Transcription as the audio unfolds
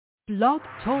Blog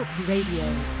Talk Radio.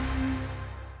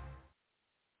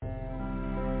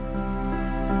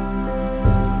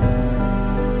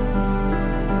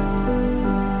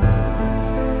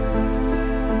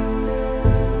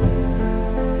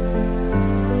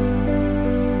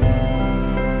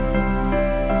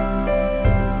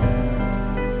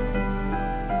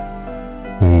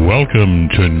 Welcome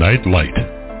to Night Light.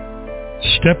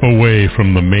 Step away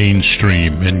from the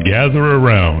mainstream and gather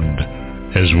around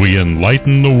as we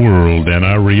enlighten the world and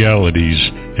our realities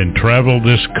and travel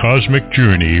this cosmic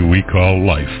journey we call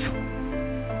life.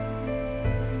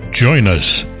 Join us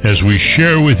as we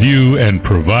share with you and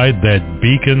provide that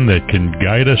beacon that can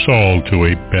guide us all to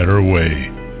a better way.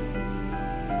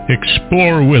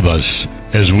 Explore with us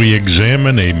as we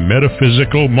examine a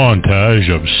metaphysical montage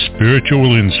of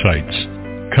spiritual insights,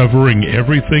 covering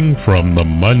everything from the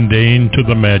mundane to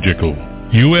the magical,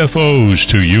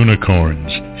 UFOs to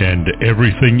unicorns, and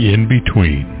everything in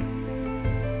between.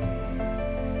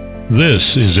 This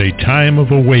is a time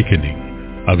of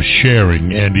awakening, of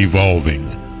sharing and evolving,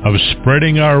 of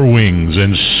spreading our wings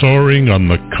and soaring on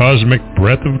the cosmic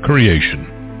breath of creation.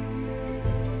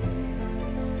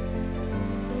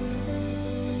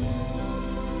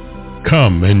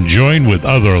 Come and join with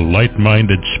other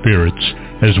light-minded spirits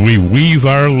as we weave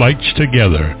our lights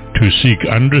together to seek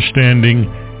understanding,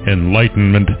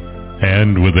 enlightenment,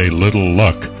 and with a little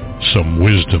luck, some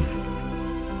wisdom.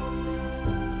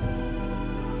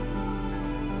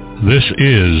 This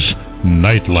is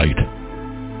Night Light,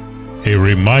 a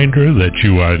reminder that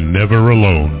you are never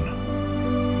alone.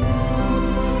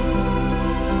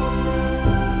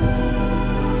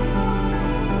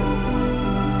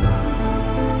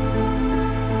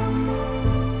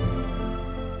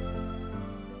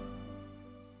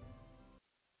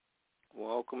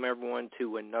 Welcome everyone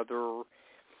to another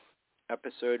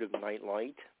episode of Night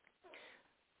Light.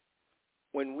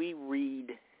 When we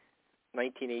read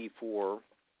 1984,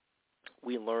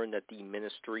 we learn that the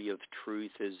Ministry of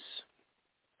Truth is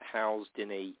housed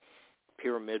in a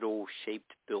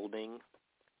pyramidal-shaped building.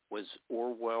 Was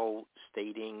Orwell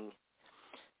stating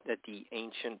that the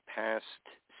ancient past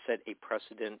set a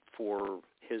precedent for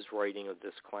his writing of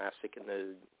this classic in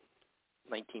the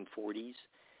 1940s?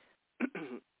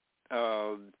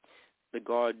 The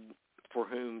God for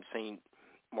whom St.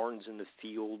 Martin's in the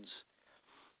Fields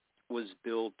was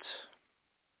built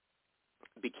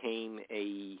became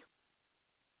a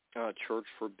church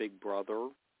for Big Brother.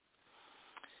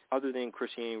 Other than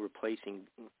Christianity replacing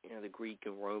the Greek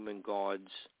and Roman gods,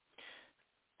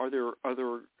 are there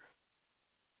other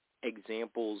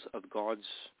examples of gods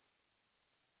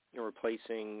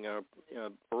replacing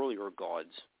earlier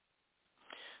gods?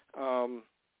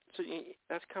 So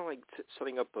that's kind of like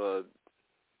setting up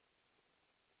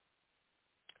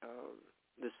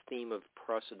this theme of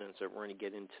precedence that we're going to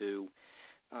get into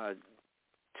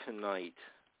tonight.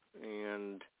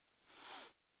 And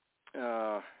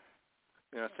I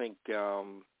think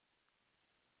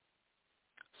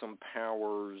some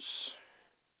powers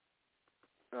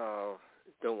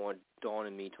don't want Dawn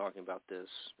and me talking about this.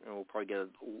 And we'll probably get a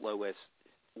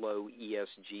low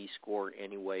ESG score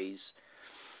anyways.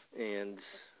 And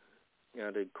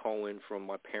to call in from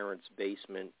my parents'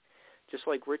 basement, just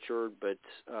like Richard, but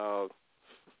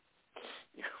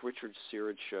Richard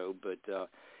Searid's show. But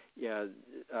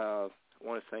I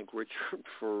want to thank Richard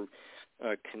for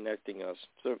connecting us.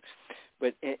 So,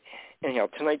 but anyhow,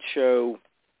 tonight's show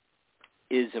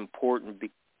is important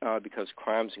because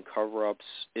Crimes and Cover-Ups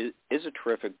is a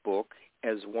terrific book,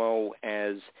 as well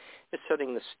as it's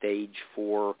setting the stage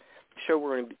for the show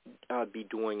we're going to be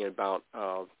doing in about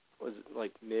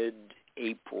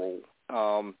mid-April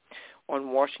on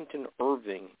Washington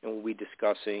Irving, and we'll be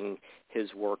discussing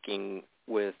his working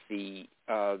with the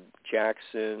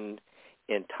Jackson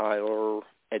and Tyler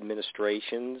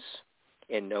administrations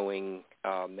and knowing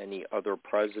many other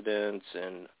presidents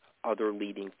and other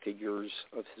leading figures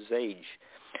of his age.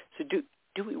 So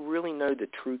do we really know the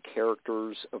true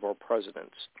characters of our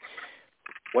presidents?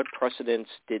 What precedents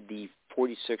did the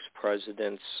 46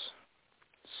 presidents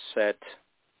set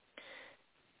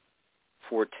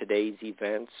for today's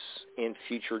events and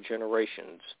future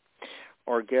generations?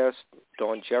 Our guest,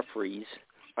 Don Jeffries,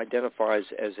 identifies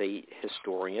as a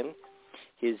historian.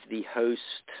 He's the host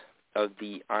of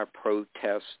the I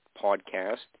Protest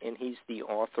podcast, and he's the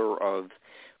author of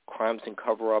Crimes and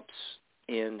Cover-Ups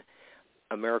in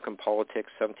American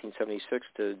Politics, 1776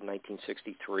 to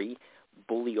 1963,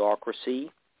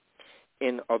 Bullyocracy,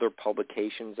 and other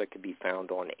publications that can be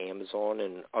found on Amazon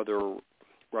and other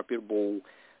reputable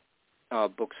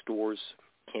bookstores.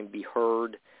 Can be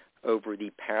heard over the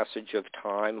passage of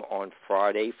time on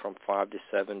Friday from 5 to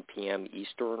 7 p.m.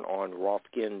 Eastern on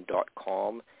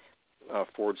Rothkin.com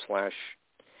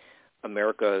 /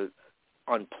 America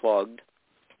Unplugged,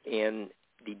 and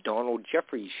the Donald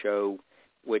Jeffries Show,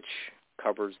 which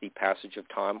covers the passage of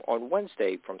time on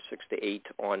Wednesday from 6 to 8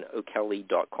 on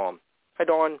O'Kelly.com. Hi,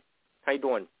 Don. How you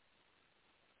doing?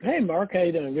 Hey, Mark. How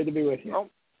you doing? Good to be with you.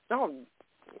 I'm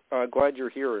glad you're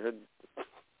here.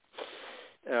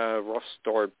 Rough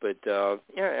start, but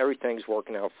yeah, everything's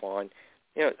working out fine.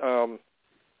 Yeah,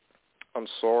 I'm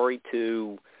sorry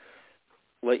to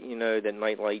let you know that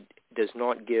Nightlight does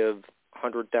not give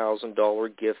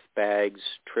 $100,000 gift bags,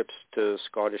 trips to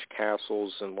Scottish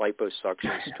castles, and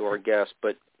liposuctions to our guests,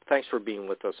 but thanks for being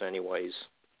with us anyways.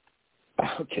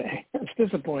 Okay. It's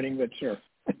disappointing, but sure.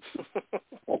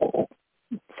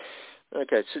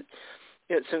 Okay. So,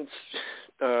 yeah, since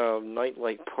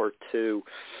Nightlight Part 2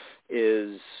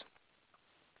 is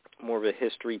more of a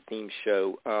history-themed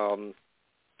show,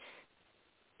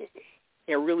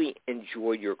 I really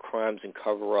enjoyed your crimes and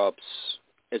cover-ups.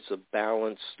 It's a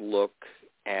balanced look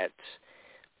at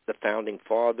the Founding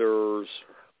Fathers,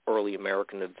 early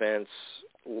American events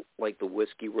like the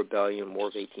Whiskey Rebellion, War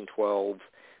of 1812,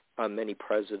 many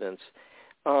presidents.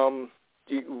 You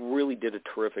really did a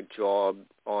terrific job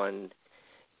on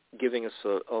giving us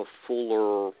a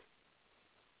fuller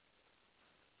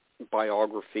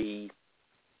biography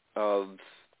of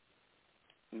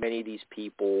many of these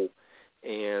people,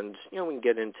 and we can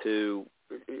get into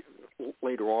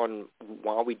later on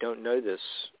why we don't know this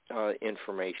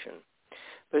information.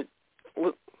 But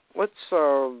let's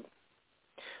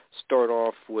start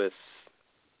off with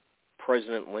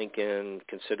President Lincoln,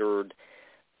 considered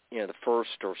the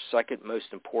first or second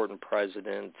most important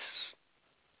president,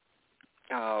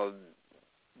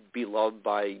 beloved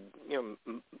by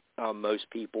most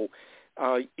people.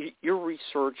 Your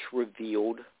research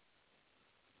revealed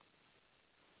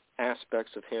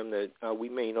aspects of him that we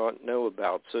may not know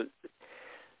about. So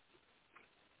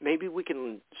maybe we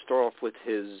can start off with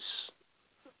his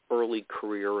early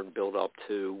career and build up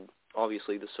to,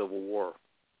 obviously, the Civil War.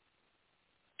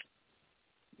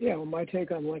 Yeah, well, my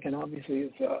take on Lincoln obviously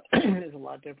is is a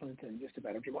lot different than just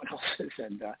about everyone else's,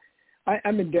 and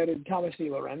I'm indebted to Thomas D.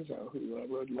 Lorenzo, who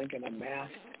wrote Lincoln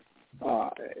Unmasked.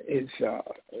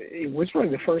 He was really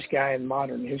the first guy in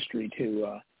modern history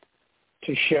to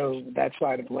show that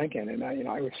side of Lincoln, and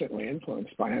I was certainly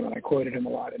influenced by him, and I quoted him a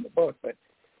lot in the book. But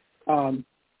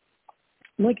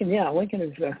Lincoln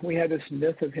is. We had this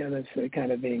myth of him as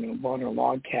kind of being on a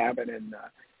log cabin, and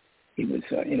he was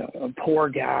a poor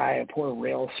guy, a poor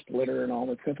rail splitter, and all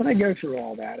that stuff. And I go through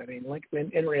all that. I mean,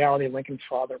 in reality, Lincoln's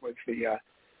father was the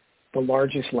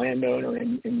largest landowner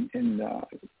in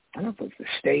I don't know if it was the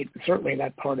state, but certainly in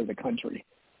that part of the country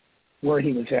where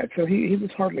he was at. So he was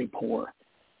hardly poor.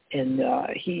 And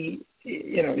these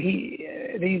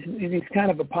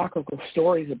kind of apocryphal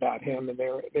stories about him, and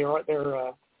they're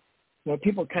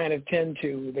people kind of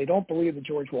they don't believe the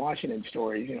George Washington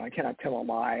stories. I cannot tell a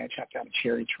lie. I chopped down a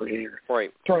cherry tree, or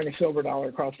right, throwing a silver dollar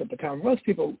across the Potomac. Most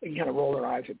people kind of roll their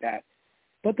eyes at that,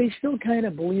 but they still kind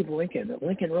of believe that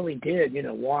Lincoln really did,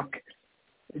 walk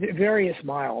various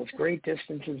miles, great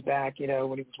distances back,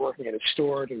 when he was working at a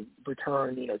store to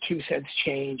return, 2 cents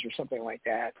change or something like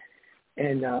that.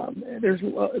 And there's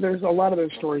a lot of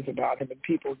those stories about him, and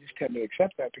people just tend to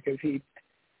accept that because he's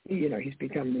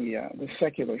become the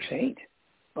secular saint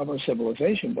of our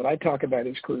civilization. But I talk about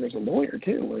his career as a lawyer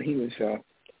too, where he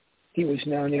was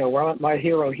known. My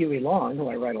hero Huey Long, who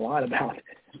I write a lot about,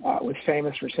 was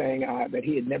famous for saying that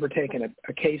he had never taken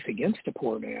a case against a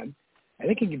poor man. I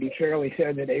think it can be fairly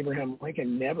said that Abraham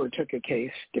Lincoln never took a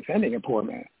case defending a poor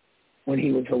man. When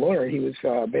he was a lawyer, he was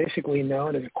basically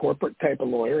known as a corporate type of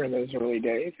lawyer in those early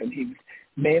days, and he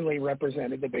mainly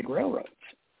represented the big railroads.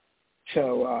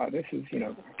 So this is,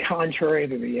 contrary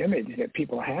to the image that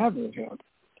people have of him.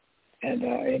 And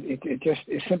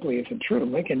it simply isn't true.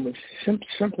 Lincoln was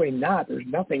simply not. There's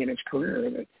nothing in his career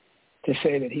to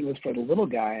say that he was for the little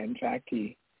guy. In fact,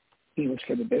 he was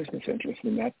for the business interests.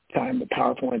 In that time, the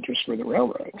powerful interests were the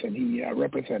railroads, and he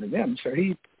represented them. So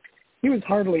he was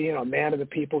hardly, a man of the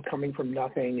people coming from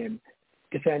nothing and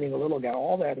defending a little guy.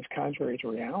 All that is contrary to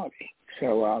reality.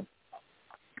 So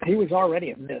he was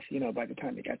already a myth, by the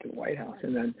time he got to the White House.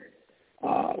 And then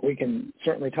we can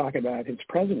certainly talk about his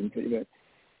presidency, but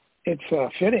it's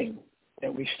fitting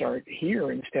that we start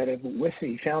here instead of with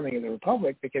the founding of the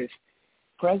Republic, because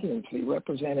presidency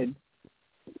represented,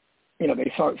 a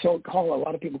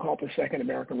lot of people call it the Second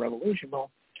American Revolution.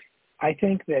 Well, I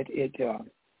think that it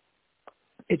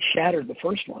shattered the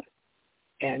first one.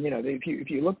 And, if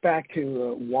you look back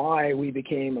to why we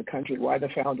became a country, why the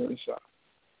founders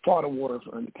fought a war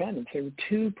for independence, there were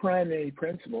two primary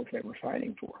principles they were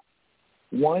fighting for.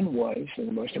 One was, and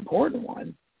the most important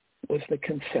one, was the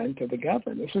consent of the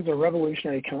governed. This is a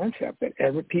revolutionary concept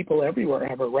that people everywhere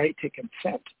have a right to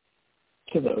consent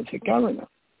to those that govern them.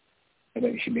 And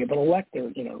they should be able to elect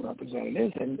their,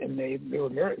 representatives. And they were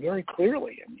very, very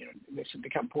clearly, and, this would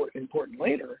become important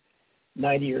later,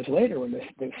 90 years later when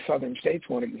the southern states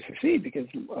wanted to secede, because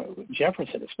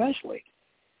Jefferson especially,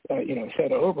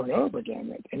 said over and over again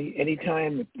that any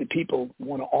time the people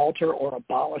want to alter or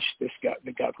abolish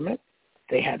the government,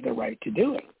 they have the right to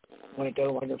do it when it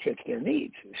no longer fits their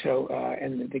needs. So,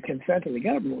 and the consent of the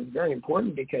government was very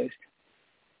important because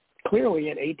clearly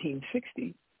in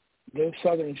 1860, those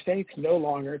southern states no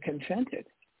longer consented.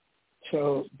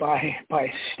 So by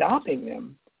stopping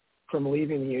them from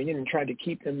leaving the Union and trying to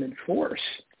keep them in force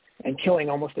and killing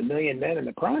almost 1 million men in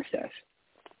the process,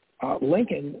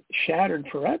 Lincoln shattered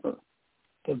forever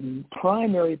the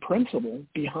primary principle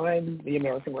behind the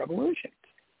American Revolution.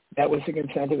 That was the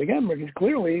consent of the government, because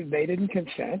clearly they didn't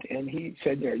consent, and he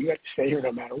said, you have to stay here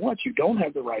no matter what. You don't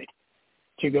have the right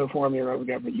to go form your own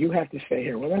government. You have to stay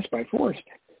here with us by force.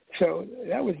 So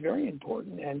that was very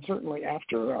important, and certainly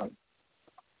after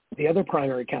the other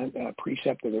primary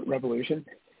precept of the Revolution,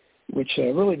 which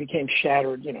really became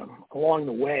shattered, along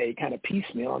the way, kind of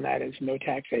piecemeal, and that is no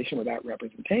taxation without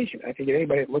representation. I think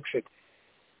anybody that looks at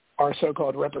our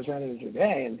so-called representatives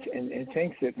today and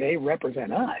thinks that they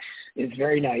represent us is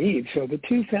very naive. So the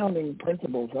two founding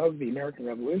principles of the American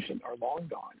Revolution are long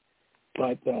gone.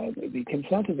 But the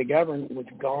consent of the governed was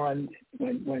gone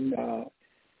when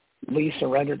Lee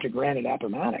surrendered to Grant at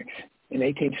Appomattox in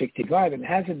 1865, and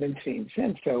hasn't been seen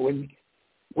since. So when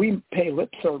we pay lip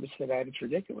service to that, it's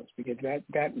ridiculous, because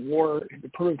that war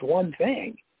proved one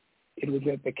thing. It was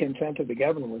that the consent of the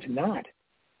governed was not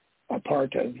a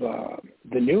part of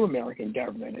the new American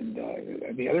government. And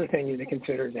the other thing you need to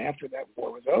consider is after that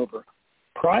war was over,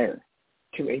 prior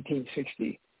to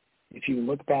 1860, if you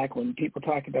look back, when people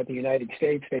talk about the United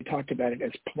States, they talked about it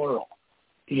as plural.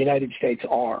 The United States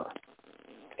are,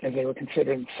 as they were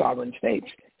considered sovereign states.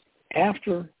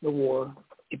 After the war,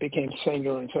 it became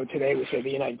singular, and so today we say the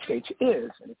United States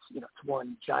is, and it's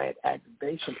one giant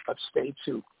aggregation of states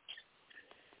who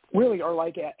really are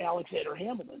like Alexander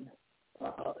Hamilton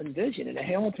envisioned. And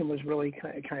Hamilton was really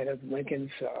kind of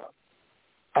Lincoln's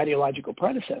ideological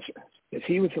predecessor, because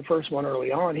he was the first one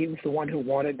early on. He was the one who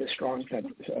wanted the strong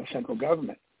central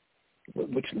government,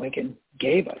 which Lincoln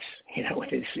gave us.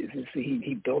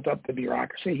 He built up the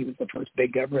bureaucracy. He was the first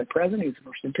big government president. He was the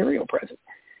first imperial president.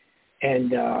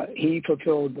 And he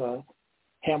fulfilled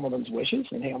Hamilton's wishes,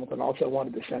 and Hamilton also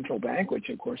wanted the central bank, which,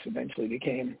 of course, eventually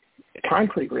became a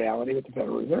concrete reality with the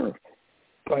Federal Reserve.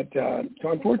 But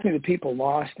so unfortunately, the people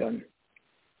lost at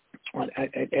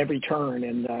every turn,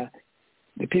 and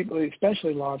the people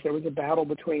especially lost. There was a battle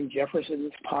between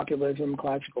Jefferson's populism,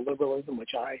 classical liberalism,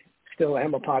 which I still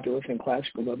am a populist and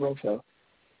classical liberal, so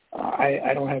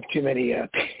I don't have too many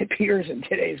peers in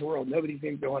today's world. Nobody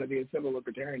seems to want to be a civil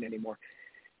libertarian anymore.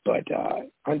 But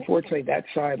unfortunately, that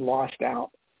side lost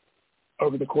out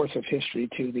over the course of history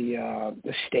to the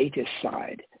statist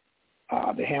side,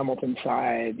 the Hamilton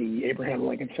side, the Abraham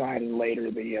Lincoln side, and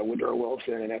later the Woodrow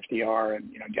Wilson and FDR,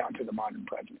 and down to the modern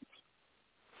presidents.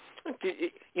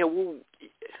 Okay, we'll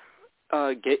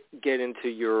get into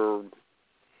your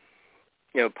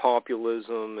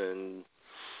populism and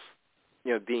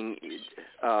being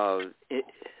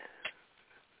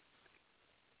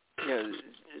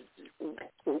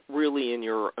really in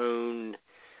your own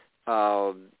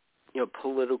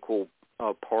political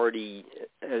party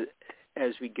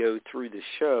as we go through the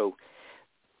show.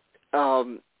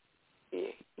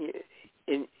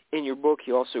 In your book,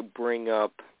 you also bring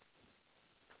up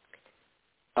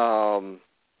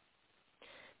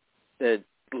that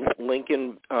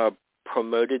Lincoln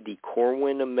promoted the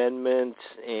Corwin Amendment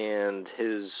and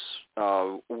his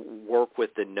work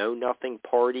with the Know Nothing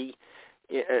Party.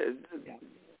 A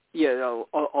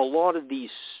lot of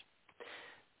these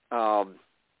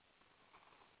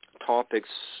topics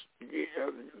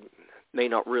may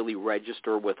not really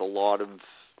register with a lot of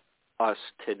us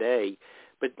today,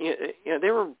 but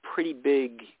they were pretty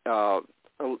big. The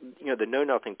Know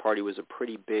Nothing Party was a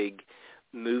pretty big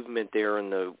movement there in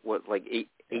the late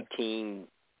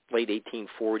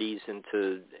 1840s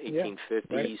into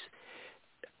 1850s.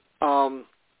 Right.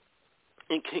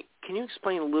 And can you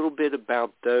explain a little bit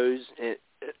about those,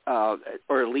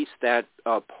 or at least that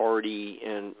party,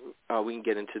 and we can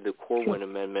get into the Corwin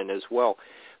Amendment as well.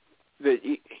 But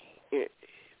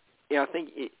I think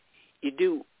you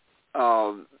do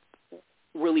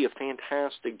really a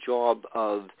fantastic job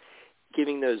of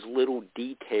giving those little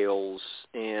details,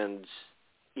 and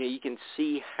you can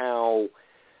see how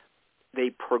they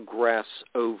progress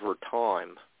over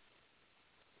time.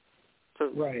 So,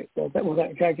 right. Well,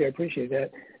 thank you. I appreciate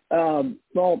that.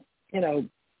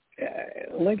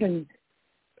 Lincoln,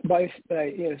 by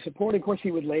supporting, of course,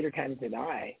 he would later kind of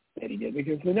deny that he did,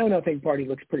 because the Know Nothing Party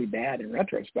looks pretty bad in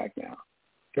retrospect now.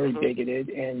 Very bigoted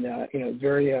and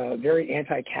very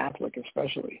anti-Catholic,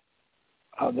 especially.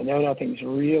 The Know Nothings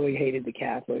really hated the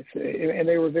Catholics, and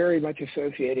they were very much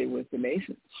associated with the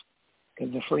Masons,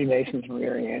 because the Freemasons were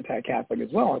very anti-Catholic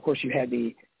as well. And of course, you had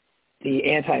the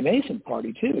anti-Mason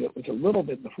party too, that was a little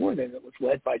bit before then, that was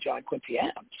led by John Quincy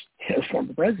Adams,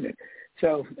 former president.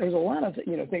 So there was a lot of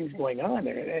things going on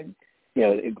there, and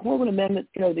Corbin Amendment,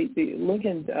 the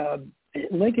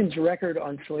Lincoln's record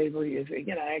on slavery is,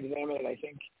 again, I examined it, I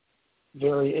think,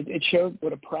 it showed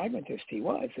what a pragmatist he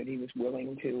was, that he was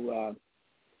willing to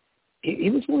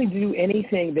he was willing to do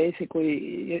anything,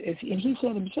 basically, and he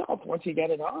said himself once he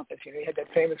got into office. He had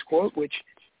that famous quote, which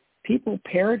people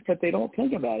parrot, but they don't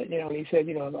think about it. And he said,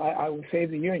 I will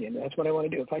save the Union. That's what I want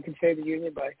to do. If I can save the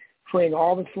Union by freeing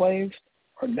all the slaves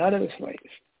or none of the slaves,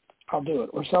 I'll do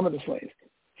it, or some of the slaves.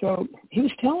 So he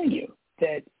was telling you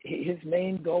that his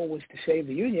main goal was to save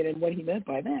the Union, and what he meant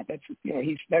by that,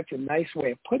 that's a nice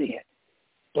way of putting it.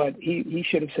 But he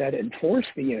should have said enforce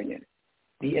the Union,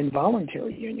 the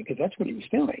involuntary Union, because that's what he was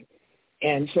doing.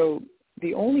 And so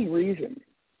the only reason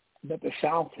that the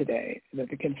South today, that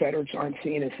the Confederates aren't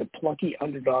seen as the plucky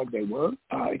underdog they were,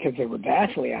 because they were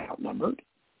vastly outnumbered,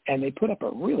 and they put up a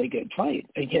really good fight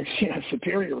against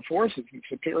superior forces and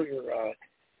superior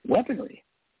weaponry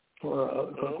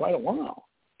for quite a while.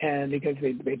 And because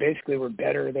they basically were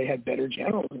better, they had better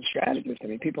generals and strategists. I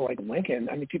mean, people like Lincoln,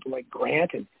 people like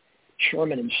Grant and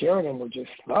Sherman and Sheridan were just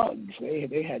thugs.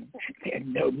 They had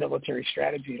no military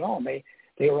strategy at all. They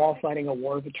were all fighting a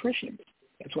war of attrition.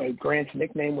 That's why Grant's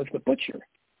nickname was the Butcher.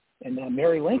 And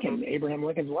Mary Lincoln, Abraham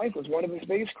Lincoln's wife, was one of his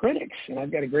biggest critics. And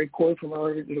I've got a great quote from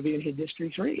her. It'll be in his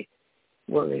History 3,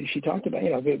 where she talked about,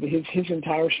 his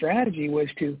entire strategy was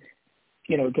to,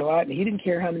 go out, and he didn't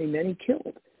care how many men he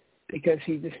killed, because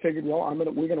he just figured, well,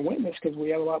 we're going to win this because we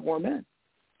have a lot more men.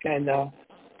 And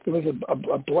it was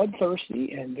a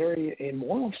bloodthirsty and very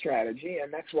immoral strategy,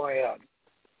 and that's why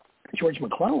George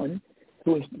McClellan,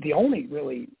 who was the only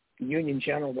really Union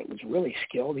general that was really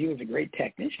skilled, he was a great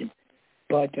technician,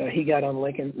 but he got on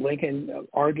Lincoln. Lincoln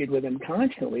argued with him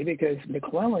constantly because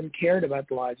McClellan cared about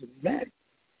the lives of his men,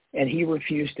 and he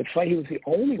refused to fight. He was the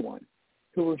only one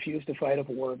who refused to fight a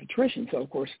war of attrition. So, of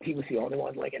course, he was the only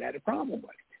one Lincoln had a problem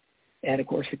with. And, of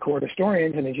course, the court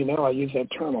historians, and as you know, I use that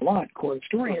term a lot, court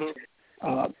historians,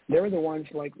 they're the ones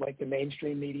like the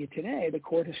mainstream media today. The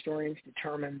court historians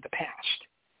determine the past.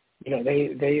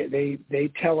 They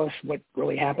tell us what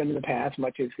really happened in the past,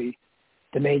 much as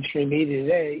the mainstream media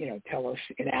today, tell us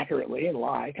inaccurately and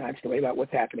lie constantly about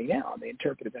what's happening now. And they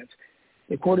interpret events.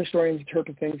 The court historians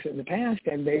interpret things in the past,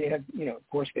 and they have, of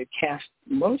course, they cast,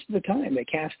 most of the time, they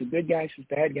cast the good guys as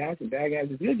bad guys and bad guys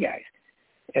as good guys.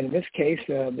 And in this case,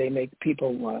 they make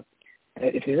people,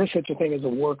 if there is such a thing as a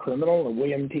war criminal,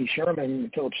 William T. Sherman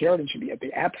and Philip Sheridan should be at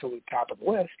the absolute top of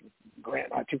the list,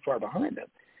 Grant not too far behind them.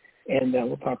 And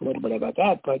we'll talk a little bit about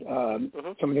that. But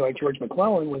somebody like George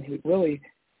McClellan really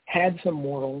had some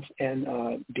morals,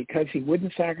 and because he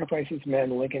wouldn't sacrifice his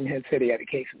men, Lincoln had said he had a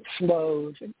case of the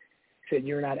slows and said,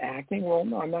 you're not acting. Well,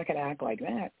 no, I'm not going to act like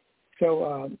that.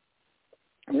 So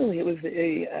really it was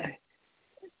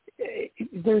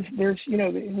there's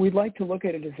we'd like to look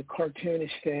at it as a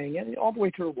cartoonish thing, and all the way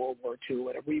through World War II,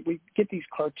 whatever. We get these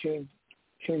cartoon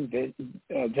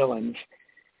villains,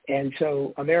 and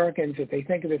so Americans, if they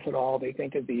think of this at all, they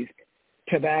think of these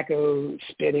tobacco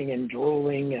spitting and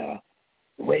drooling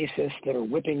racists that are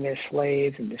whipping their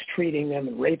slaves and mistreating them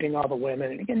and raping all the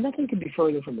women. And again, nothing could be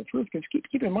further from the truth, because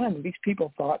keep in mind that these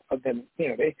people thought of them,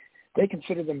 they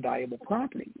considered them valuable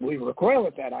property. We recoil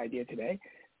at that idea today,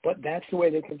 but that's the way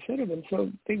they considered them.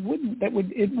 So it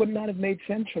would not have made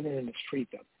sense for them to mistreat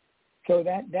them. So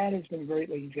that has been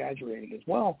greatly exaggerated as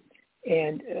well.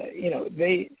 And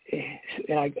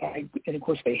and of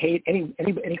course they hate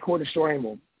any court historian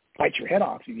will bite your head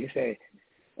off if you say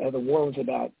the war was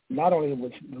about, not only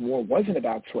was the war wasn't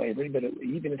about slavery, but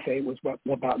even if it was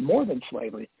about more than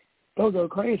slavery, they'll go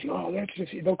crazy. Oh,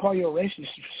 they'll call you a racist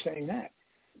for saying that.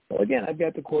 Well, again, I've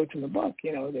got the quotes in the book,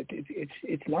 that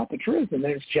it's not the truth. And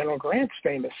there's General Grant's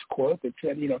famous quote that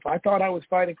said, if I thought I was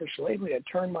fighting for slavery, I'd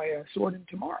turn my sword in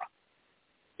tomorrow.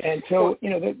 And so,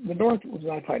 the North was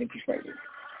not fighting for slavery,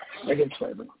 against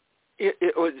slavery.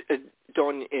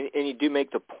 Don, and you do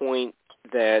make the point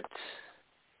that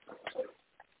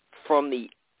from the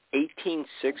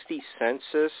 1860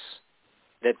 census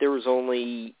that there was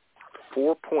only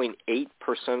 4.8% of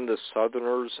the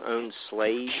Southerners owned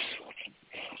slaves?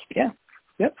 Yeah.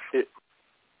 Yep. It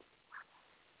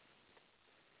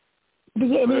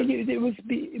was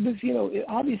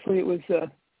obviously it was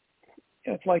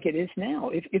it's like it is now.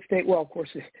 If they, well, of course,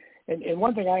 and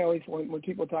one thing I always, when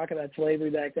people talk about slavery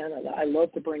back then, I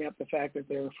love to bring up the fact that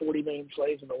there are 40 million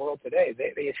slaves in the world today.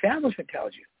 The establishment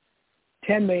tells you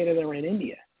 10 million of them are in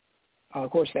India. Of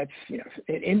course, that's,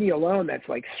 in India alone, that's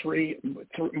like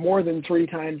more than 3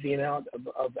 times the amount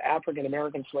of African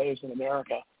American slaves in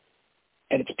America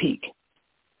at its peak.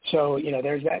 So,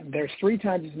 there's 3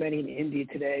 times as many in India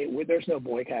today. There's no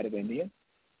boycott of India.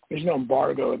 There's no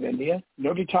embargo of India.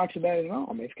 Nobody talks about it at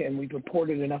all. And we've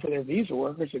reported enough of their visa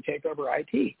workers to take over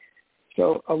IT.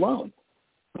 So alone.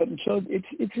 But so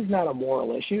it's just not a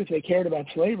moral issue. If they cared about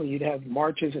slavery, you'd have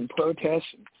marches and protests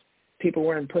and people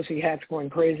wearing pussy hats going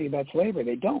crazy about slavery.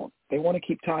 They don't. They want to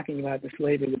keep talking about the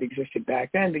slavery that existed back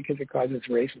then because it causes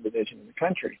racial division in the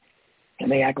country.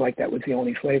 And they act like that was the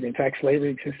only slavery. In fact, slavery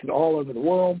existed all over the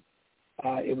world.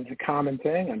 It was a common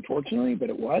thing, unfortunately, but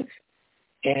it was.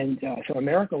 And so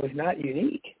America was not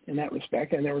unique in that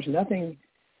respect. And there was nothing,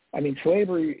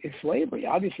 slavery is slavery.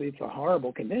 Obviously, it's a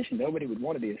horrible condition. Nobody would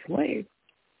want to be a slave.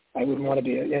 I wouldn't want to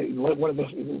be one of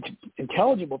the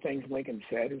intelligible things Lincoln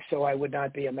said is, so I would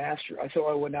not be a master. So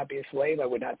I would not be a slave. I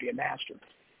would not be a master.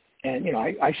 And,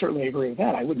 I certainly agree with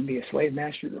that. I wouldn't be a slave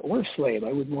master or a slave.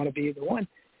 I wouldn't want to be either one.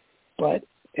 But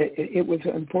it was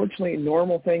unfortunately a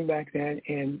normal thing back then,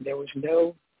 and there was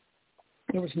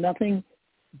nothing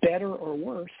better or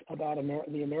worse about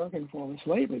the American form of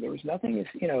slavery. There was nothing,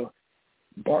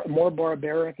 more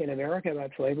barbaric in America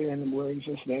about slavery than where it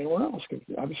exists anywhere else, because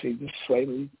obviously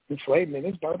enslavement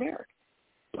is barbaric.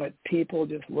 But people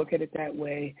just look at it that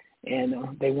way,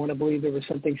 and they want to believe there was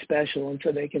something special, and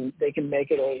so they can make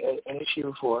it an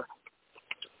issue for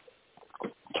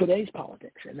today's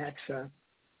politics. And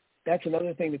that's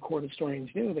another thing the court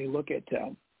historians do. They look at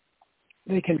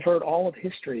they convert all of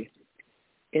history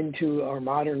into our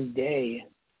modern day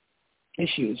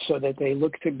issues so that they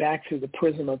look back through the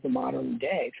prism of the modern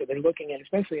day. So they're looking at,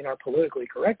 especially in our politically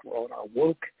correct world, our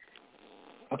woke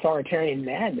authoritarian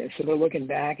madness. So they're looking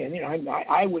back, and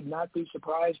I would not be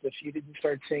surprised if you didn't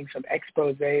start seeing some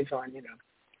exposés on,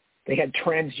 they had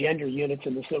transgender units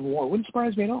in the Civil War. Wouldn't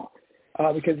surprise me at all,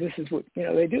 because this is what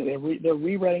they do. They're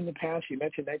rewriting the past. You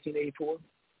mentioned 1984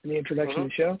 in the introduction of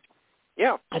the show.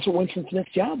 Yeah, that's what Winston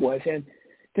Smith's job was, and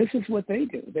this is what they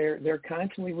do. They're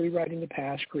constantly rewriting the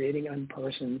past, creating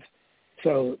unpersons.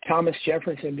 So Thomas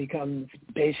Jefferson goes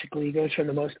from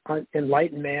the most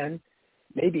enlightened man,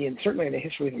 certainly in the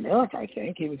history of America, I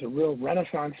think. He was a real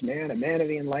Renaissance man, a man of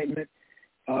the Enlightenment,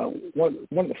 one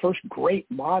of the first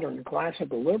great modern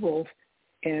classical liberals,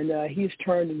 and he's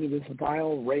turned into this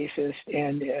vile racist,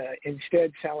 and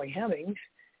instead Sally Hemings,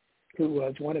 who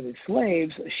was one of his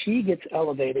slaves, she gets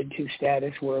elevated to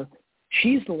status where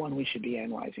she's the one we should be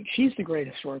analyzing. She's the great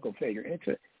historical figure.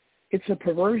 It's a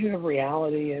perversion of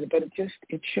reality, but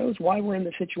it shows why we're in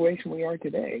the situation we are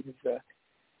today.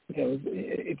 Whoever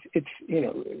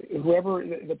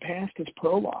the past is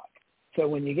prologue. So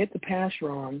when you get the past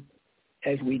wrong,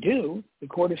 as we do, the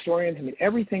court historians,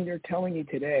 everything they're telling you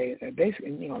today,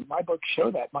 basically, my books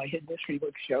show that. My hidden history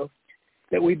books show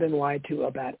that we've been lied to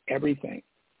about everything.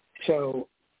 So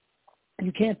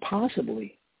you can't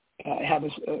possibly have a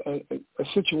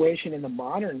situation in the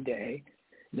modern day,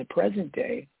 in the present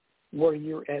day, where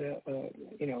you're at a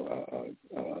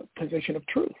position of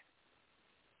truth.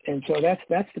 And so that's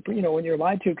the when you're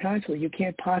lied to constantly, you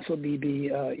can't possibly be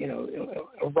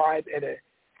arrive at a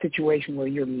situation where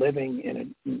you're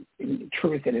living in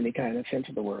truth in any kind of sense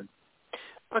of the word.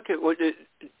 Okay, well,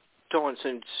 Don,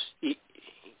 since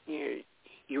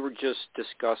you were just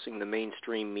discussing the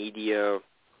mainstream media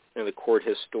and the court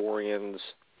historians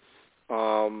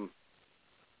of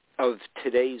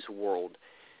today's world,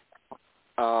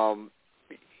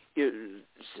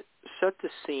 set the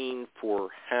scene for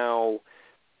how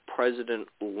President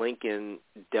Lincoln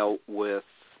dealt with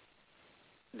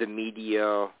the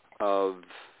media of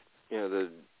the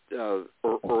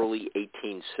early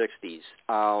 1860s.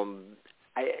 I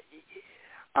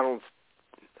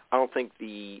don't think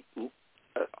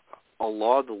a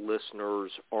lot of the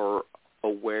listeners are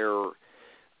aware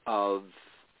of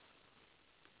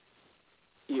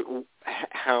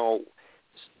how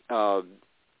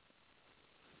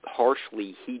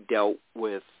harshly he dealt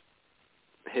with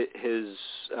his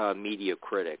media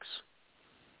critics.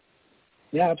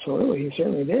 Yeah, absolutely. He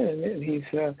certainly did.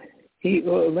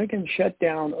 Lincoln shut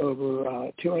down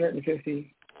over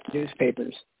 250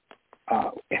 newspapers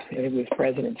and he was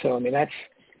president. So, I mean, that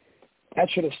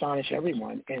should astonish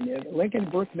everyone. And Lincoln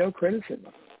brooked no criticism.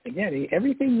 Again,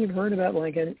 everything you've heard about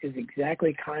Lincoln is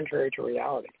exactly contrary to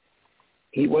reality.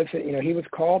 He was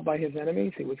called by his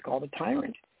enemies. He was called a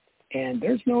tyrant. And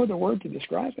there's no other word to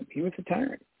describe him. He was a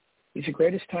tyrant. He's the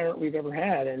greatest tyrant we've ever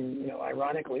had. And,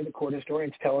 ironically, the court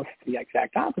historians tell us the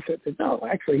exact opposite. That no,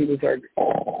 actually, he was our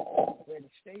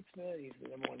greatest statesman. He's the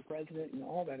number one president, and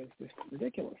all that is just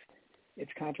ridiculous.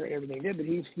 It's contrary to everything he did. But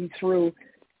he threw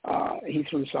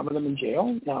some of them in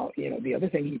jail. Now, the other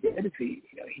thing he did is he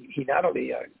not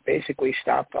only basically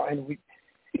stopped all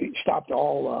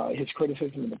his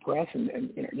criticism in the press and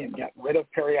again, got rid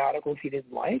of periodicals he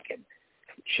didn't like and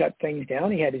shut things down.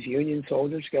 He had his Union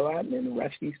soldiers go out and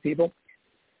arrest these people,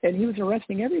 and he was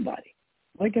arresting everybody.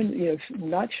 Lincoln,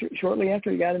 shortly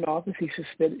after he got into office, he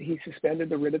suspended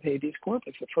the writ of habeas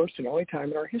corpus, the first and only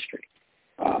time in our history.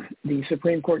 The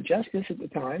Supreme Court justice at the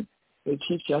time, the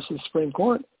Chief Justice of the Supreme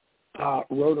Court,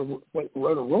 wrote a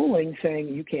ruling saying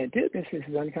you can't do this. This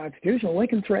is unconstitutional.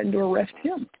 Lincoln threatened to arrest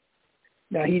him.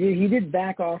 Now he did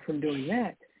back off from doing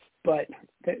that, but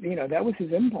that was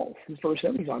his impulse. His first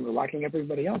step was on locking up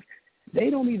everybody else. They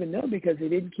don't even know because they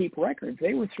didn't keep records.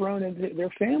 They were thrown into their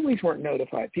families weren't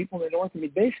notified. People in the North. I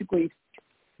mean, basically,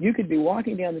 you could be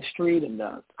walking down the street, and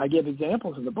I give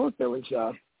examples in the book. There was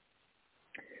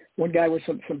one guy with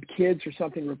some kids or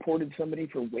something reported somebody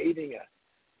for waving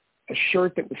a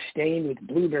shirt that was stained with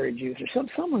blueberry juice or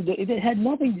someone. It had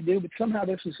nothing to do, but somehow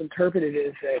this was interpreted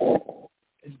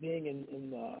as being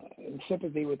in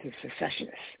sympathy with the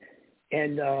secessionists.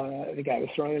 And the guy was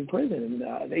thrown in prison.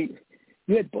 And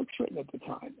you had books written at the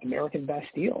time, American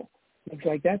Bastille, things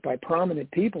like that, by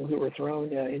prominent people who were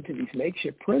thrown into these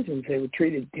makeshift prisons. They were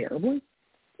treated terribly,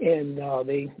 and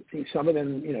some of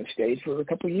them stayed for a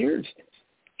couple of years.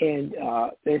 And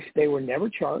they were never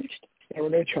charged. There were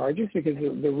no charges because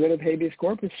the writ of habeas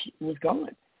corpus was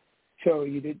gone. So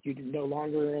you no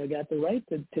longer got the right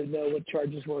to know what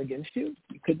charges were against you.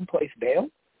 You couldn't place bail.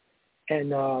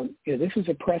 And this is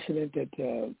a precedent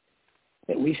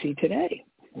that we see today.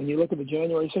 When you look at the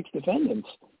January 6th defendants,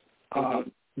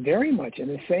 very much in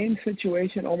the same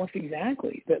situation, almost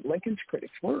exactly, that Lincoln's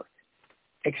critics were,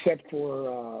 except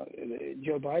for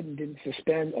Joe Biden didn't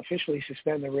officially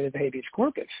suspend the writ of habeas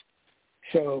corpus.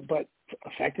 So, but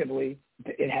effectively,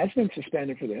 it has been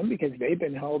suspended for them because they've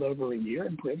been held over a year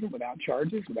in prison without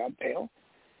charges, without bail,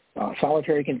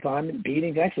 solitary confinement,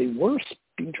 beatings, actually worse,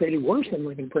 being treated worse than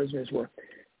Lincoln prisoners were.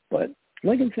 But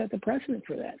Lincoln set the precedent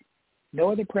for that.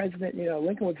 No other president,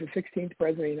 Lincoln was the 16th president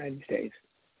of the United States.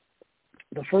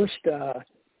 The first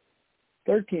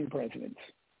 13 presidents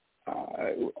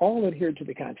all adhered to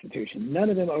the Constitution. None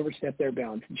of them overstepped their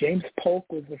bounds. James Polk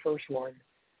was the first one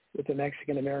with the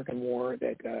Mexican-American War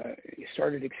that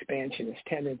started expansionist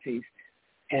tendencies.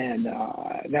 And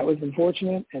that was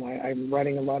unfortunate, and I'm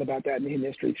writing a lot about that in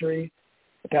History 3,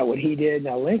 about what he did.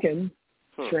 Now, Lincoln,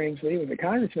 strangely, was a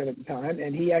congressman at the time,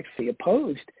 and he actually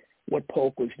opposed what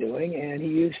Polk was doing, and he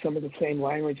used some of the same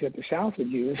language that the South would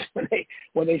use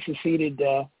when they seceded,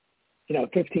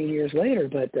 15 years later.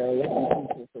 But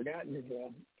Lincoln forgotten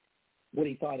what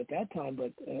he thought at that time.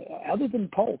 But other than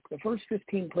Polk, the first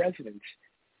 15 presidents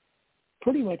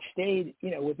pretty much stayed,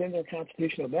 within their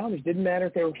constitutional boundaries. Didn't matter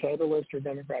if they were Federalists or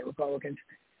Democrat, Republicans.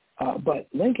 But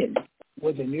Lincoln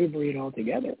was a new breed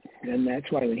altogether, and that's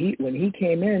why when he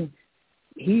came in,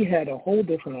 he had a whole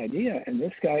different idea. And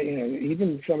this guy,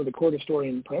 even some of the court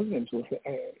historians will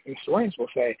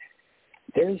say,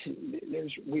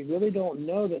 we really don't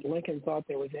know that Lincoln thought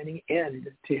there was any end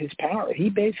to his power. He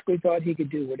basically thought he could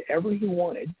do whatever he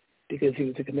wanted because he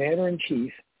was the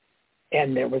commander-in-chief,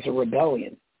 and there was a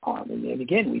rebellion on. And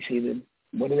again, we see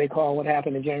what do they call what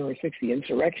happened in January 6th, the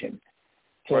insurrection.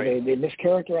 So right. They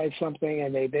mischaracterize something,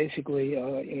 and they basically,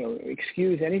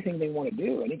 excuse anything they want to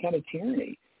do, any kind of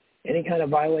tyranny, any kind of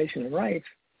violation of rights.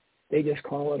 They just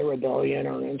call it a rebellion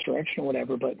or an insurrection or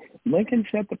whatever. But Lincoln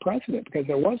set the precedent because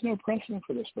there was no precedent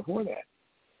for this before that.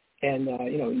 And,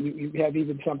 you have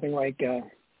even something like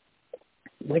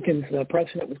Lincoln's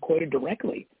precedent was quoted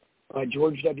directly by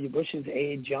George W. Bush's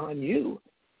aide, John Yoo,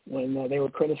 when they were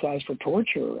criticized for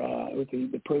torture with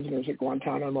the prisoners at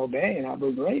Guantanamo Bay and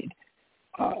Abu Ghraib.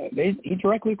 He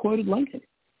directly quoted Lincoln.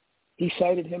 He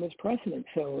cited him as precedent.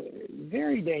 So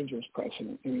very dangerous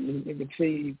precedent. I mean, you could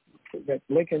see that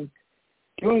Lincoln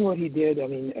doing what he did. I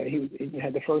mean, he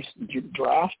had the first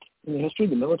draft in the history,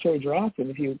 the military draft. And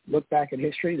if you look back at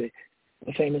history,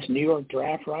 the famous New York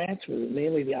draft riots were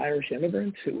mainly the Irish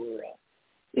immigrants who were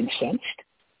incensed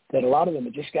that a lot of them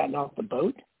had just gotten off the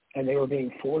boat and they were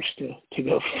being forced to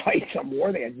go fight some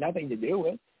war they had nothing to do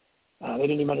with. They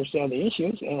didn't even understand the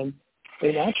issues. And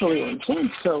they naturally were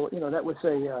incensed. So, that was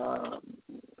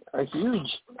a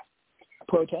huge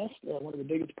protest, one of the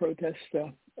biggest protests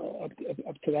up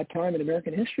to that time in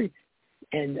American history.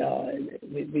 And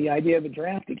the idea of a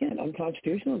draft, again,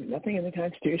 unconstitutional. There's nothing in the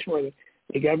Constitution where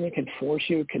the government can force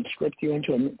you, conscript you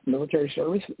into a military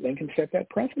service, then can set that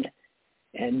precedent.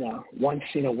 And once,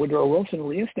 Woodrow Wilson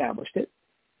reestablished it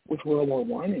with World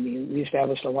War I, and he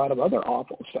reestablished a lot of other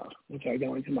awful stuff, which I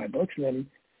go into in my books, and then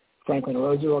Franklin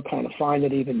Roosevelt kind of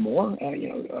fine-tuned it even more.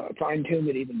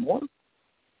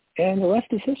 And the rest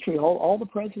is history. All the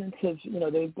presidents have,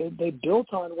 they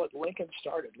built on what Lincoln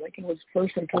started. Lincoln was the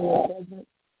first imperial president.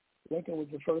 Lincoln was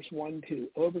the first one to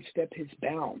overstep his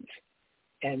bounds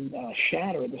and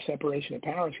shatter the separation of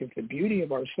powers, because the beauty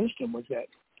of our system was that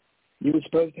you were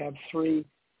supposed to have three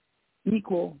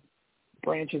equal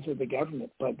branches of the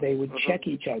government, but they would check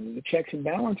each other, the checks and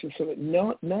balances, so that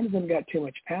none of them got too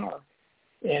much power.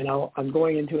 And I'm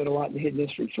going into it a lot in Hidden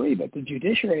History 3, but the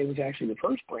judiciary was actually the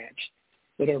first branch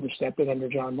that overstepped it under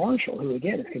John Marshall, who,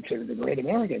 again, is considered a great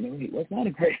American. No, he was not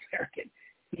a great American.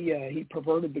 He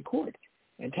perverted the court.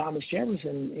 And Thomas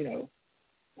Jefferson,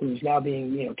 who's now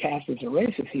being, cast as a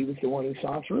racist, he was the one who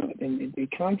saw through it. And the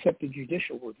concept of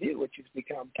judicial review, which has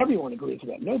become, everyone agrees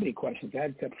with that. Nobody questions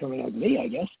that except someone like me, I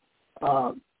guess.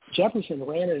 Jefferson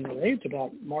ran it and raved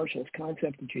about Marshall's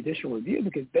concept of judicial review,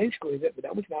 because basically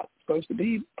that was not supposed to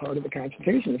be part of the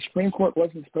Constitution. The Supreme Court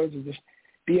wasn't supposed to just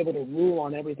be able to rule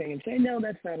on everything and say, no,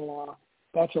 that's not a law,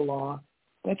 that's a law.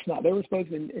 That's not. They were supposed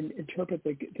to interpret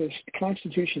the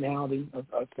constitutionality of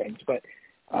things. But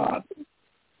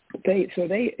they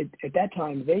at that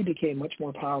time, they became much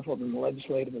more powerful than the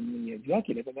legislative and the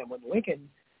executive. And then when Lincoln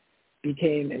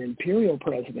became an imperial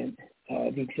president,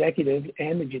 the executive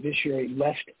and the judiciary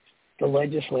left the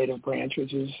legislative branch,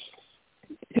 which is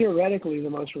theoretically the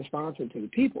most responsive to the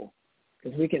people,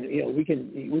 because we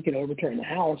can overturn the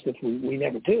House if we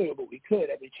never do, but we could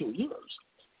every 2 years.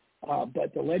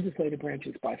 But the legislative branch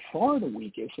is by far the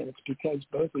weakest, and it's because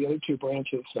both the other two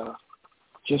branches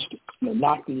just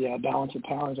knock the balance of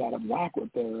powers out of whack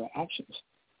with their actions.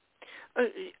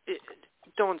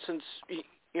 Don, since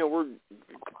we're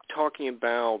talking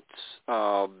about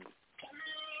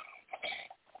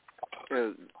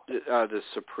the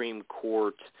Supreme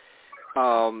Court,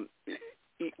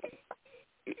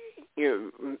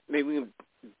 maybe we can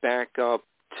back up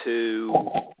to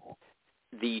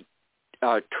the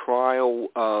trial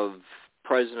of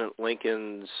President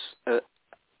Lincoln's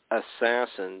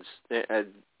assassins.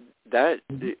 That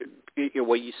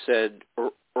what you said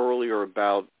earlier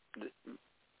about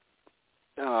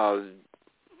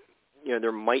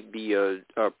there might be a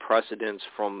precedence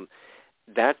from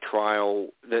that trial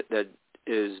that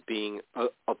is being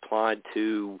applied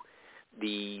to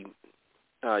the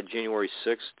January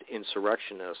 6th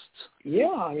insurrectionists. Yeah,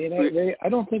 I mean, I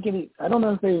don't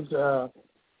know if they've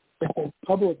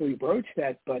publicly broached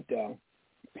that, but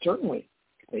certainly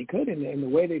they could, and the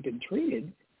way they've been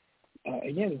treated,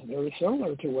 again, is very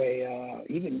similar to the way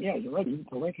you're right, even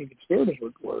the Lincoln conspirators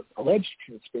were alleged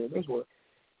conspirators were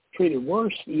treated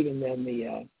worse even than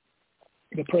the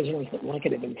prisoners that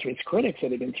Lincoln had been, his critics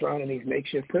that had been thrown in these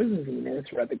makeshift prisons in the North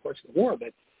throughout the course of the war.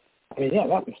 But that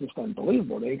was just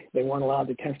unbelievable. They weren't allowed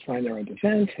to testify in their own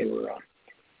defense. They were,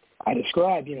 I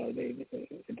described, they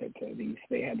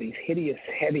had these hideous,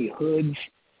 heavy hoods.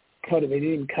 They didn't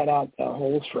even cut out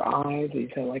holes for eyes. They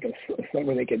had like a thing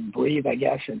where they could breathe, I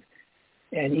guess, and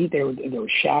eat. They were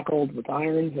shackled with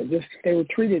irons, and they were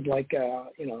treated like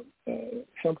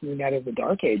something out of the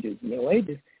Dark Ages, Middle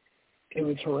Ages. It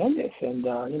was horrendous, and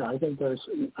I think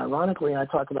ironically, I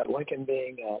talk about Lincoln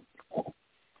being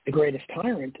the greatest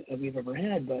tyrant we've ever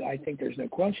had, but I think there's no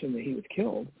question that he was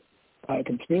killed by a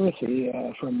conspiracy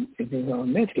from his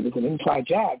own midst. It was an inside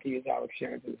job, to use Alex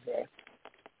Jones's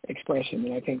expression,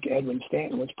 and I think Edwin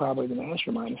Stanton was probably the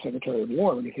mastermind, the Secretary of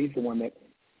War, because he's the one that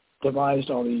devised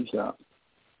all these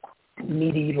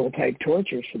medieval-type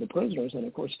tortures for the prisoners, and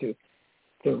of course,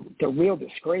 the real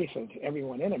disgrace of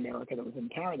everyone in America that was in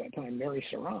power at that time, Mary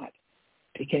Surratt,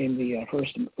 became the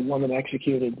first woman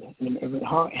executed and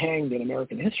hanged in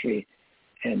American history.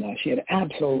 And she had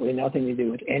absolutely nothing to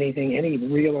do with anything, any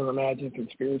real or imagined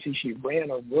conspiracy. She ran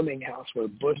a rooming house where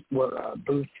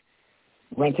Booth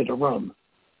rented a room.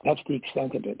 That's the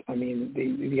extent of it. I mean,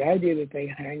 the idea that they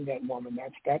hanged that woman,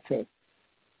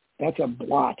 that's a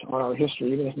blot on our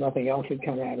history, even if nothing else had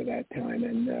come out of that time.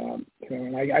 And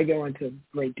I go into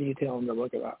great detail in the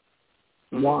book about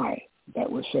why that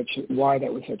was such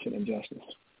an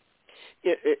injustice.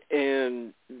 Yeah,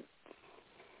 and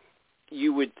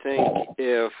you would think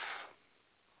if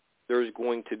there's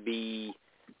going to be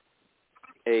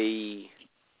a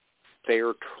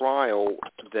fair trial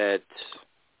that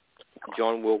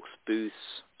John Wilkes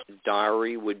Booth's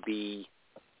diary would be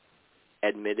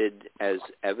admitted as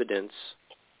evidence,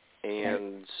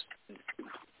 and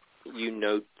you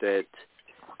note that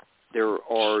there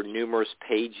are numerous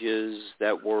pages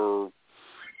that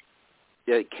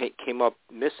came up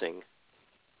missing.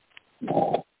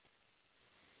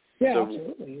 Yeah, so,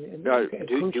 absolutely.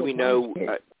 Do we know?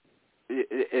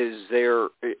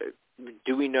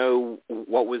 Do we know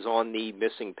what was on the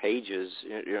missing pages?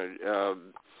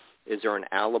 Is there an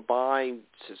alibi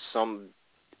to some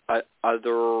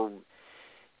other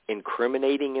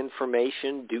incriminating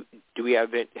information? Do we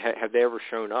have it? Have they ever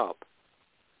shown up?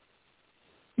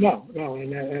 No,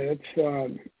 and it's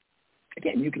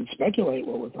again, you can speculate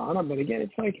what was on them, but again,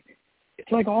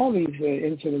 it's like all these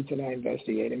incidents that I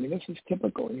investigate. I mean, this is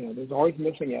typical. There's always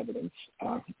missing evidence.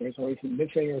 There's always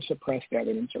missing or suppressed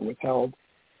evidence or withheld.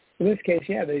 In this case,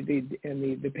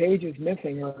 the pages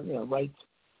missing are right,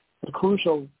 the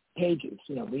crucial pages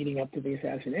leading up to the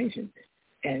assassination,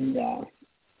 and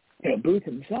Booth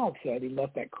himself said he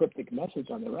left that cryptic message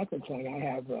on the record saying, "I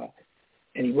have,"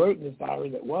 and he wrote in his diary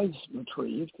that was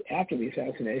retrieved after the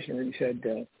assassination, where he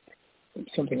said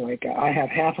something like, "I have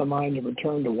half a mind to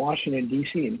return to Washington,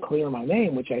 D.C. and clear my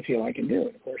name, which I feel I can do."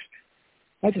 And of course,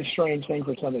 that's a strange thing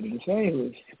for somebody to say who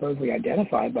was supposedly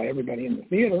identified by everybody in the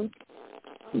theater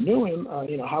who knew him.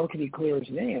 How could he clear his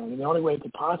name? I mean, the only way he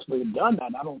could possibly have done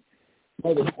that, I don't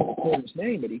know that he could clear his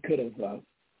name, but he could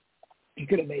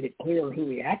have made it clear who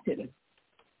he acted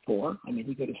for. I mean,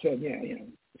 he could have said,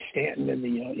 Stanton and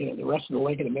the rest of the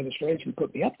Lincoln administration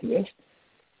put me up to this,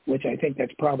 which I think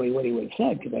that's probably what he would have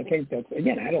said, because I think that's,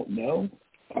 again, I don't know.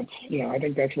 That's, I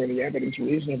think that's where the evidence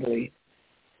reasonably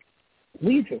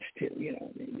leads us to,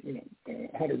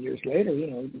 100 years later,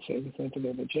 to say the same thing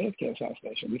of the JFK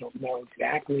assassination. We don't know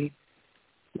exactly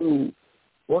who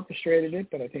orchestrated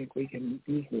it, but I think we can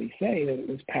easily say that it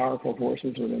was powerful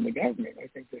forces within the government. I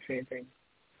think the same thing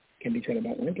can be said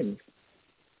about Lincoln's.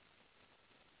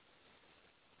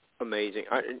 Amazing.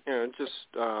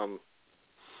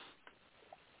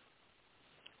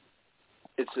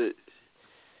 It's a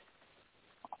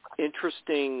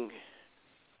interesting.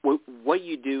 What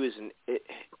you do is an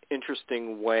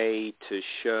interesting way to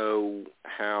show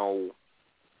how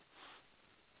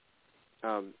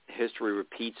history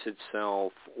repeats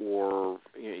itself, or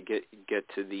get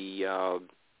to the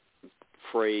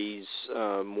phrase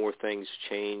 "more things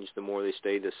change, the more they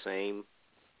stay the same."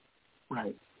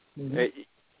 Right. Mm-hmm.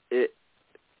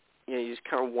 You just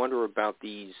kind of wonder about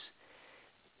these.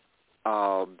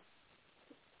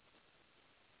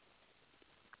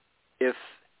 If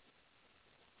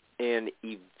an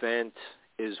event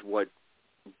is what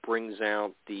brings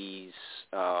out these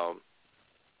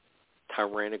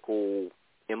tyrannical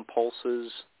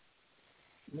impulses,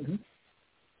 mm-hmm.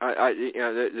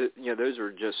 Those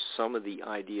are just some of the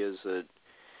ideas that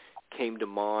came to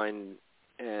mind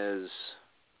as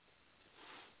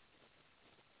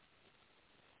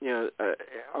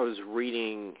I was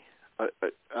reading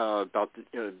about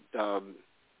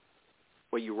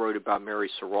what you wrote about Mary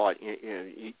Surratt.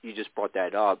 You just brought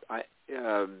that up.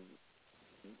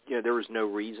 There was no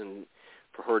reason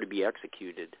for her to be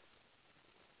executed.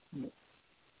 Not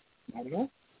at all.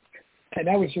 And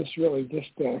that was just really just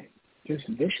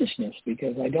viciousness,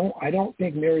 because I don't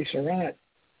think Mary Surratt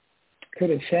could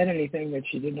have said anything that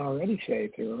she didn't already say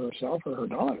to herself or her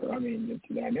daughter. I mean,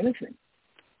 that I'm innocent.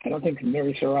 I don't think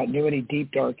Mary Surratt knew any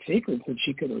deep, dark secrets that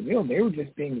she could reveal. They were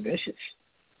just being vicious.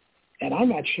 And I'm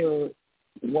not sure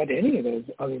what any of those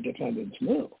other defendants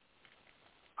knew,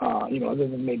 other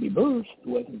than maybe Booth,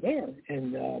 who wasn't there.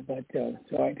 And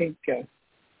so I think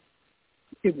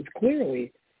it was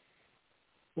clearly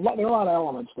there are a lot of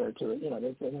elements there to it.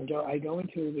 I go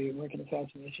into the Lincoln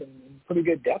assassination in pretty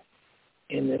good depth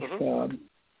in this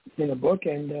in the book,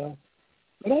 and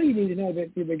but all you need to know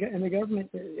that in the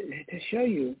government to show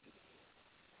you,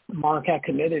 Mark, how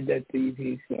committed that the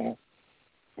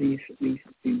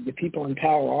people in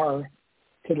power are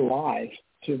to the lies,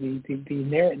 to the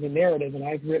narrative, and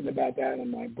I've written about that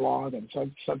on my blog and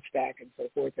Substack and so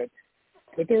forth. That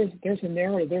there's a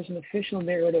narrative, there's an official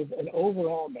narrative, an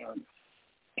overall narrative,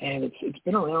 and it's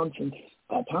been around since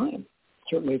that time.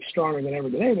 Certainly, it's stronger than ever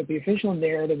today. But the official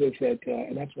narrative is that,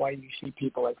 and that's why you see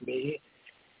people like me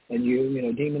and you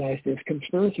demonize this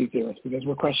conspiracy theorists, because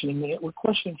we're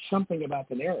questioning something about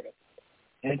the narrative,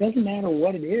 and it doesn't matter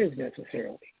what it is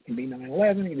necessarily. It can be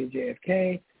 9/11, it can be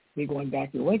JFK. Me going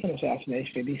back to the Lincoln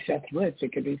assassination, it could be Seth Ritz,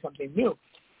 it could be something new,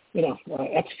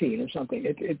 Epstein or something.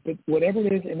 But whatever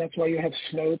it is, and that's why you have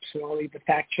Snopes and all the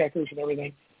fact checkers and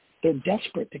everything. They're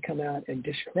desperate to come out and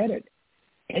discredit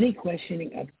any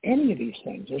questioning of any of these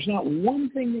things. There's not one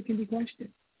thing that can be questioned,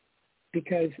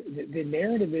 because the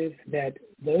narrative is that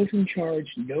those in charge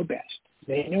know best.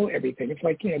 They know everything. It's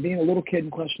like, being a little kid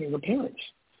and questioning your parents.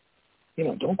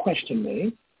 Don't question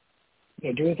me.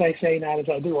 Do as I say, not as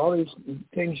I do. All these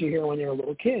things you hear when you're a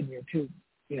little kid and you're too,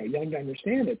 young to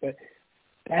understand it. But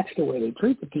that's the way they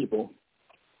treat the people.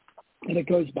 And it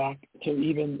goes back to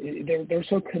even, they're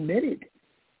so committed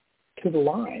to the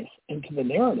lies and to the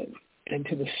narrative and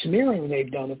to the smearing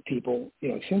they've done of people,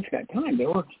 since that time.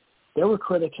 There were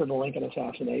critics of the Lincoln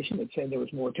assassination that said there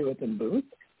was more to it than Booth,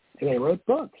 and they wrote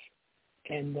books.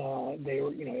 And they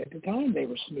were, at the time they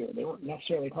were smeared. They weren't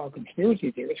necessarily called conspiracy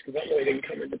theorists, because that really didn't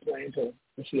come into play until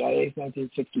the CIA's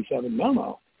 1967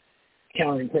 memo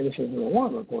countering criticism of the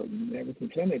Warren Report. And ever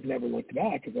since then, they've never looked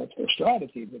back, because that's their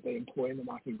strategy that they employ in the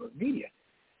Mockingbird media.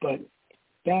 But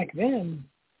back then,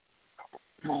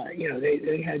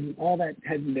 they hadn't, all that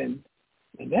hadn't been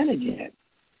invented yet.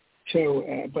 So,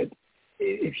 but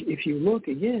if you look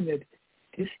again, that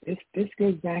this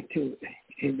goes back to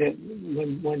that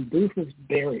when Booth was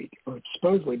buried, or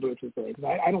supposedly Booth was buried,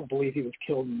 because I don't believe he was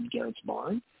killed in Garrett's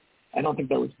barn. I don't think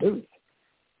that was Booth.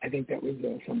 I think that was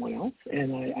someone else,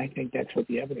 and I think that's what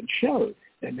the evidence shows.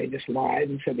 And they just lied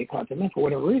and said they caught them. And for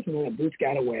whatever reason, Booth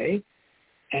got away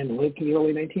and lived to the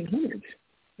early 1900s.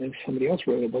 And somebody else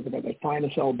wrote a book about that,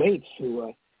 Finest L. Bates,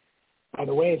 who, by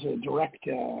the way, is a direct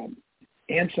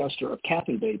ancestor of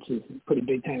Kathy Bates, who's a pretty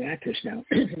big-time actress now,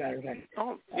 as a matter of fact.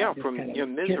 Oh, yeah, from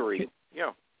Misery.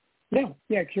 Yeah,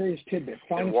 curious tidbit.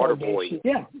 And Waterboy.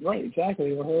 Yeah, right,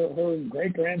 exactly. Her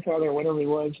great-grandfather, or whatever he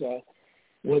was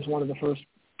one of the first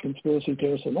conspiracy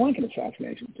theorists in the Lincoln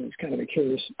assassination. So it's kind of a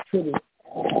curious tidbit.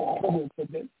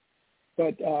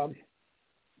 But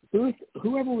Booth,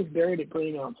 whoever was buried at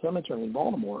Greenmount Cemetery in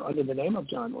Baltimore under the name of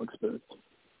John Wilkes Booth,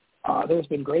 there's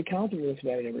been great controversy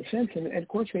about it ever since. And of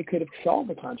course, they could have solved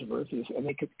the controversies, and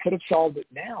they could have solved it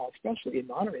now, especially in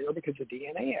modern era, because of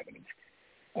DNA evidence.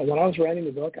 When I was writing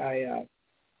the book, I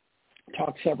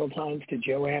talked several times to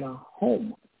Joanna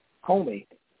Homey,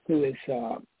 who is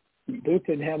Booth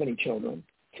didn't have any children,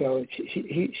 so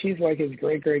she's like his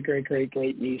great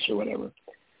niece or whatever.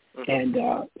 Mm-hmm. And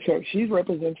so she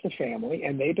represents the family,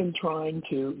 and they've been trying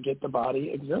to get the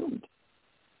body exhumed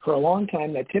for a long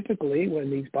time. That typically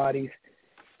when anybody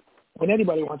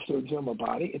wants to exhume a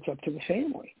body, it's up to the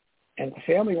family. And if the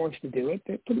family wants to do it,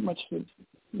 they pretty much,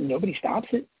 nobody stops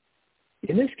it.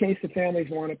 In this case, the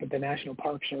families want it, but the National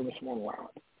Park Service won't allow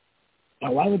it.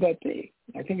 Now, why would that be?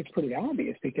 I think it's pretty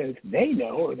obvious, because they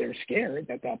know, or they're scared,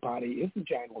 that body isn't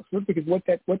John Wilkes Booth. Because what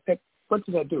does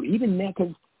that do? Even now,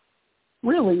 because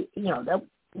really, that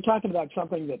we're talking about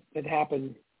something that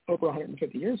happened over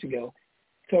 150 years ago,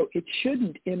 so it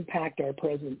shouldn't impact our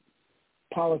present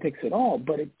politics at all,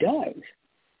 but it does,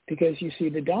 because you see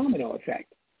the domino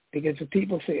effect. Because if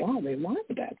people say, "Oh, they lied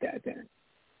about that," then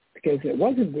because it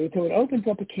wasn't Booth, so it opens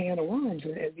up a can of worms,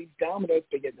 and these dominoes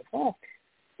begin to fall.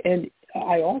 And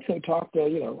I also talked,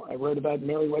 I wrote about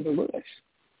Meriwether Lewis,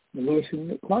 the Lewis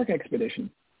and Clark expedition,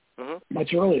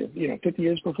 much earlier, 50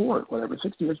 years before,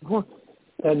 60 years before.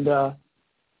 And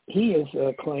he is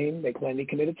they claim he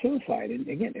committed suicide. And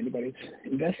again, anybody's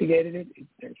investigated it,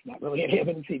 there's not really any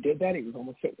evidence he did that. He was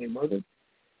almost certainly murdered.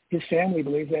 His family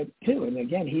believes that too. And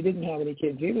again, he didn't have any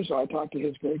kids either, so I talked to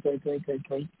his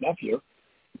great-nephew.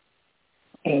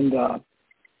 And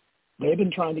they've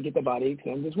been trying to get the body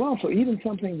exhumed as well. So even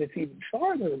something that's even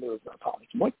farther removed from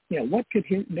politics, what could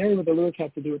Meriwether Lewis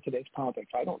have to do with today's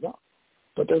politics? I don't know.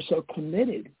 But they're so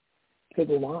committed to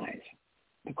the lies.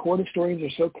 The court historians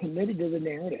are so committed to the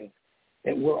narrative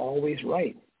that we're always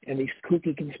right. And these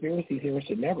kooky conspiracy theorists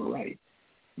are never right.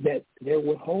 That they're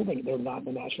withholding. They're not,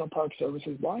 the National Park Service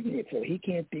is blocking it, so he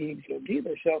can't be exhumed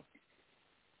either. So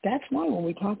that's why when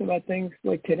we talk about things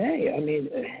like today, I mean,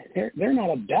 they're not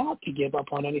about to give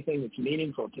up on anything that's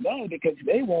meaningful today, because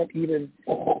they won't even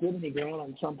give any ground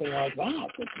on something like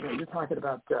that. But, you're talking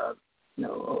about,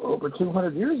 over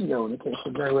 200 years ago in the case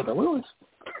of Meriwether Lewis,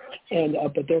 and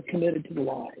but they're committed to the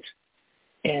lies,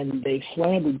 and they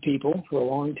slandered people for a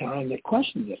long time that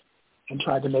questioned it and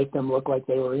tried to make them look like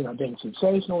they were, being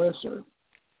sensationalists, or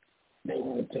they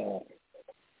weren't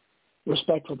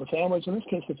respectful to families. In this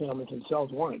case, the families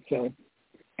themselves weren't. So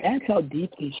that's how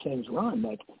deep these things run.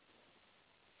 Like,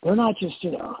 they're not just,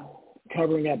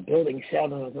 covering up Building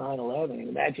 7 of 9/11 and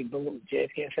the magic bullet with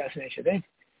JFK assassination.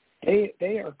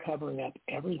 They are covering up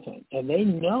everything, and they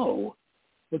know.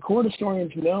 The court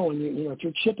historians know when if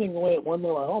you're chipping away at one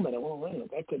little element,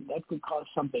 that could cause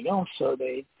something else. So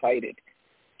they fight it.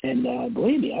 And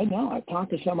believe me, I know. I've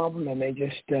talked to some of them, and they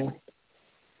just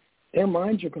their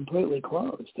minds are completely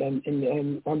closed.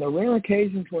 And on the rare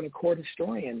occasions when a court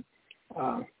historian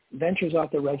ventures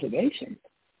off the reservation,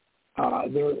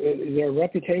 their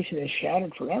reputation is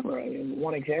shattered forever. And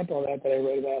one example of that I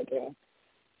wrote about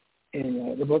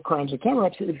in the book Crimes and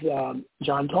Cover-Ups is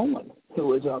John Tolan, who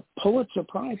was a Pulitzer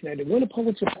Prize. Now, to win a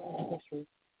Pulitzer Prize in history,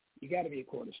 you got to be a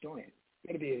court historian. You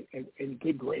got to be in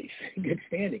good grace, good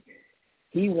standing.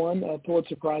 He won a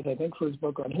Pulitzer Prize, I think, for his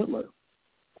book on Hitler.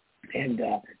 And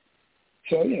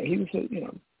so, he was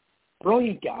a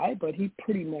brilliant guy, but he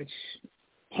pretty much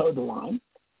towed the line,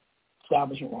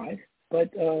 establishment-wise. But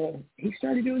he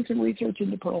started doing some research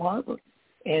into Pearl Harbor.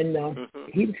 And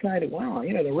he decided, wow,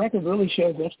 the record really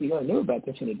shows FDR knew about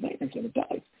this in advance, and it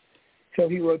does. So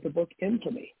he wrote the book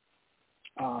Infamy,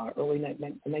 early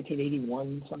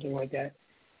 1981, something like that.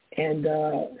 And,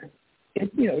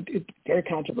 it's very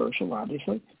controversial,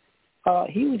 obviously.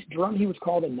 He was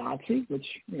called a Nazi, which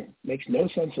makes no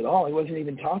sense at all. He wasn't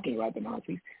even talking about the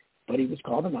Nazis, but he was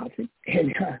called a Nazi.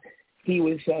 And he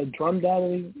was drummed out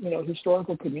of the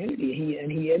historical community.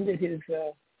 He ended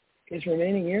his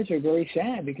remaining years are very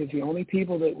sad because the only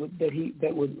people that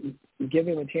would give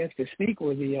him a chance to speak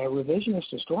were the revisionist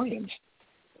historians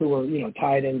who were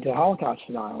tied into Holocaust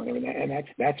denial and everything. And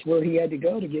that's where he had to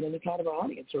go to get any kind of an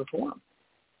audience or forum.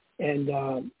 And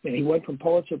he went from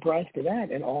Pulitzer Prize to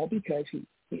that, and all because he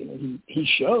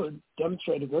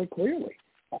demonstrated very clearly.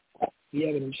 The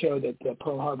evidence showed that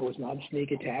Pearl Harbor was not a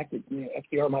sneak attack. That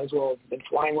FDR might as well have been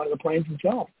flying one of the planes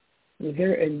himself. That's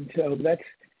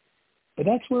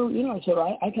where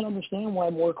So I can understand why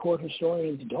more court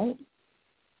historians don't,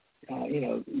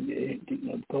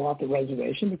 go off the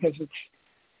reservation, because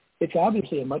it's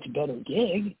obviously a much better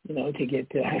gig,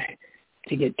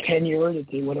 to get tenured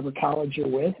at whatever college you're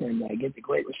with, and get the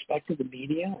great respect of the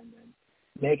media, and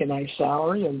make a nice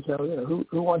salary. And so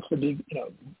who wants to be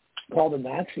called a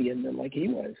Nazi and like he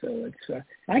was? So it's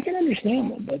I can understand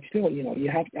them, but still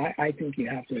I think you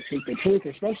have to seek the truth,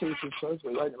 especially if you're supposed to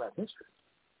be writing about history.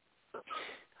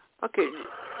 Okay,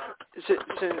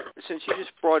 since you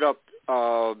just brought up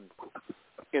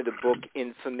the book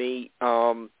Infamy,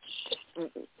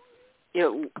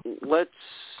 let's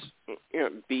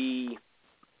be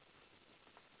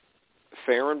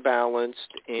fair and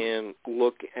balanced and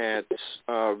look at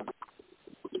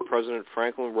President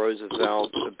Franklin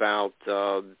Roosevelt about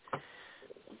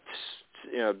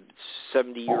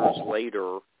 70 years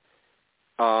later.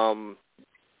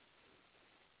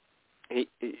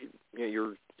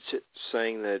 You're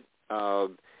saying that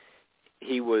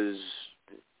he was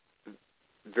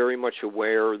very much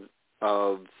aware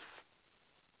of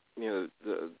the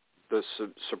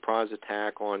surprise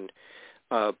attack on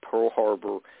Pearl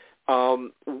Harbor.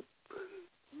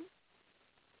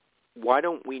 Why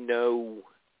don't we know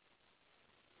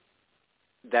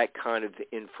that kind of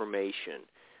information?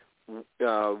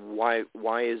 Why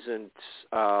isn't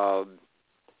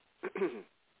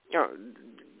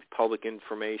public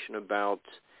information about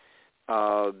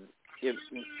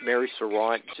Mary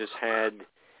Surratt just had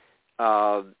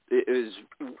is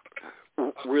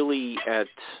really at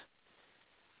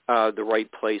the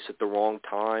right place at the wrong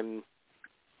time?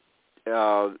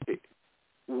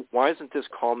 Why isn't this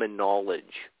common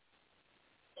knowledge?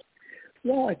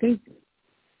 Well, I think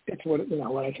it's what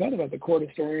I said about the court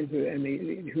historians, and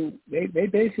they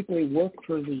basically work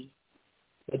for the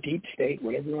deep state,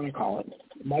 whatever you want to call it,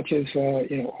 much as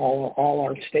all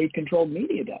our state-controlled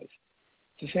media does.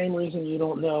 It's the same reason you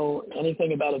don't know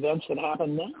anything about events that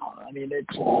happen now. I mean, they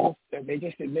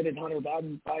just admitted Hunter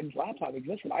Biden's laptop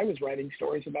existed. I was writing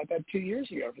stories about that 2 years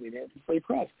ago for the American Free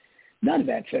Press. None of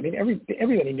that. I mean,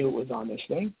 everybody knew it was on this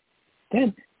thing.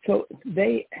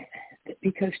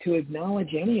 Because to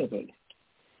acknowledge any of it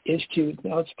is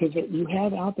it's because you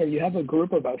have a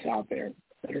group of us out there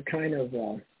that are kind of,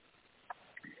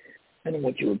 I don't know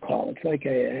what you would call it. It's like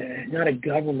not a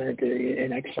government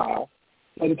in exile,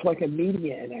 but it's like a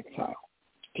media in exile,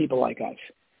 people like us,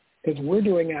 because we're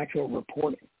doing actual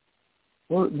reporting.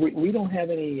 We don't have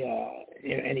any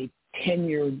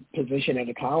tenured position at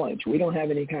a college. We don't have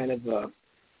any kind of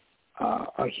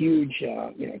a huge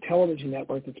television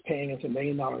network that's paying us $1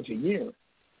 million a year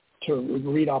to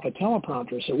read off a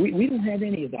teleprompter. So we don't have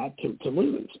any of that to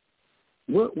lose.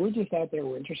 We're just out there.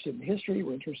 We're interested in history.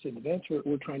 We're interested in events.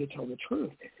 We're trying to tell the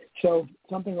truth. So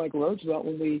something like Roosevelt,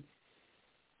 when we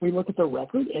look at the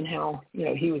record and how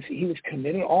he was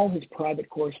committed, all his private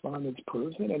correspondence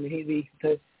proves it. I mean,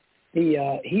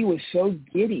 he was so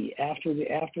giddy after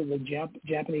the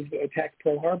Japanese attacked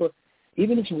Pearl Harbor.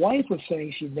 Even his wife was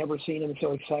saying she'd never seen him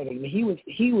so excited. I mean, he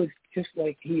was just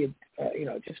like he had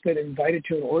just been invited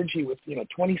to an orgy with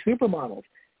 20 supermodels.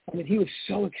 I mean, he was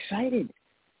so excited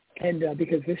and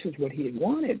because this is what he had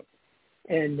wanted.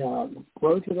 And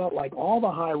Roosevelt, like all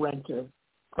the high-ranked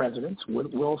presidents,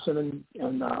 Wilson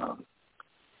and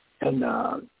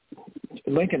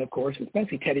Lincoln, of course,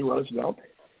 especially Teddy Roosevelt,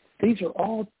 these are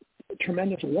all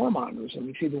tremendous warmongers, and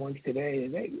we see the ones today,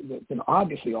 and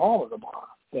obviously all of them are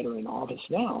that are in office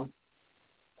now.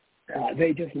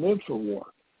 They just live for war.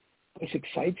 This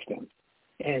excites them,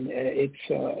 and it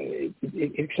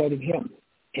excited him.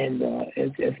 And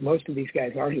as most of these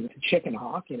guys are, he was a chicken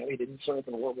hawk. You know, he didn't serve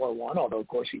in World War I, although of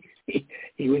course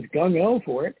he was gung ho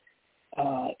for it.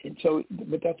 And so,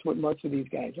 but that's what most of these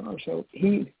guys are. So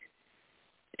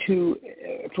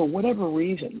for whatever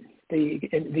reason,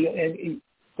 they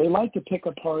like to pick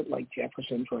apart, like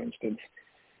Jefferson, for instance,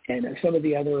 and some of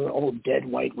the other old dead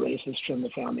white racists from the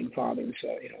founding fathers.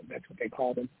 That's what they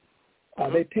call them.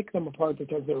 They pick them apart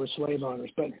because they were slave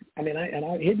owners. But I mean,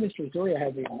 Hidden History Story, I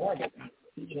have even more. But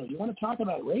you want to talk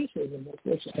about racism? I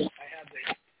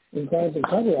have in Crimes and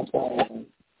Cover-Up.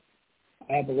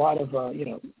 I have a lot of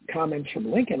comments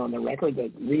from Lincoln on the record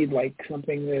that read like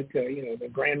something that the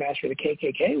Grandmaster of the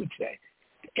KKK would say.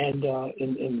 And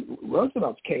in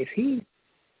Roosevelt's case, he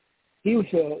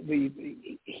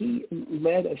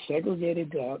led a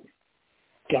segregated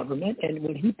government, and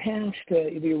when he passed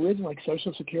the original like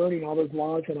Social Security and all those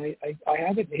laws, and I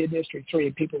have it in Hidden History 3,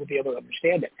 and people will be able to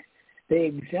understand it. They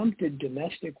exempted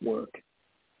domestic work,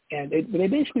 and they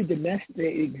basically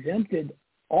exempted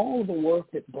all of the work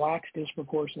that blacks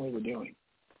disproportionately were doing,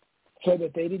 so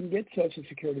that they didn't get Social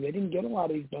Security. They didn't get a lot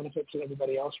of these benefits that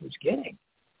everybody else was getting,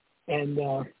 and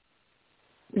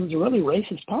it was a really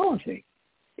racist policy,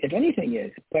 if anything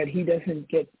is. But he doesn't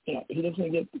get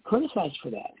criticized for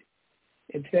that.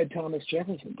 Instead, Thomas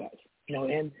Jefferson does.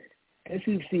 And this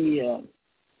is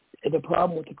the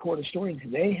problem with the court historians.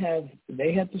 They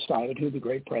have decided who the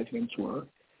great presidents were,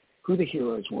 who the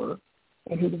heroes were,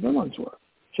 and who the villains were.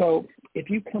 So if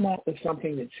you come out with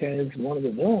something that says one of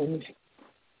the villains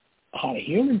had a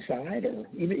human side, or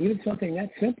even something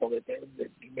that simple, that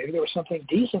maybe there was something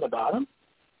decent about him,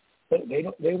 but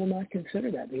they will not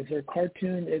consider that because they're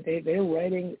cartoon. They're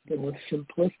writing the most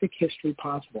simplistic history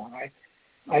possible. And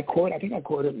I think I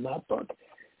quoted in that book,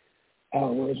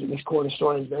 where this court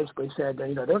historians basically said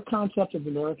that, their concept of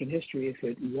American history is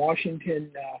that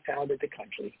Washington founded the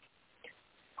country,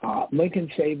 Lincoln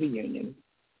saved the Union,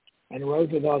 and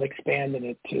Roosevelt expanded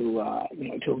it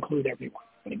to include everyone.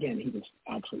 And again, he was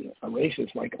actually a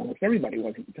racist, like almost everybody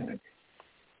was at the time.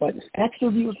 But that's their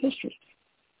view of history.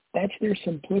 That's their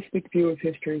simplistic view of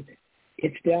history.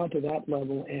 It's down to that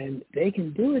level, and they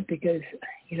can do it because,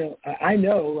 I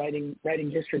know writing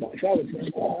history myself,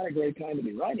 it's not a great time to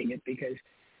be writing it because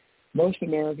most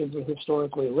Americans are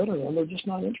historically illiterate and they're just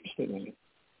not interested in it.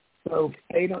 So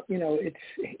they don't,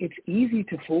 it's easy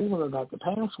to fool them about the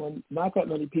past when not that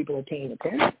many people are paying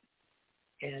attention,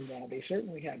 and they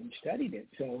certainly haven't studied it.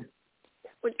 So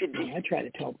I try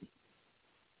to tell them.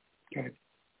 Okay.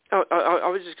 I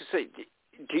was just going to say,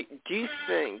 do you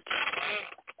think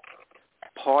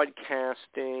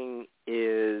podcasting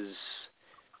is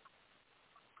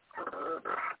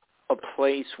a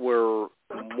place where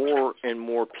more and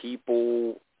more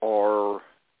people are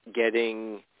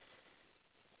getting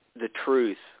the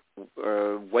truth,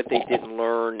 what they didn't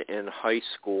learn in high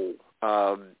school?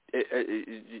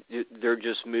 They're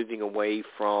just moving away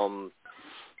from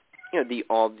the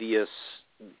obvious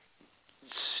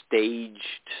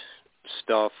staged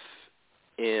stuff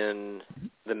in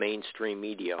the mainstream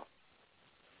media.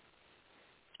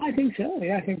 I think so.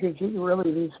 Yeah, I think it's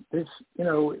really this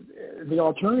the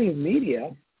alternative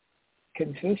media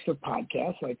consists of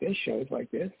podcasts like this, shows like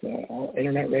this,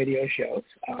 internet radio shows.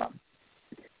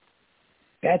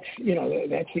 That's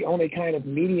the only kind of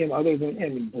medium other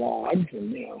than blogs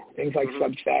and things like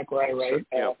Substack where I write.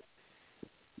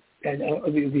 And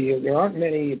there aren't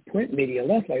many print media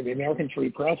left. Like the American Free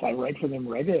Press, I write for them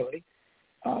regularly.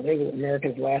 They're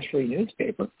America's last free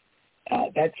newspaper.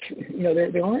 That's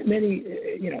there aren't many.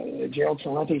 Gerald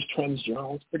Salente's Trends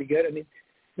Journal is pretty good. I mean,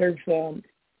 there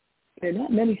are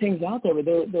not many things out there, but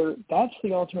that's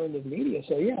the alternative media.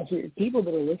 So yeah, so people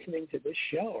that are listening to this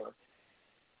show or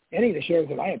any of the shows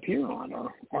that I appear on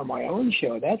or my own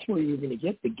show, that's where you're going to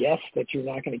get the guests that you're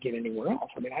not going to get anywhere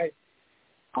else. I mean, I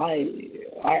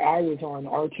was on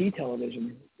RT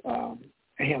television a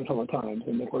handful of times,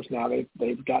 and of course now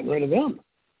they've gotten rid of them.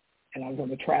 And I was on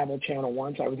the Travel Channel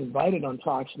once. I was invited on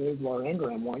Fox News, Laura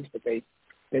Ingraham once, but they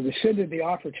rescinded the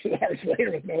offer 2 hours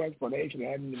later with no explanation.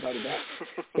 I hadn't been invited back.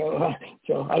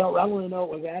 So I don't really know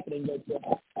what was happening, but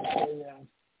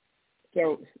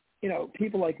so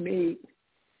people like me,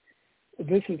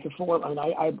 this is the forum, and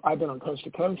I've been on Coast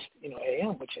to Coast,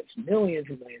 AM, which has millions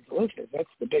and millions of listeners. That's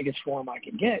the biggest forum I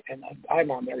can get, and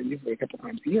I'm on there usually a couple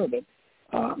times a year. But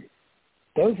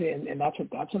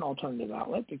that's an alternative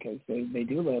outlet because they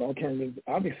do let alternatives.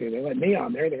 Obviously, they let me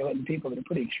on there. They're letting people that are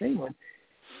pretty extreme on.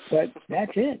 But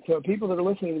that's it. So people that are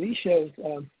listening to these shows,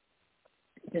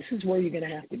 this is where you're going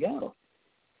to have to go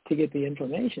to get the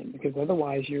information, because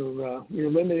otherwise you're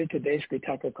limited to basically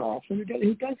Tucker Carlson,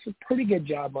 who does a pretty good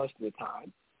job most of the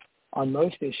time on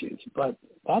most issues. But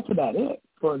that's about it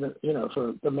for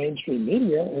the mainstream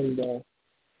media and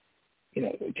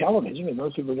television. And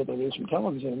most people get their news from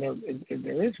television. And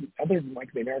there is, other than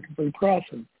like the American Free Press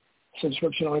and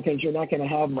subscription only things, you're not going to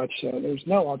have much. There's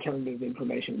no alternative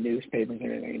information, newspapers,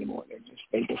 or anything anymore.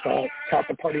 They just all top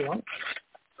the party line.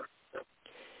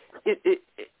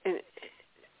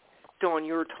 Don,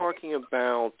 you were talking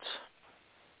about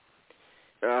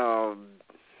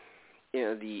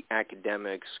the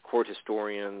academics, court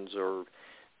historians, or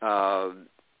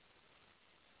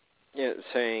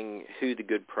saying who the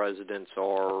good presidents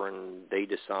are, and they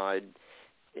decide,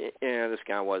 this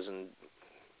guy wasn't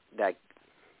that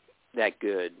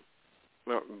good,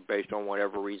 based on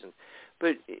whatever reason.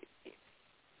 But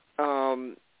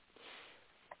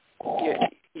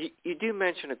you do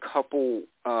mention a couple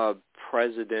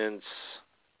presidents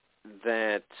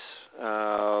that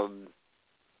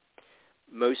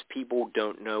most people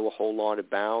don't know a whole lot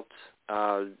about.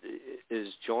 Is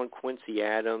John Quincy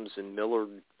Adams and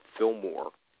Millard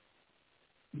Fillmore.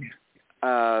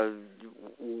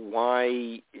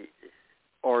 Why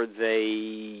are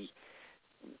they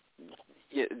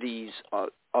these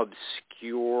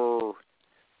obscure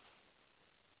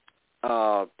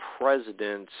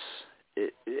presidents?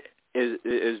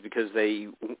 Is because they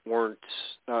weren't.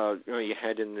 You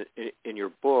had in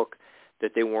your book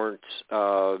that they weren't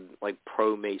like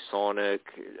pro-Masonic.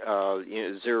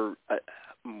 Is there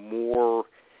more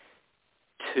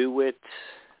to it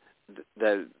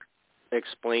that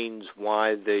explains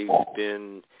why they've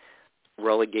been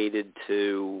relegated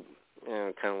to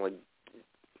kind of like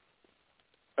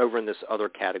over in this other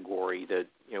category that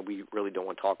we really don't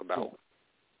want to talk about?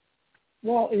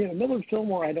 Well, Millard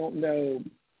Fillmore, I don't know,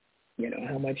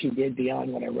 how much he did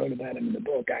beyond what I wrote about him in the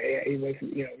book. He was,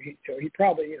 he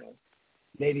probably,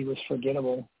 maybe was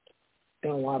forgettable in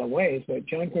a lot of ways. But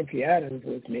John Quincy Adams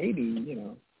was maybe,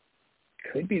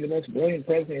 could be the most brilliant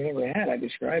president he ever had. I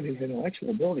described his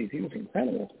intellectual abilities. He was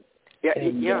incredible. Yeah,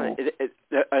 and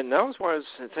that was what I was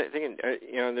thinking.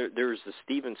 There's the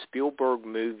Steven Spielberg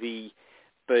movie,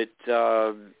 but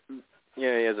he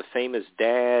has a famous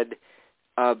dad.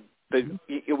 But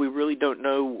we really don't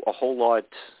know a whole lot.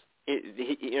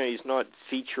 He's not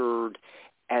featured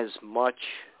as much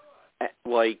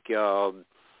like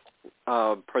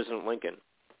President Lincoln.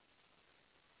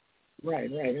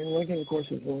 Right. And Lincoln, of course,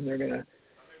 is one they're going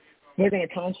to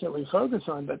constantly focus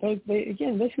on. But they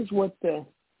again, this is what the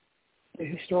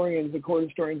historians, the court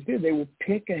historians do. They will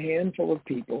pick a handful of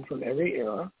people from every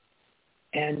era,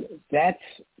 and that's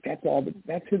all.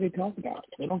 That's who they talk about.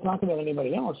 They don't talk about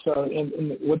anybody else. So,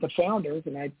 and with the founders,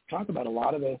 and I talk about a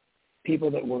lot of the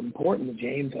people that were important, the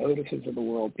James Otises of the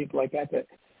world, people like that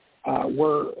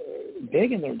were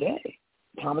big in their day.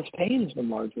 Thomas Paine has been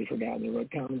largely forgotten. They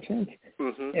wrote Common Sense.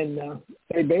 Mm-hmm. And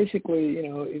they basically,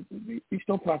 we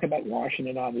still talk about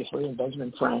Washington, obviously, and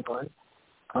Benjamin Franklin,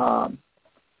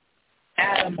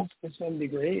 Adams to some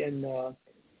degree, and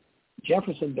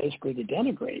Jefferson basically to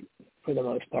denigrate for the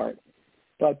most part.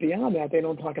 But beyond that, they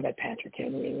don't talk about Patrick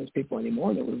Henry and those people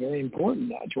anymore that were very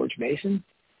important. George Mason,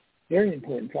 very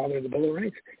important, father of the Bill of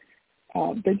Rights.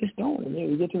 They just don't. I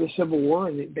mean, we get to the Civil War,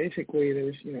 and basically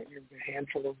there's, a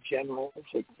handful of generals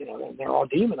that, they're all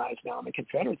demonized now on the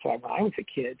Confederate side. When I was a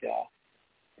kid,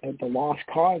 the lost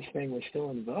cause thing was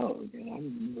still in vogue. I'm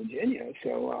in Virginia,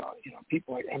 so,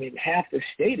 people half the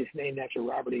state is named after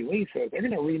Robert E. Lee, so they're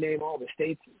going to rename all the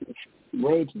state's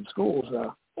roads and schools.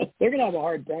 They're going to have a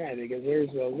hard time because there's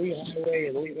a Lee Highway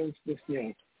and Lee,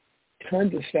 there's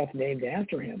tons of stuff named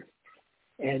after him.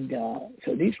 And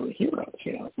so these were heroes,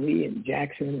 Lee and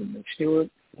Jackson and Stewart.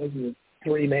 Those are the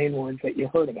three main ones that you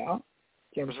heard about,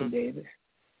 Jefferson Davis.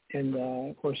 And,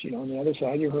 of course, on the other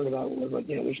side, you heard about,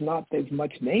 there's not as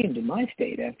much named in my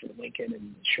state after Lincoln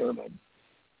and Sherman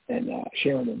and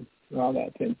Sheridan and all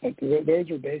that. But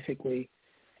those are basically,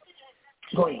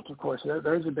 Grant, of course,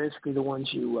 those are basically the ones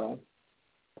you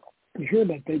hear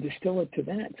about. They distill it to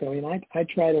that. So, I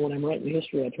try to, when I'm writing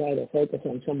history, I try to focus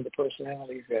on some of the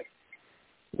personalities that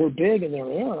were big in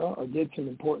their era or did some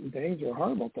important things or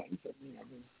horrible things that,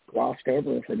 glossed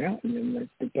over or forgotten.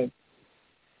 But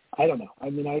I don't know. I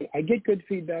mean, I get good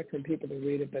feedback from people that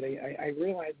read it, but I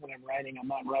realize when I'm writing, I'm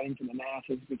not writing to the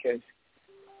masses because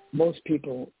most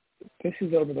people, this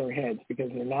is over their heads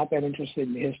because they're not that interested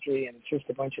in history, and it's just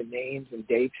a bunch of names and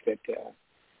dates that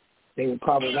they would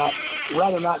probably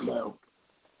rather not know.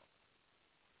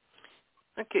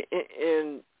 Okay,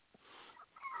 and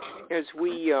as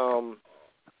we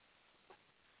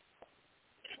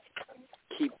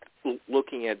keep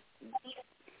looking at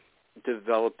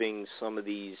developing some of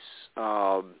these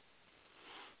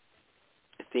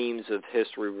themes of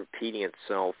history repeating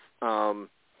itself,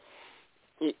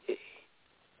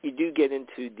 you do get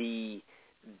into the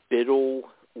Biddle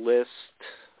list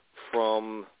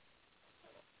from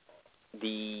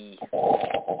the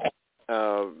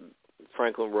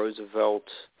Franklin Roosevelt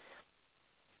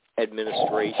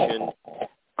administration.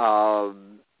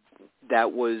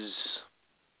 That was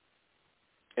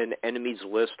an enemies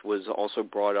list was also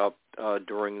brought up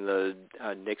during the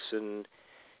Nixon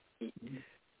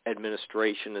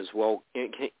administration as well.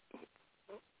 Can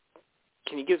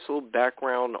you give us a little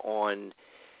background on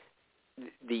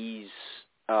these,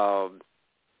 how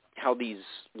these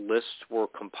lists were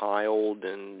compiled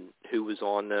and who was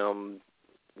on them?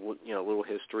 You know, a little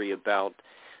history about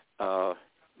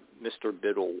Mr.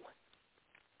 Biddle.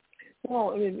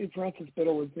 Well, I mean, Francis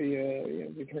Biddle was the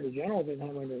Attorney General at the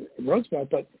time under Roosevelt,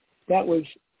 but that was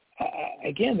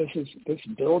again, this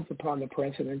builds upon the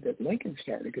precedent that Lincoln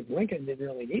started, because Lincoln didn't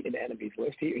really need an enemies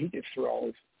list. He just threw all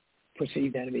his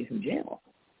perceived enemies in jail.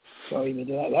 So I mean,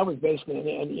 that was basically,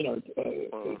 and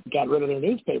got rid of their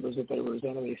newspapers if they were his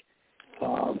enemies.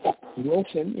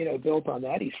 Wilson, built on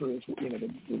that. He threw his,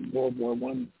 the World War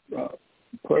I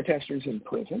protesters in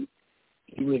prison.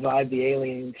 He revived the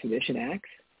Alien and Sedition Acts,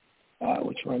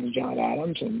 which were under John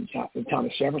Adams and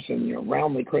Thomas Jefferson,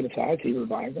 roundly criticized. He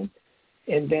revived them.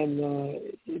 And then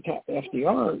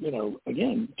FDR,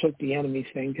 again, took the enemies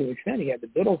thing to the extent. He had the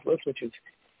Biddle's list, which is,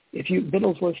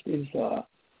 Biddle's list is,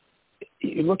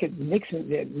 you look at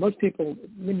Nixon, most people,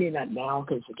 maybe not now,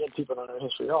 because, again, people don't know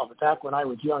history at all, but back when I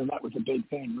was young, that was a big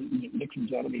thing,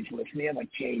 Nixon's enemies list. And he had,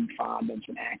 like, Jane Fonda and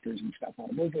some actors and stuff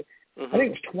on it. I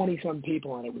think it was 20-some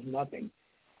people on it. It was nothing.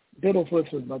 Biddle's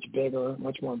list was much bigger,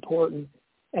 much more important.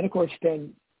 And, of course,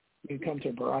 then you come to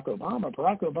Barack Obama.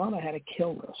 Barack Obama had a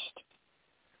kill list.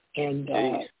 And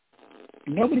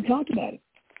nobody talked about it.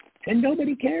 And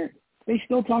nobody cared. They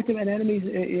still talked about enemies,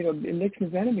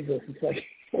 Nixon's enemies list. It's like,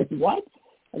 what?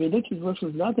 I mean, Nixon's list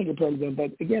was nothing compared to them.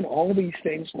 But, again, all these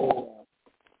things were,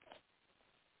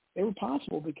 they were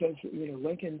possible because,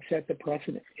 Lincoln set the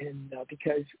precedent and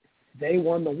because they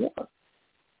won the war.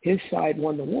 His side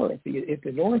won the war. If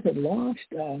the North had lost,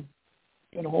 it's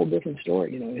been a whole different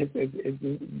story.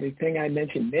 The thing I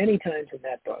mentioned many times in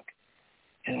that book,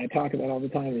 and I talk about all the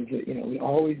time, is that, we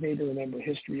always need to remember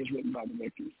history is written by the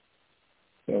victors.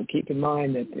 So keep in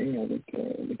mind that, that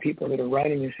the people that are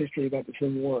writing this history about the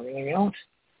Civil War or anything else,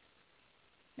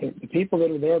 the people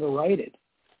that are there to write it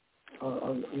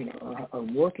are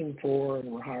working for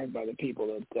and were hired by the people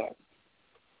that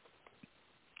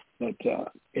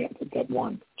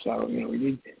won. So,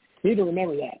 we need to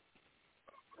remember that.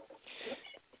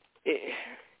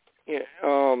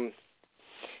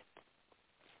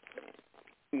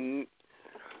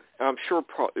 I'm sure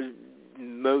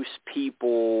most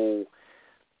people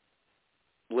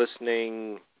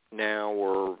listening now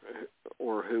or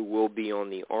who will be on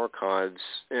the archives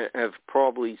have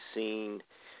probably seen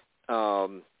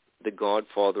the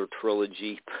Godfather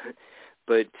trilogy,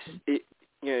 but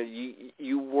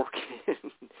you work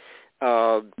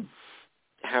in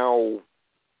how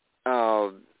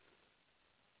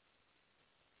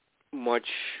much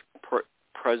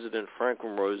President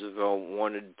Franklin Roosevelt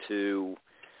wanted to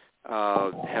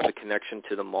have a connection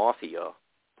to the mafia.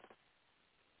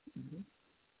 Mm-hmm.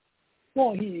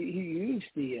 Well, he used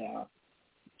the,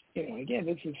 again,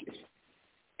 this is,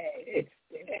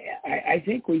 I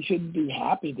think we should be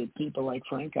happy that people like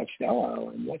Frank Costello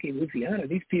and Lucky Luciano,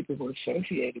 these people were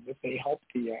associated with, they helped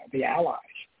the Allies.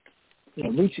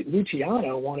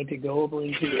 Luciano wanted to go over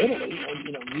into Italy and,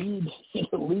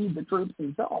 lead the troops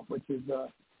himself, which is,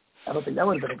 I don't think that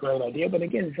would have been a great idea. But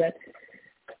again, is that,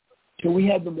 so we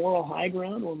have the moral high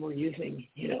ground when we're using,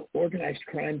 organized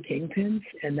crime kingpins,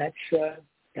 and that's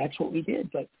what we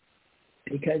did. But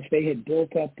because they had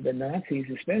built up the Nazis,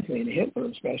 especially, and Hitler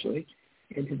especially,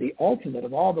 into the ultimate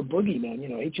of all the boogeymen,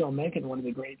 H.L. Mencken, one of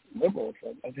the great liberals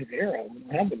of his era, we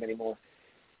don't have them anymore.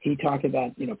 He talked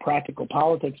about, practical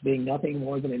politics being nothing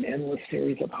more than an endless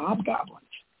series of hobgoblins.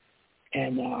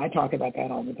 And I talk about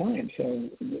that all the time. So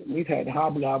we've had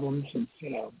hobgoblins since,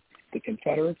 the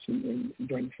Confederates during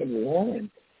the Civil War,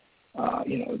 and,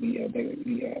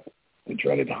 the the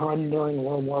dreaded Hun during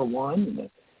World War I, and the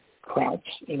Krauts,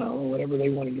 whatever they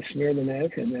wanted to smear them as,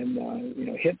 and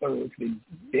then, Hitler was the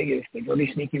biggest, the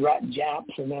dirty, sneaky, rotten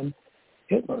Japs, and then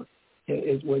Hitler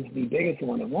was the biggest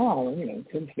one of all. And,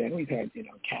 since then we've had,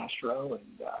 Castro and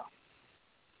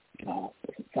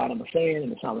Saddam Hussein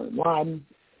and Osama bin Laden,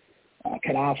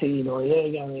 Gaddafi,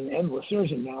 Noriega, endless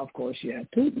series. And now, of course, you have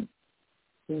Putin,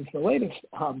 who's the latest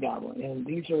hobgoblin. And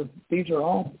these are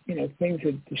all, things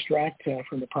that distract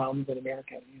from the problems in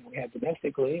America. We have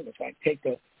domestically, and in fact, takes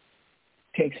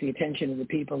the attention of the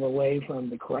people away from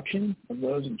the corruption of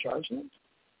those in charge of them,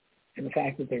 and the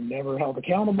fact that they're never held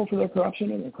accountable for their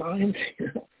corruption and their crimes.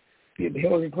 The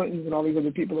Hillary Clintons and all these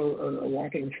other people are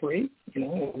walking free,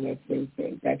 and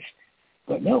that's.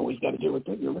 But no, we've got to do it.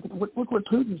 Look what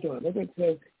Putin's doing. Look at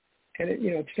and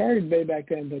it started way back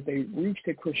then, but they reached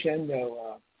a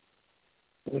crescendo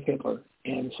with Hitler,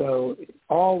 and so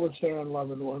all was fair and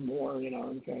love and one more,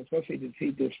 and especially to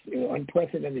see this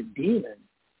unprecedented demon.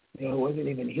 It wasn't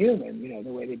even human,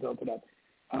 the way they built it up.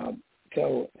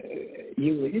 So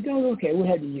you go, okay, we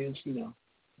had to use,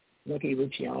 Lucky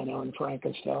Luciano and Frank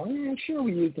Costello. Yeah, sure,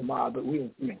 we used the mob, but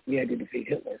we had to defeat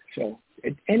Hitler. So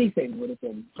anything would have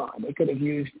been fine. They could have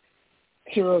used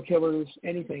serial killers,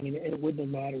 anything, and it wouldn't have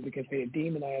mattered because they had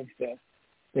demonized the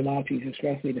Nazis,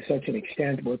 especially to such an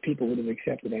extent where people would have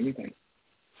accepted anything.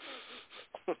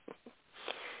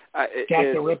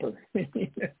 Jack the Ripper.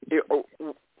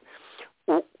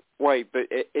 Right, but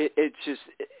it's just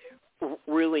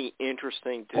really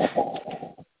interesting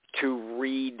to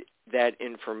read that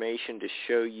information to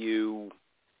show you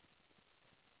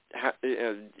how,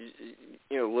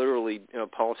 literally,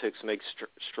 politics makes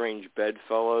strange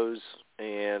bedfellows,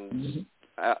 and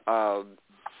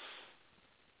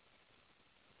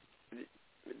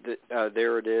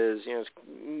there it is. It's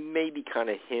maybe kind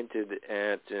of hinted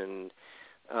at in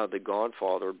The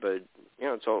Godfather, but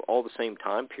it's all the same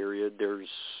time period. There's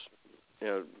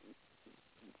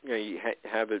you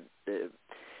have it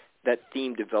that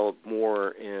theme develop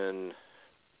more in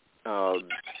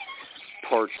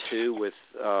part 2 with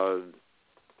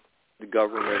the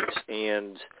government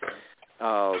and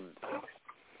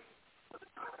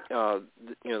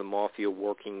the mafia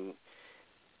working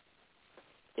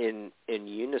in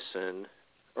unison,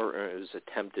 or it was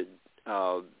attempted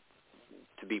to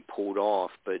be pulled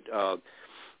off, but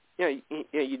there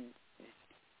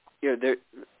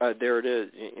it is.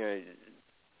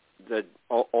 That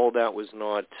all that was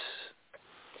not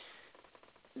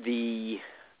the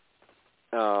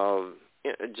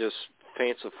just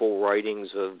fanciful writings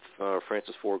of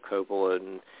Francis Ford Coppola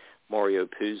and Mario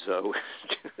Puzo.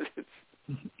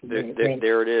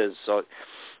 There it is. So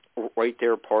right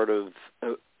there, part of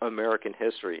American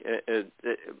history.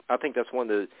 I think that's one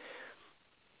of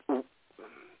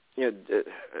the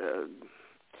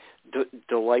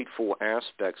delightful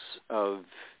aspects of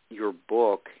your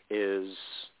book is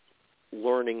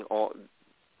learning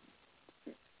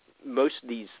most of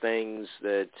these things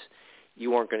that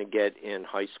you aren't going to get in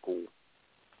high school.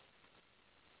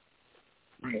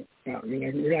 Right. You're not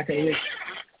going to get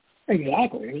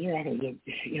exactly. You're not going to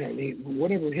get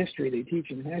whatever history they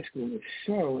teach in high school is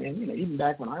so. And even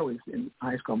back when I was in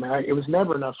high school, it was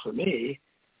never enough for me.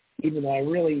 Even though I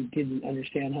really didn't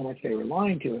understand how much they were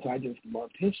lying to us, I just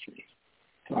loved history.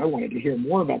 So I wanted to hear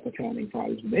more about the Founding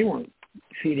Fathers, but they weren't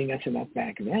feeding us enough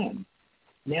back then.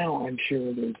 Now I'm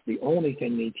sure the only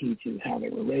thing they teach is how they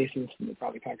were racist, and they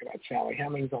probably talk about Sally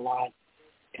Hemings a lot,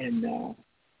 and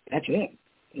that's it.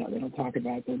 They don't talk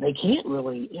about that. They can't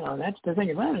really, that's the thing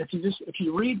about it. If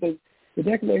you read the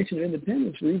Declaration of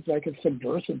Independence, reads like a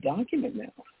subversive document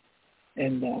now,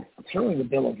 and certainly the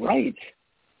Bill of Rights.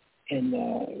 And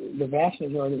the vast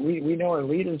majority, we know our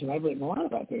leaders, and I've written a lot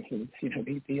about this, and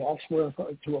they all swear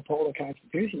to uphold the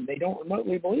Constitution. They don't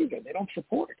remotely believe it. They don't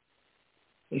support it.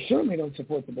 They certainly don't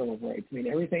support the Bill of Rights.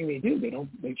 Everything they do,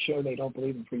 they show they don't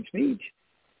believe in free speech.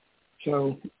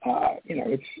 So,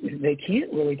 they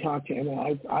can't really talk to him.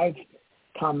 I've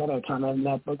commented in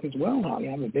that book as well, how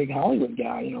I'm a big Hollywood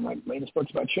guy. My latest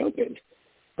book's about showbiz.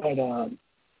 But,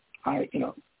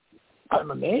 I'm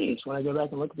amazed when I go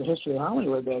back and look at the history of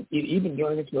Hollywood that even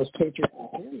during its most patriotic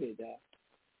period,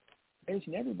 there's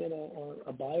never been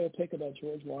a biopic about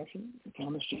George Washington, or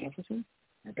Thomas Jefferson,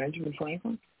 or Benjamin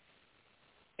Franklin,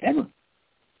 ever.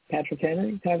 Patrick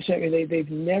Henry, Thomas Jefferson,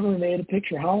 they've never made a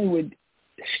picture. Hollywood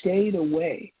stayed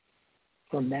away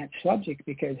from that subject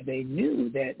because they knew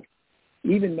that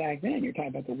even back then, you're talking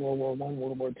about the World War I,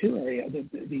 World War II area,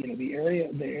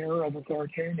 the era of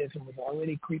authoritarianism was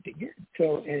already creeping in.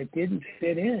 So, and it didn't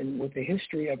fit in with the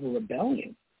history of a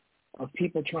rebellion, of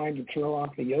people trying to throw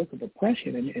off the yoke of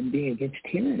oppression and being against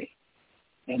tyranny.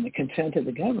 and the consent of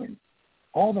the governed,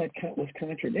 all that was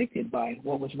contradicted by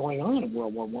what was going on in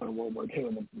World War I and World War II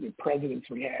and the presidents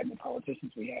we had and the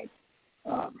politicians we had.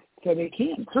 So they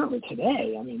can certainly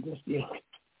today. I mean, just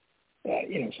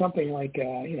something like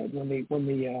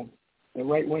when the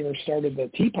right wingers started the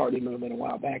Tea Party movement a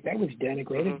while back, that was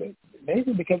denigrated, but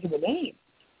basically because of the name.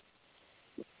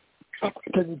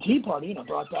 Because the Tea Party,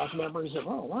 brought back memories of,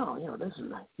 oh wow, this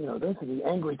is the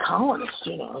angry colonists,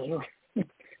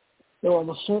 They're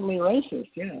almost certainly racist,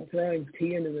 throwing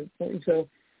tea into the thing. So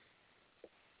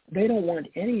they don't want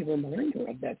any reminder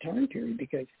of that time period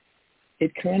because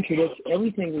it contradicts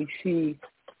everything we see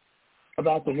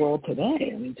about the world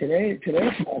today. I mean, today's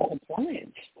all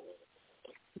compliance.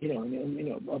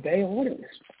 Obey orders,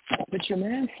 put your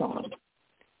mask on,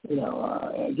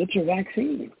 get your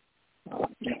vaccine,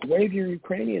 wave your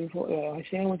Ukrainian, I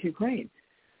stand with Ukraine.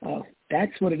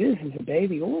 That's what it is obey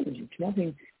the orders. It's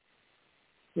nothing.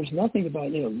 There's nothing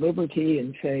about, liberty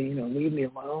and say, leave me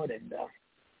alone. And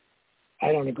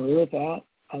I don't agree with that.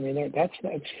 I mean, that's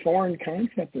foreign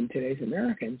concept in today's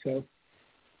America. And so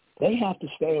they have to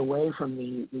stay away from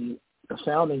the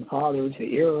founding fathers,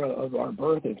 the era of our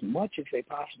birth as much as they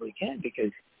possibly can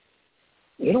because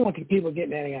they don't want the people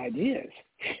getting any ideas,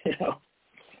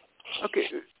 Okay.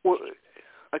 Well,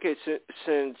 okay, so,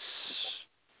 since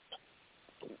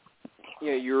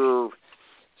you're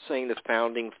saying the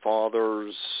founding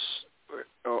fathers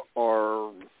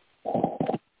are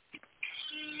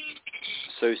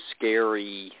so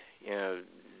scary,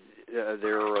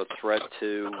 they're a threat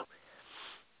to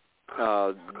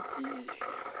the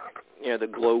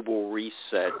global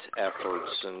reset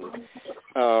efforts, and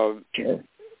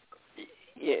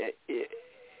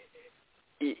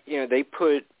they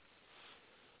put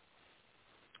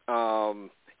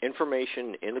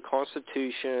information in the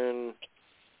Constitution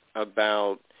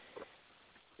about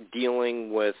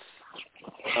dealing with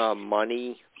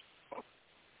money,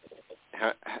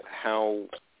 how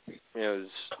to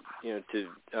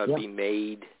be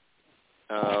made,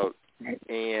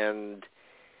 and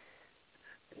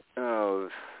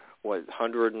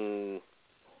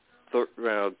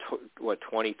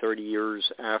 20-30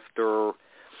 years after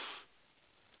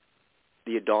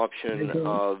the adoption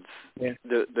of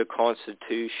the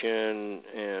Constitution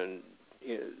and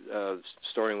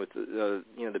starting with the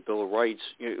Bill of Rights,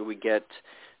 we get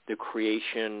the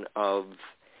creation of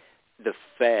the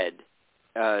Fed.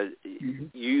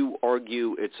 You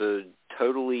argue it's a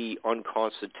totally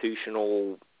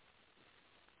unconstitutional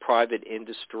private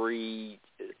industry.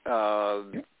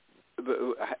 I'm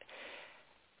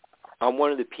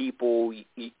one of the people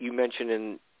you mentioned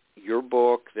in your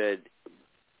book that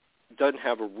doesn't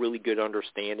have a really good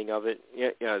understanding of it.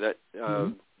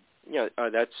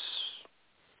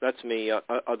 That's me.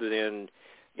 Other than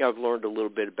I've learned a little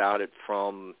bit about it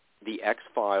from the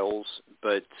X-Files,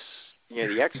 but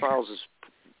the X-Files is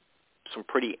some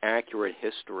pretty accurate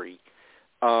history.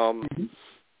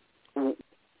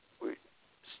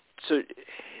 So,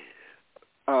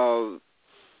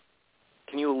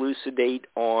 can you elucidate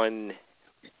on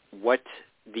what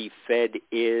the Fed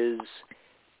is,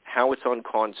 how it's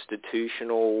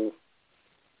unconstitutional,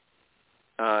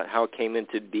 how it came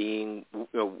into being,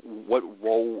 what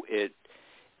role it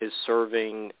is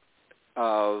serving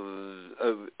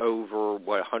over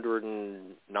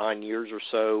 109 years or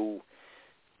so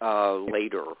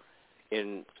later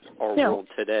in our world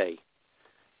today?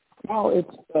 Well,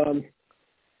 it's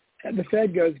the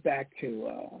Fed goes back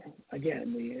to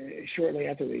shortly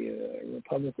after the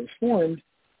Republic was formed.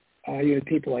 You had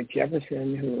people like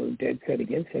Jefferson who were dead set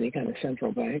against any kind of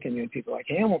central bank, and you had people like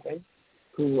Hamilton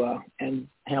who and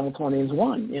Hamiltonians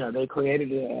won. They created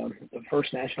the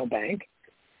First National Bank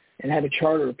and had a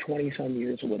charter of 20-some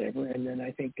years or whatever, and then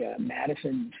I think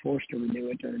Madison was forced to renew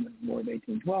it during the War of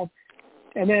 1812.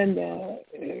 And then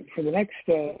for the next,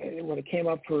 when it came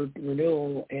up for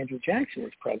renewal, Andrew Jackson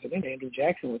was president. Andrew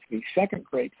Jackson was the second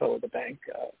great foe of the bank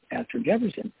after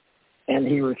Jefferson, and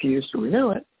he refused to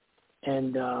renew it.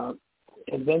 And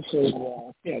eventually,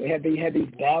 they had these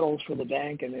battles for the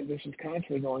bank, and this was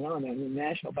constantly going on. And the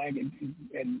National Bank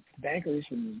and bankers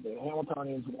and the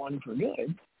Hamiltonians won for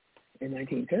good in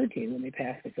 1913 when they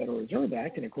passed the Federal Reserve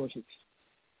Act. And of course,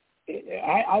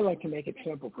 I like to make it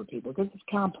simple for people because it's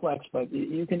complex, but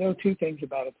you can know two things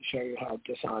about it to show you how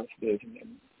dishonest it is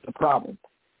and the problem.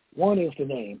 One is the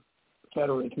name.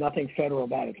 Federal. It's nothing federal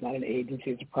about it. It's not an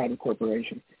agency. It's a private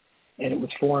corporation. And it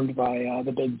was formed by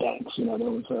the big banks. There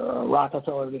was a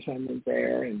Rockefeller descendant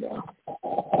there, and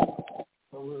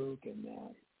Baruch, and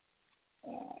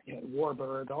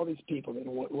Warburg, all these people.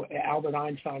 Albert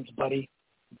Einstein's buddy,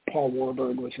 Paul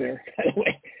Warburg, was there, by the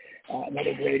way.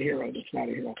 another great hero that's not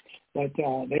a hero. But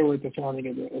they were at the founding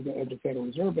of the Federal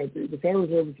Reserve. But the Federal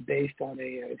Reserve is based on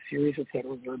a series of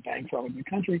Federal Reserve banks all over the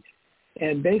country.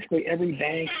 And basically every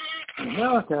bank in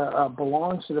America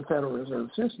belongs to the Federal Reserve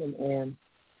System, and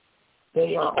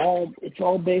it's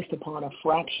all based upon a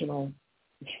fractional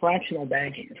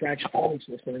banking, a fractional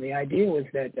system. And the idea was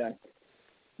that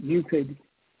you could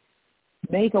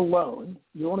make a loan.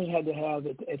 You only had to have,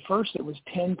 at first it was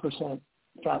 10%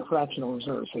 fractional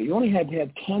reserve. So you only had to have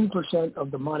 10%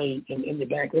 of the money in the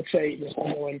bank. Let's say you're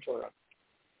going for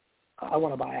I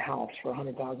want to buy a house for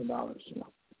 $100,000.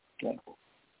 Okay.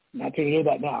 Not that you do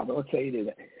that now, but let's say you do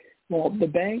that. Well, the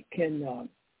bank can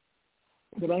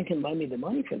lend me the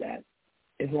money for that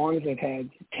as long as it had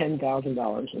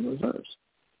 $10,000 in reserves.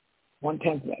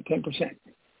 1/10 of that,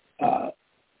 10%.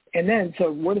 And then,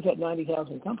 so where does that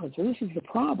 $90,000 come from? So this is the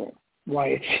problem.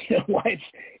 Why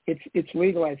it's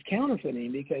legalized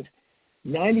counterfeiting, because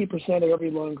 90% of every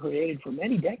loan created for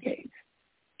many decades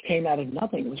came out of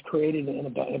nothing. It was created in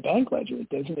a bank ledger. It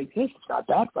doesn't exist. It's not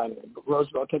backed by anything.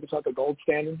 Roosevelt took us out the gold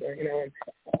standard, and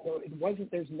so it wasn't.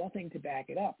 There's nothing to back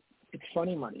it up. It's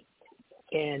funny money.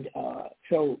 And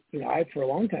so, I for a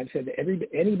long time said that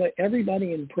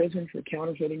everybody in prison for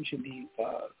counterfeiting should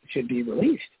be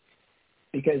released,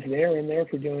 because they're in there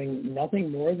for doing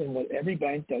nothing more than what every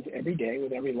bank does every day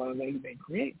with every loan they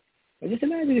create. And just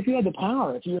imagine if you had the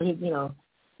power. If you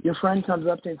your friend comes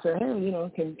up to you and says,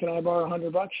 "Hey, can I borrow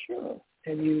 $100?" Sure.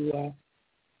 And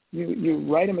you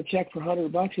write them a check for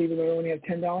 $100, even though they only have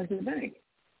 $10 in the bank.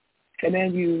 And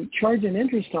then you charge an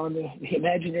interest on the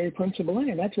imaginary principal in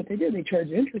it. That's what they did. They charge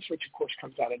interest, which, of course,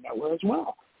 comes out of nowhere as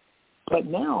well. But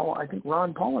now I think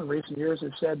Ron Paul in recent years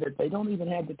has said that they don't even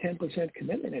have the 10%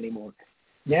 commitment anymore.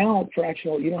 Now,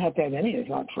 fractional, you don't have to have any. It's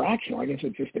not fractional. I guess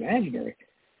it's just imaginary.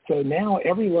 So now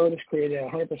every loan is created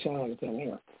at 100% on its own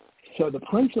air. So the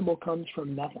principal comes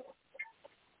from nothing.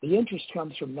 The interest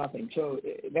comes from nothing. So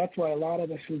that's why a lot of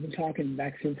us who've been talking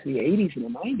back since the 80s and the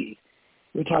 90s,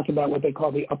 we talked about what they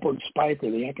call the upward spike,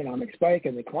 or the economic spike,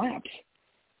 and the collapse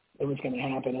that was going to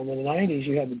happen. And in the 90s,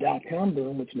 you had the dot-com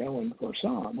boom, which no one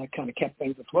foresaw, and that kind of kept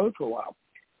things afloat for a while.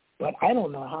 But I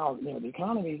don't know how, the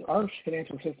economy, our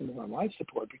financial system is on life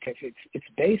support because it's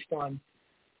based on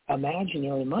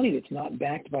imaginary money that's not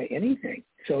backed by anything.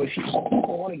 So if people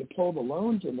wanted to pull the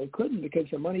loans in, they couldn't, because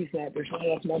the money's not, there's not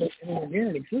enough money anywhere near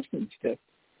in existence to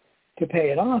pay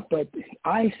it off. But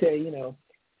I say,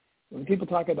 when people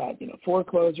talk about,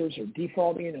 foreclosures or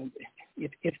defaulting,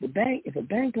 if a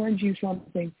bank lends you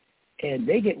something and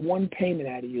they get one payment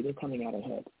out of you, they're coming out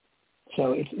ahead.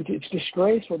 So it's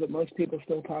disgraceful that most people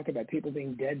still talk about people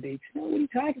being deadbeats. No, what are you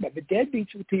talking about? The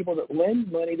deadbeats are the people that lend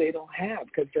money they don't have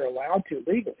because they're allowed to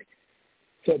legally.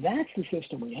 So that's the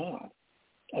system we have.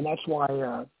 And that's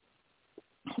why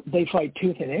they fight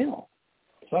tooth and nail.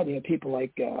 So, people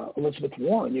like Elizabeth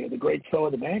Warren, the great foe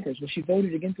of the bankers, well, she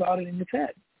voted against auditing the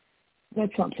Fed.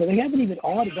 That's something. So they haven't even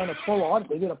done a full audit.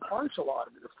 They did a partial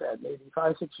audit of the Fed maybe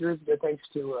 5-6 years ago, thanks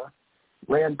to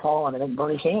Rand Paul and I think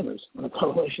Bernie Sanders on a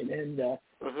coalition, and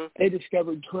they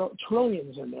discovered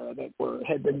trillions in there that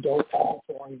had been doled to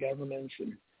foreign governments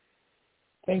and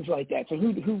things like that. So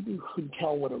who could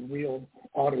tell what a real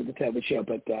audit of the Fed would show?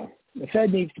 But the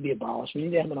Fed needs to be abolished. We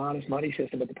need to have an honest money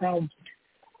system. But the problem,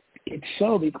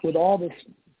 with all this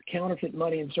counterfeit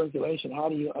money in circulation,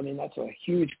 that's a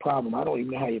huge problem. I don't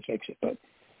even know how you fix it, but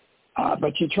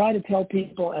you try to tell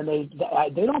people, and they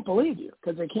don't believe you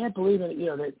because they can't believe it.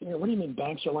 What do you mean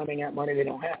banks are lending out money they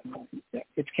don't have?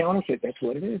 It's counterfeit. That's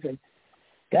what it is, and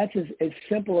that's as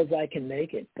simple as I can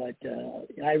make it. But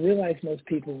I realize most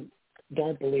people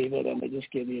don't believe it, and they just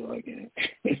give you like,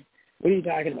 what are you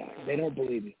talking about? They don't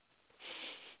believe you,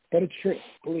 but it's true.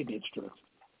 Believe me, it's true.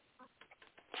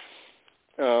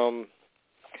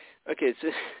 Okay,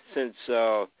 so, since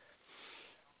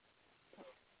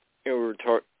we're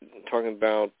talking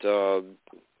about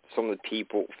some of the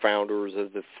people, founders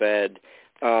of the Fed,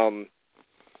 some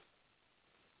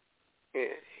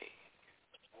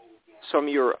of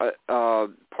your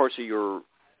parts of your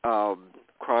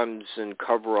crimes and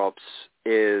cover-ups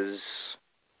is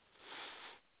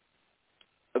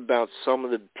about some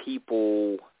of the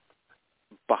people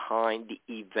behind the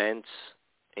events,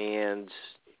 and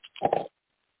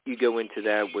you go into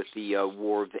that with the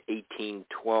War of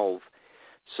 1812.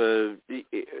 So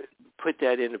put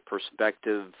that into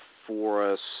perspective for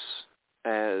us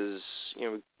as,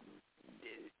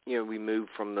 we move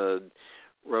from the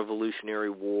Revolutionary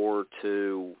War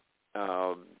to,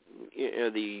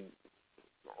 the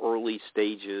early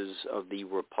stages of the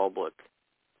Republic.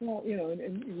 Well,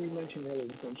 and we mentioned earlier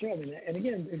the French, and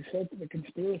again, insult the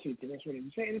conspiracy theorists, what he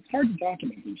was saying. It's hard to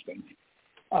document these things.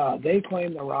 They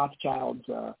claim the Rothschilds,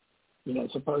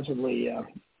 supposedly,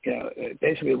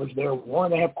 basically it was their war.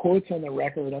 They have quotes on the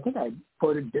record. I think I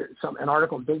quoted an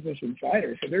article in Business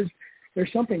Insider. So there's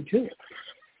something to it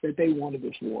that they wanted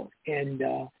this war, and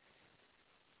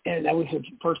that was the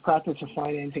first practice of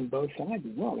financing both sides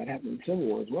as well. That happened in the Civil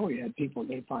War as well. You had people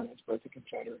that financed both the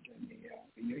Confederate and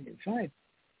the Union side.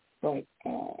 But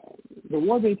the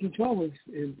War of 1812 was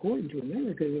important to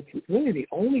remember because it's really the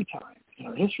only time in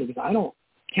our history, because I don't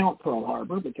count Pearl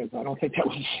Harbor because I don't think that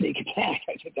was a sneak attack.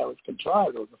 I think that was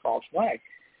contrived. It was a false flag.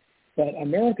 But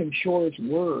American shores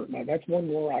were, now that's one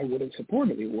war I would have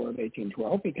supported, the War of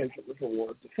 1812, because it was a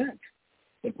war of defense.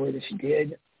 The British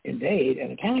did invade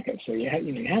and attack us, so you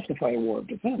have to fight a war of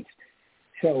defense.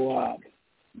 So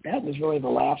that was really the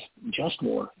last just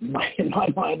war in my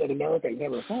mind that America has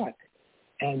ever fought.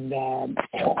 And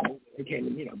it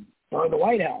came, burn the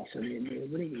White House. I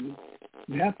mean,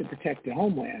 you have to protect the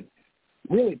homeland,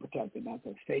 really protect it, not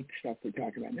the fake stuff we're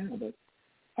talking about now. But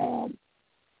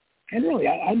and really,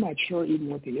 I'm not sure even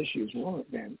what the issues were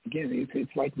then. Again,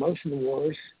 it's like most of the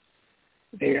wars.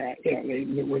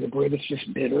 Were the British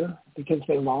just bitter because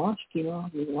they lost?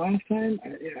 The last time, I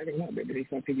don't know. Maybe they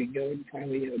thought they could go and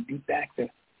finally beat back the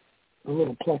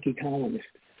little plucky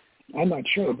colonists. I'm not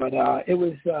sure, but it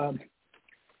was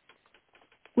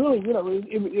really,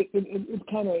 it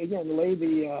kind of again laid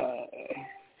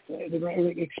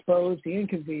exposed the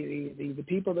because the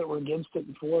people that were against it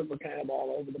and for it were kind of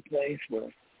all over the place.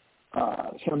 Where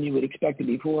some you would expect to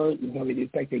be for it, and some you'd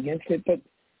expect against it, but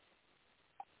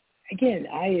again,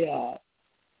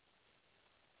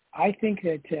 I think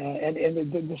that and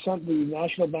the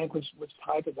National Bank was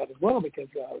tied to that as well because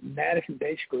Madison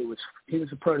basically was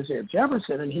a protege of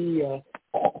Jefferson, and he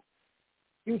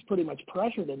was pretty much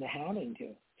pressured into having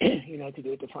to to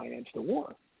do it to finance the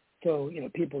war. So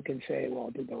people can say,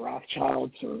 well, did the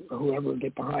Rothschilds or whoever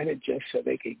get behind it just so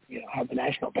they could have the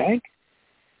National Bank?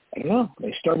 I don't know.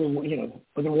 They started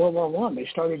within World War I. They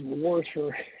started wars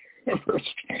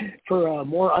for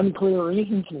more unclear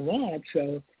reasons than that.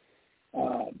 So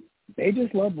they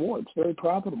just love war. It's very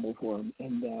profitable for them,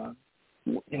 and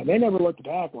they never looked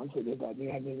back once they did that. You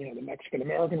have the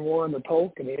Mexican-American War and the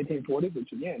Polk in the 1840s,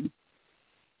 which again,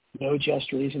 no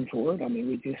just reason for it. I mean,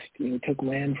 we just took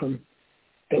land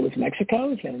that was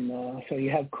Mexico's, and so you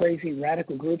have crazy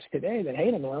radical groups today that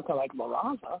hate America, like La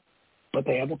Raza, but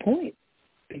they have a point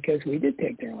because we did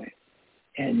take their land,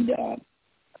 and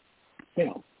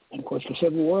And of course, the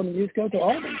Civil War, I mean, you just go to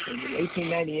all these things. In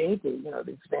 1898,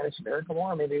 the Spanish-American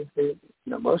War, I mean,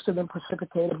 most of them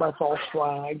precipitated by false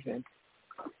flags, and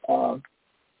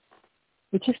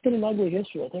it's just been an ugly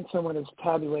history. I think someone has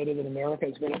tabulated that America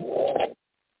has been at war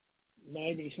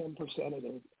 90-some%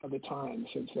 of the time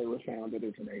since they were founded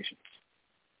as a nation.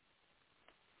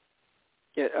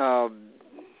 Yeah,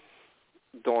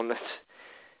 Dawn, that's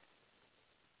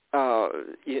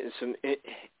some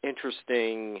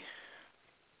interesting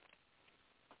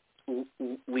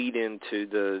lead into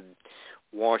the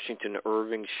Washington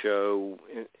Irving show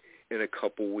in a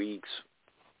couple weeks,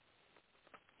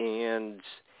 and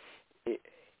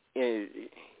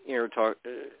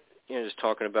just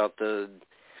talking about the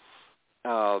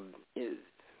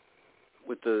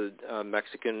with the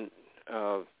Mexican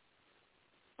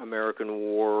American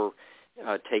War,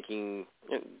 taking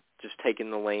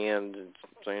the land and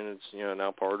saying it's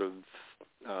now part of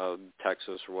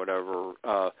Texas or whatever.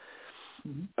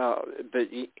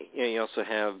 But you also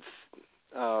have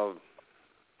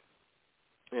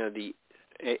the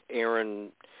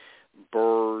Aaron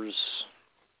Burr's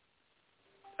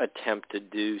attempt to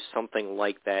do something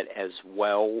like that as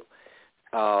well,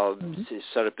 to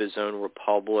set up his own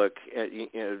republic,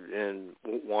 and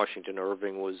Washington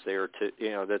Irving was there to,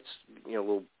 that's a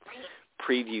little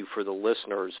preview for the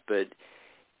listeners, but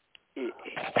in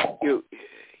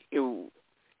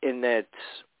that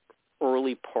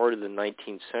early part of the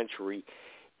 19th century,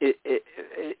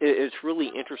 it's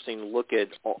really interesting to look at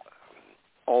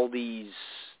all these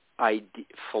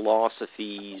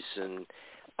philosophies and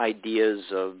ideas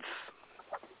of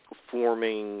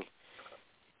forming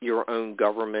your own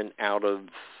government out of,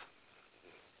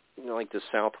 like the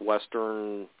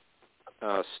southwestern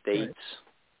states.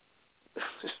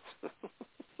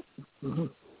 Mm-hmm.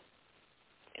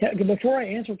 Before I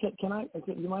answer, can I?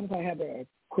 Do you mind if I have a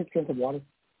quick drink of water?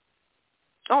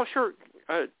 Oh, sure.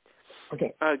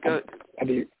 Okay. Go.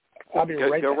 I'll be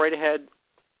right. Go right ahead.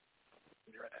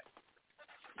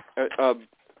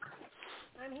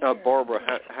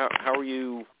 Barbara, how are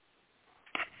you?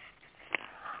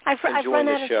 I've run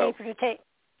out of show? paper to take.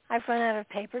 I've run out of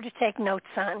paper to take notes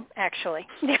on, actually.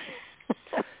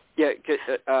 Yeah,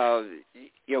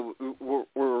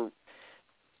 we're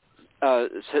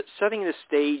setting the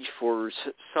stage for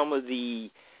some of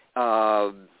the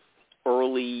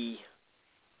early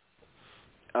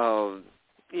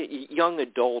young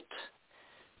adult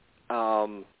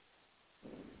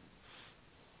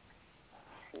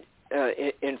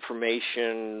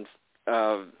information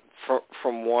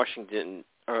from Washington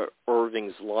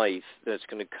Irving's life that's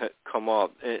going to come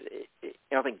up.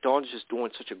 I think Dawn's just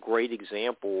doing such a great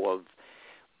example of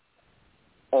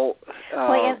all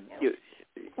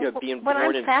being what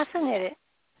born I'm fascinated.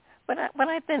 What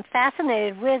I've been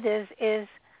fascinated with is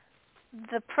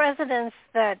the presidents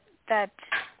that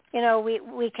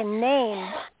we can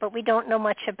name, but we don't know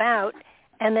much about,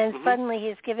 and then suddenly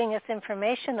he's giving us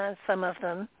information on some of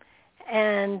them.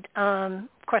 And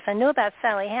of course, I knew about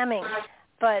Sally Hemings,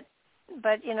 but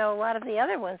a lot of the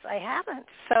other ones I haven't.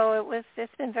 So it's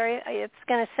going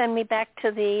to send me back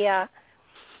to the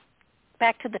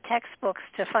textbooks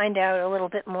to find out a little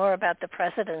bit more about the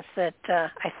presidents that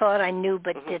I thought I knew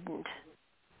but didn't.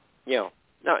 Yeah,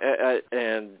 no,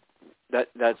 and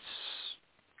that's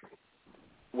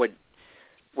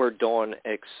where Dawn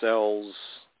excels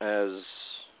as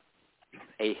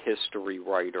a history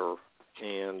writer,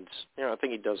 and I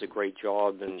think he does a great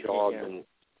job. And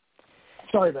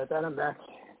sorry about that. I'm back.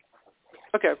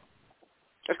 Okay,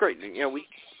 that's great.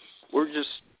 We're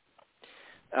just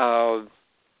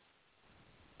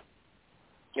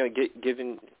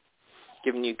giving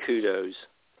you kudos.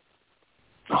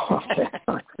 Okay.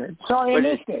 Sorry, I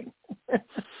missed it.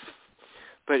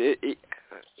 But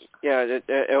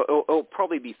it'll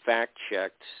probably be fact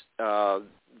checked. So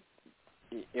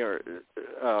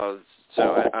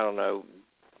I don't know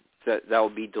that will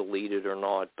be deleted or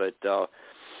not. But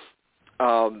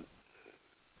I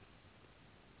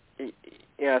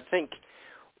think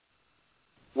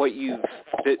what you've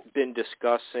been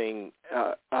discussing,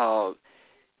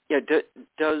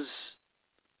 does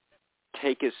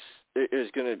take us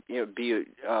is going to be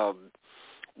a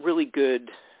really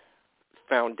good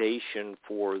foundation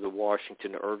for the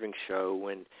Washington Irving show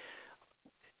and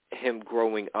him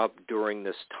growing up during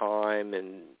this time,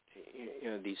 and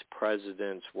these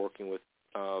presidents working with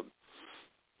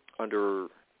under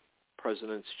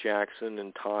Presidents Jackson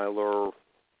and Tyler,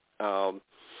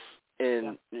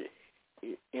 and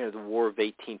the War of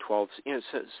 1812.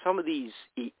 So some of these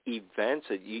events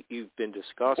that you've been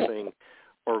discussing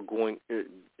are going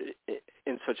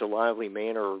in such a lively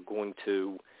manner are going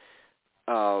to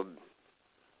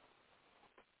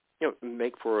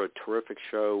make for a terrific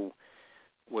show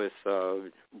with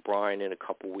Brian in a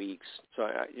couple weeks. So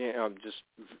I'm just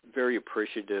very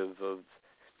appreciative of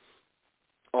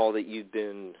all that you've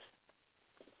been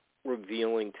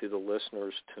revealing to the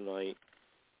listeners tonight.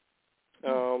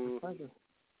 Pleasure.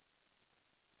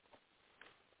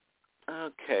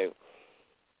 Okay.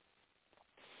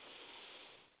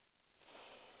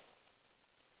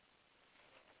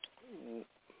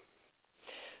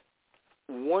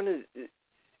 One of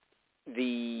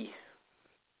the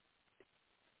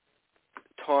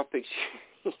topics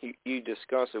you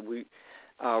discussed that we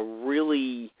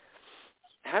really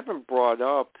haven't brought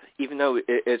up, even though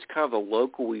it's kind of a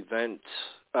local event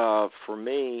for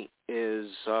me,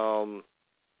 is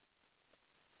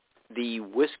the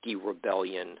Whiskey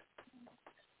Rebellion.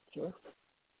 Sure.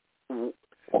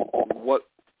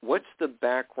 What's the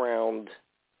background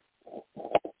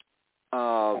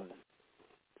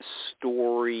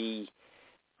story,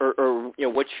 or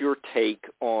what's your take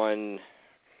on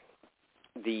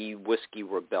the Whiskey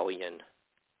Rebellion?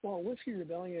 Well, Whiskey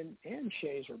Rebellion and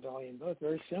Shays Rebellion, both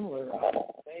very similar.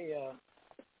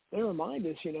 They remind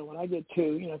us, when I get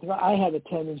to, because I have a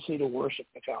tendency to worship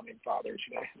the Founding Fathers.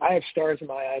 I have stars in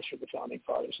my eyes for the Founding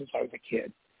Fathers since I was a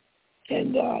kid.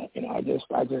 And, I just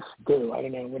do. I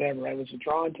don't know, whatever. I was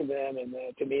drawn to them, and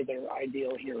to me, they're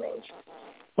ideal heroes.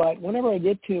 But whenever I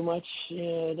get too much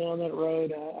down that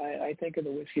road, I think of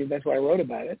the Whiskey. That's why I wrote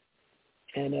about it.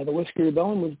 And the Whiskey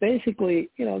Rebellion was basically,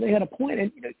 they had a point.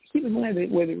 And keep in mind that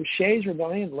whether it was Shays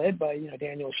Rebellion, led by,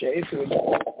 Daniel Shays, who was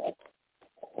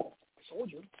a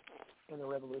soldier in the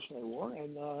Revolutionary War,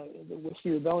 and the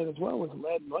Whiskey Rebellion as well was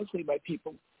led mostly by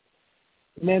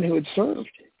men who had served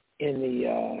in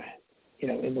the,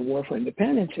 in the War for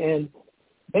Independence, and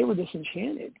they were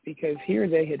disenchanted because here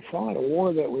they had fought a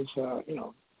war that was,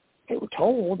 they were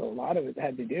told a lot of it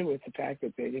had to do with the fact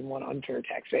that they didn't want unfair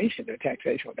taxation, their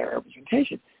taxation without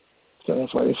representation. So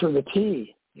that's why they served the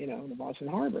tea, in the Boston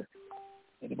Harbor,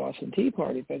 at the Boston Tea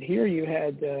Party. But here you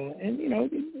had, and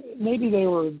maybe they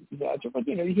were, but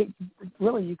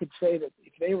you could say that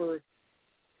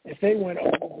if they went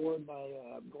overboard by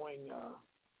going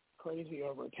crazy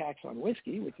over a tax on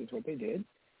whiskey, which is what they did,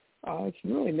 It's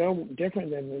really no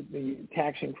different than the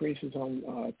tax increases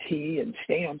on tea and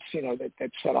stamps,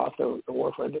 that set off the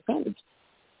war for independence.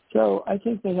 So I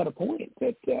think they had a point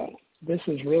that this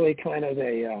is really kind of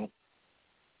a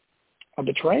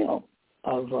betrayal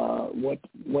of what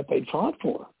they fought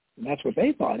for. And that's what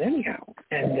they thought anyhow.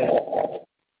 And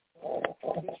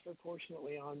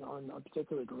disproportionately on a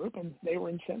particular group, and they were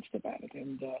incensed about it.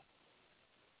 And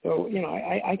so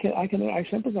I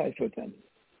sympathize with them.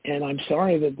 And I'm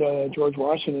sorry that George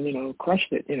Washington,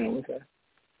 crushed it,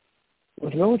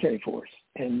 with military force.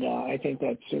 And I think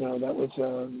that's, that was,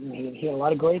 he had a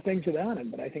lot of great things about him,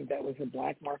 but I think that was a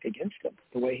black mark against him,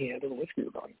 the way he handled the whiskey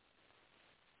rebellion.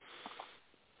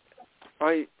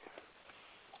 I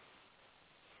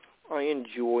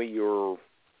enjoy your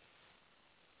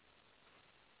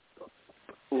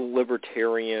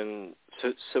libertarian,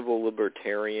 civil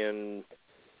libertarian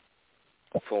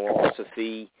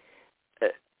philosophy.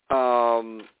 How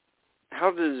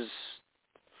does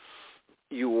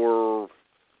your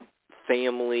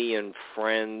family and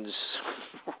friends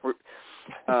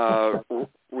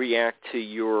react to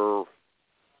your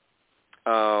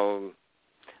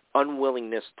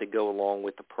unwillingness to go along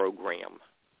with the program?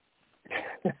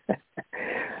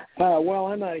 Well,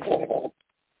 I'm not exactly.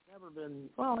 Never been.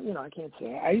 Well, I can't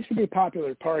say. I used to be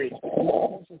popular at parties,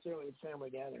 not necessarily at family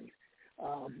gatherings.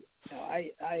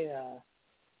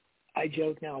 I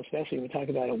joke now, especially when we talk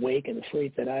about awake and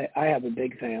asleep, that I have a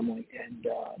big family and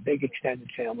big extended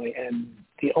family, and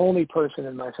the only person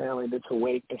in my family that's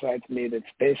awake besides me that's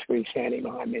basically standing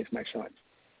behind me is my son.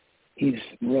 He's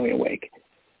really awake.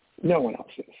 No one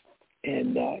else is.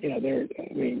 And,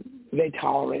 they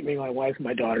tolerate me. My wife and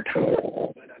my daughter tolerate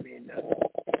me. But, I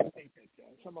think that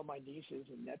some of my nieces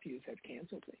and nephews have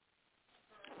canceled me,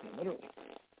 literally.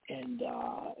 And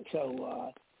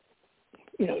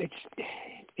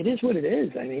it is what it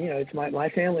is. It's my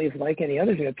family is like any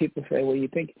others. People say, well, you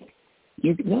think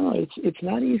no, it's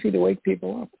not easy to wake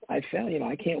people up. I found,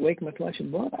 I can't wake my flesh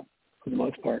and blood up for the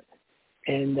most part.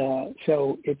 And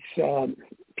so it's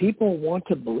people want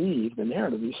to believe the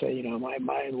narrative. You say,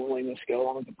 my unwillingness to go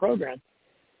along with the program.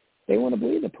 They want to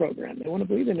believe the program. They want to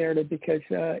believe the narrative because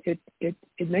it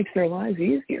makes their lives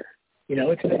easier.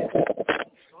 It's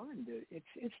fun.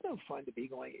 It's no fun to be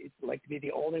going. It's like to be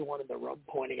the only one in the room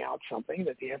pointing out something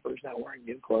that the emperor's not wearing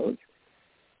new clothes,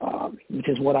 which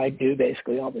is what I do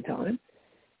basically all the time.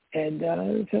 And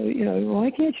so,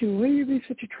 why can't you be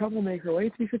such a troublemaker? Why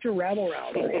can't you be such a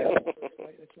rabble-rouser?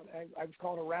 I was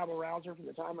called a rabble-rouser from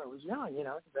the time I was young,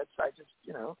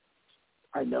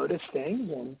 I noticed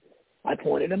things and I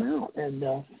pointed them out. And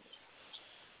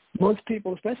most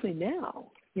people, especially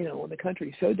now, when the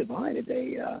country's so divided,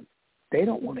 they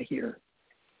don't want to hear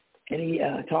any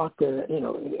talk,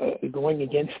 going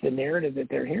against the narrative that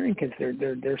they're hearing because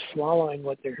they're swallowing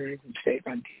what they're hearing from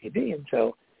state-run TV. And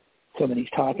so somebody's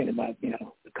talking about, the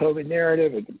COVID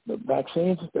narrative or the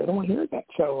vaccines. They don't want to hear that.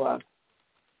 So,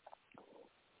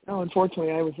 no,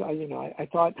 unfortunately, I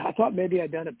thought maybe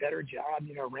I'd done a better job,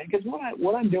 because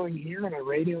what I'm doing here on the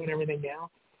radio and everything now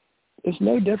is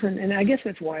no different. And I guess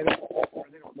that's why they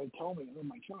told me, oh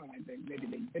my God,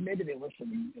 maybe they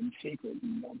listen in secret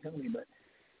and don't tell me, but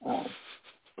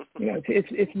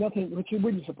it's nothing, which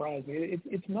wouldn't surprise me.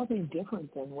 It's nothing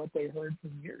different than what they heard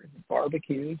from years,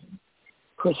 barbecues, and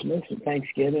Christmas and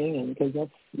Thanksgiving, and because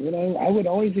that's, I would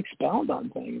always expound on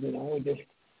things, I would just,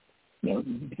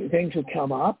 things would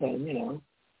come up and,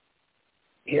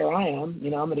 here I am,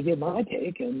 I'm going to give my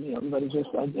take, and, everybody's just,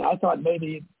 I thought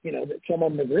maybe, that some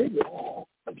of them agreed with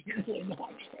me.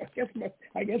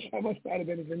 I guess I must not have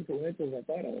been as influential as I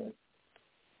thought I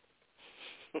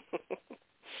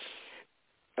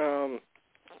was.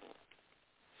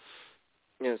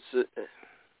 Yes.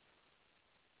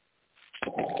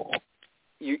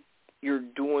 You're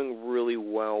doing really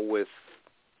well with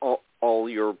all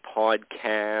your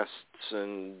podcasts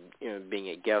and being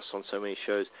a guest on so many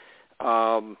shows.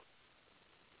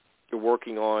 You're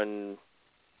working on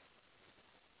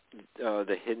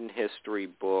the Hidden History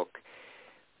book.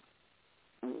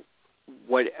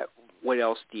 What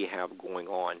else do you have going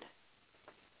on?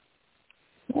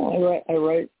 Well, I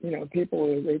write.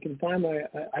 People, they can find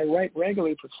I write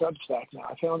regularly for Substack now.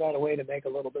 I found out a way to make a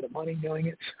little bit of money doing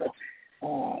it. So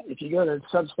if you go to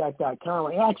Substack.com,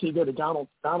 or actually go to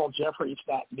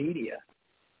DonaldJeffries.media,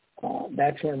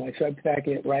 that's where my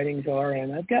Substack writings are,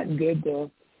 and I've gotten good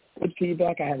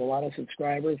feedback. I have a lot of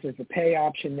subscribers. There's a pay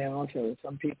option now, so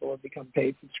some people have become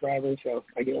paid subscribers, so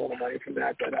I get a little money from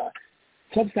that. But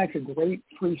Substack's a great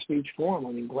free speech forum.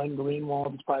 Glenn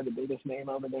Greenwald is probably the biggest name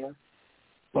over there.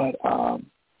 But,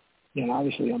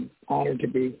 obviously I'm honored to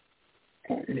be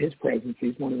in his presence.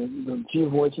 He's one of the few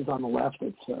voices on the left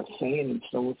that's sane and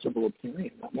still a civil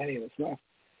opinion. Not many of us left.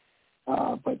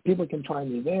 But people can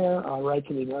find me there. I write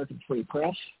to the American Free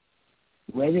Press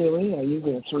regularly. I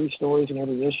usually have 3 stories in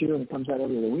every issue, and it comes out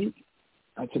every other week.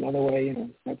 That's another way,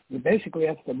 that's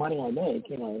the money I make.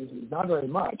 It's not very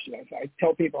much. I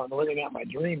tell people I'm living out my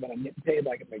dream, but I'm getting paid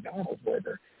like a McDonald's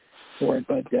worker for it.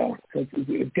 But it's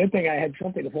a good thing I had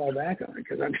something to fall back on,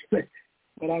 because I'm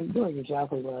doing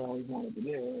exactly what I always wanted to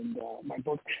do. And my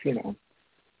books,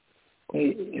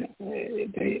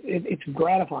 it's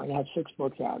gratifying. I have 6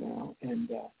 books out now, and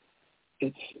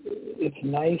it's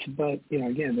nice, but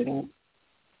again,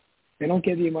 they don't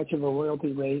give you much of a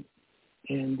royalty rate.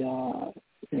 And,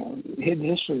 Hidden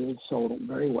History has sold it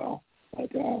very well.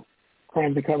 But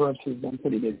Crimes and Cover-Ups has done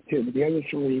pretty good, too. But the other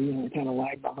 3, kind of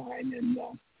lag behind. And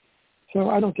so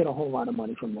I don't get a whole lot of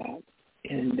money from that.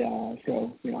 And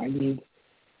so,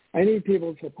 I need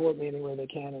people to support me any way they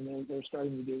can, and they're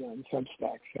starting to do that in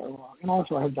Substack. So, and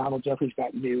also I have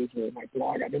Jeffries.news with my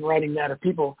blog. I've been writing that. If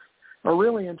people are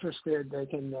really interested, they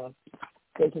can go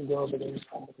over there.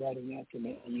 I've been writing that for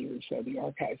many years. So the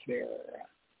archives there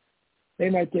they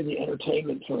might give you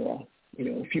entertainment for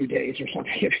a few days or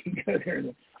something if you go there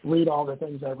and read all the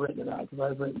things I've written about, because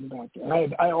I've written about.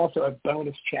 And I also have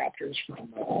bonus chapters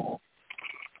from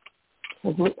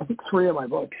I think 3 of my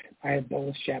books. I have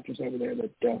bonus chapters over there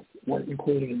that weren't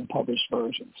included in the published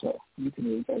version, so you can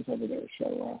read those over there.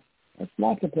 So there's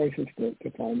lots of places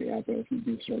to find me out there if you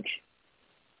do search.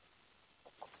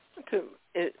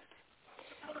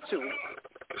 So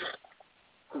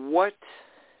what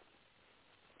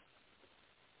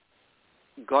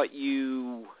got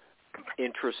you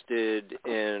interested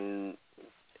in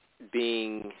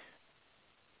being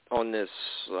on this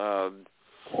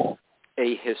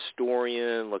a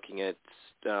historian, looking at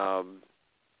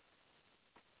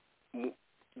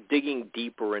digging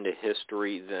deeper into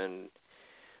history than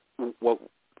what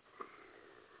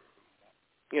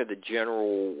the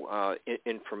general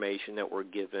information that we're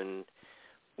given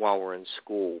while we're in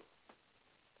school?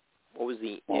 What was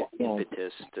the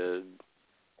impetus to?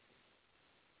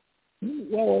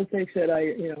 Well, as I said,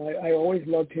 I always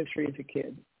loved history as a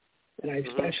kid, and I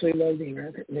especially loved the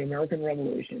American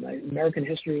Revolution, American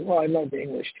history. Well, I loved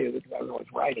English too because I was always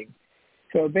writing.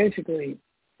 So basically,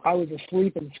 I was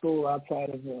asleep in school outside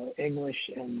of English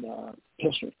and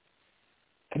history,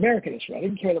 American history. I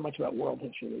didn't care that much about world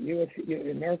history. The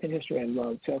American history I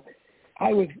loved. So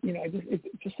I was,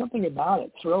 just something about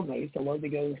it thrilled me. I used to love to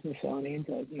go to the Smithsonian.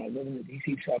 I live in the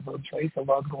D.C. suburbs, so I used to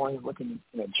love going and looking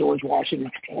at George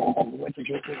Washington's tomb and Winter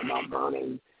and Mount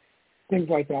Vernon, things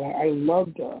like that. I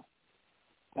loved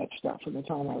that stuff from the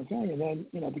time I was young. And then,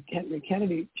 the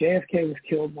Kennedy, JFK was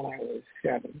killed when I was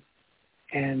 7,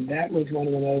 and that was one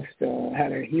of the most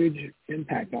had a huge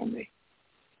impact on me.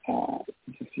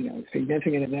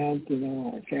 Significant event.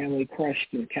 Our family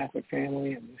crushed, Catholic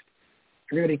family, and just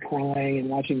everybody crying and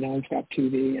watching nonstop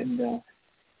TV, and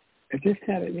it just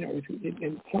had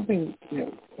something,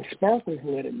 a spark was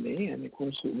lit in me, and of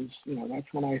course it was, that's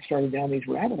when I started down these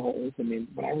rabbit holes. I mean,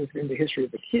 when I was into history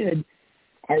as a kid,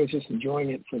 I was just enjoying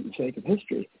it for the sake of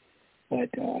history, but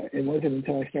it wasn't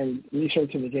until I started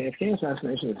researching the JFK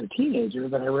assassination as a teenager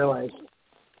that I realized,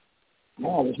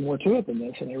 there's more to it than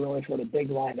this, and I realized what a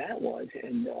big lie that was,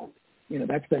 and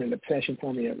that's been an obsession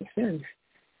for me ever since,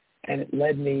 and it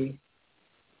led me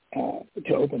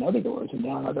to open other doors and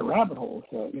down other rabbit holes.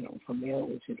 So, from there it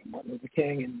was Martin Luther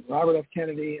King and Robert F.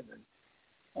 Kennedy, and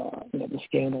then the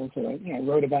scandals that I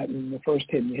wrote about in the first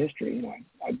Hidden History.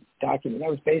 I documented. That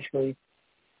was basically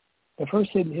the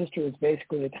first Hidden History is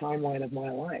basically a timeline of my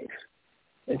life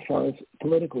as far as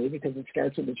politically, because it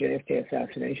starts with the JFK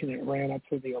assassination and it ran up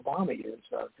through the Obama years,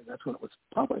 and that's when it was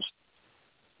published.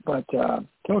 But so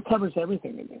it covers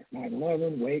everything in there: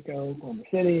 9/11, Waco, Oklahoma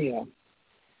City.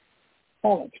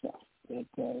 All that stuff. That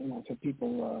so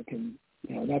people can,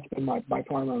 that's been by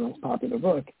far my most popular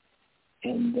book,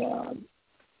 and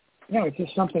it's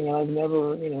just something I've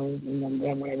never, and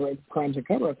then when I wrote Crimes and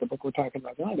Cover-Up, the book we're talking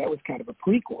about now, that was kind of a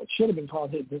prequel. It should have been called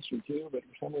Hidden History too, but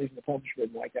for some reason the publisher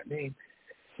didn't like that name.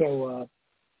 So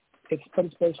it's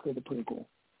basically the prequel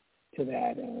to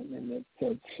that, and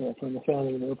so it's from the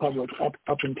founding of the Republic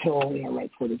up until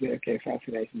right before the JFK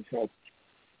assassination. So,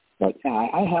 but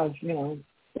I have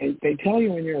They tell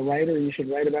you when you're a writer you should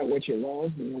write about what you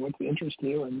love, what interests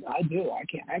you, and I do.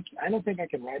 I don't think I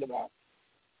can write about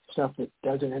stuff that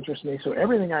doesn't interest me. So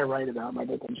everything I write about, my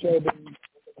book on showbiz,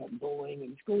 about bullying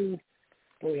in schools,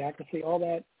 bullyiocracy, all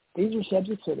that, these are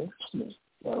subjects that interest me.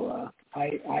 So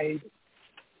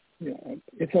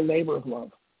it's a labor of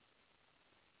love.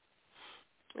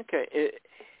 Okay.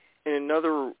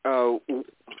 another,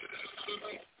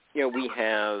 we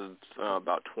have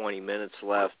about 20 minutes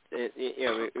left.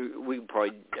 We can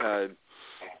probably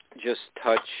just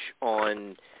touch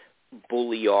on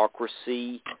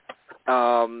bullyocracy.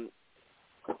 And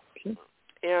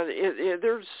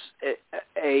there's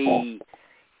a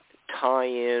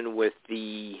tie-in with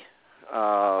the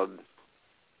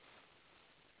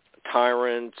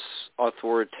tyrants,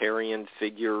 authoritarian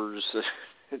figures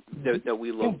that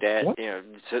we looked at.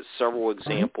 Several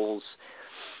examples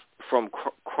from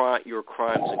your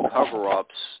crimes and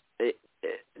cover-ups.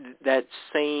 That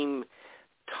same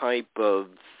type of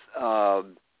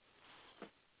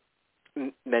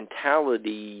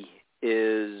mentality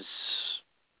is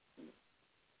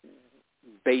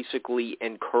basically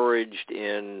encouraged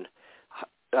in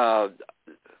our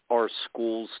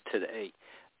schools today.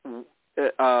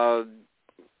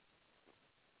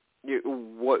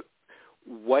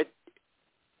 What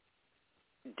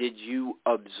did you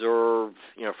observe,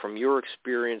 from your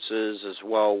experiences as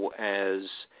well as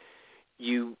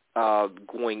you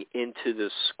going into the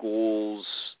schools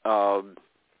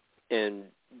and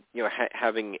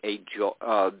having a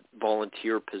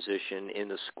volunteer position in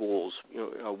the schools?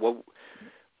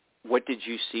 What did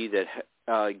you see that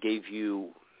gave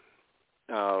you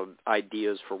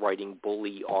ideas for writing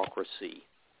Bullyocracy?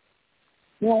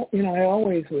 Well, I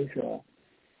always was.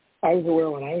 I was aware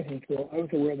when I was in school. I was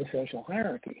aware of the social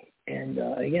hierarchy, and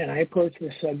again, I approached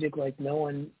this subject like no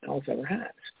one else ever has,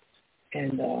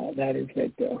 and that is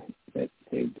that that's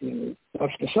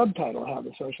the subtitle: how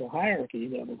the social hierarchy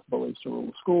enables bullies to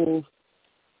rule schools,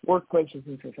 workplaces,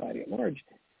 and society at large.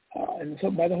 And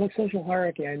so, by the whole social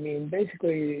hierarchy, I mean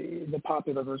basically the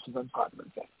popular versus unpopular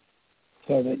thing.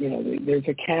 So that there's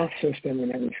a caste system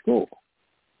in every school.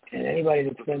 And anybody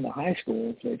that's been to high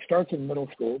school, so it starts in middle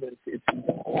school, but it's in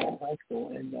high school,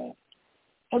 and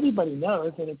everybody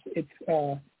knows. And it's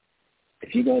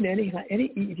if you go to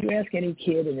if you ask any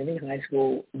kid in any high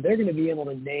school, they're going to be able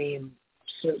to name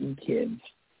certain kids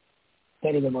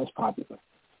that are the most popular,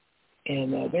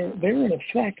 and they're in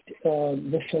effect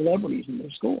the celebrities in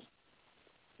their school.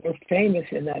 They're famous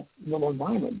in that little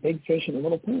environment, big fish in a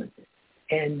little pond,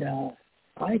 and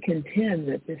I contend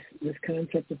that this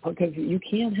concept of, because you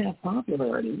can't have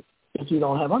popularity if you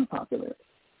don't have unpopularity.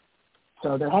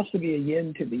 So there has to be a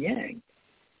yin to the yang.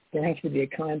 There has to be a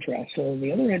contrast. So on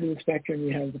the other end of the spectrum,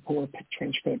 you have the poor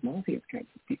trenchcoat mafia kinds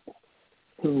of people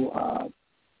who are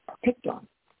picked on.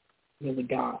 The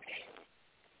goths,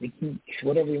 the geeks,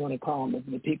 whatever you want to call them,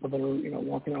 the people that are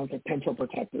walking around with their pencil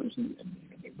protectors and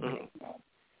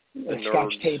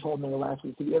scotch tape holding their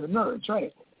glasses together. The nerds,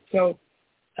 right? So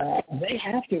they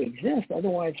have to exist,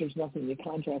 otherwise there's nothing to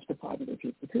contrast to popular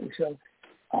people too. So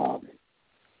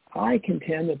I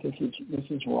contend that this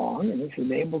is wrong, and this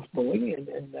enables bullying.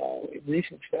 And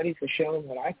recent studies have shown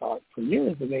what I thought for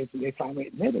years that they finally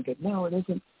admitted that no, it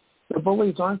isn't. The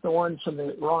bullies aren't the ones from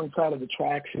the wrong side of the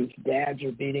tracks whose dads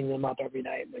are beating them up every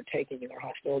night and they're taking their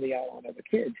hostility out on other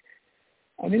kids.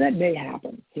 I mean, that may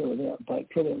happen here or there, but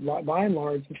by and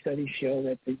large, the studies show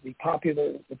that the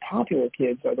popular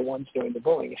kids are the ones doing the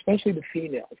bullying, especially the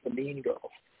females, the mean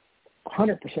girls.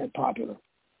 100% popular.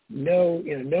 No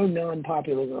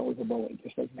non-popular girl is a bully. It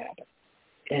just doesn't happen.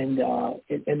 And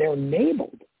they're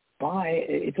enabled by.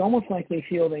 It's almost like they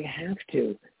feel they have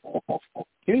to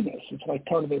do this. It's like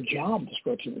part of their job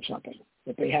description or something,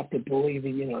 that they have to bully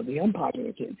the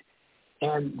unpopular kids,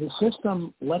 and the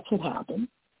system lets it happen.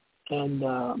 And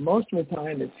most of the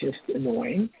time, it's just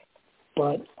annoying.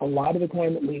 But a lot of the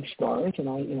time, it leaves scars. And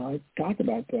I talk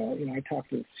about I talked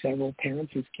to several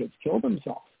parents whose kids killed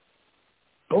themselves,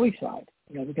 bully side,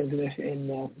 because of this. And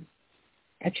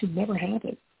that should never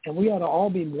happen. And we ought to all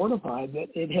be mortified that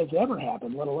it has ever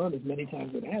happened, let alone as many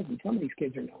times as it has. And some of these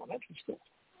kids are in elementary school.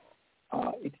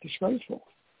 It's disgraceful.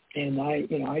 And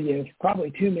I give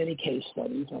probably too many case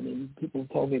studies. I mean, people have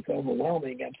told me it's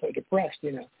overwhelming. I'm so depressed,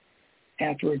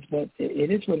 afterwards, but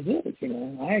it is what it is.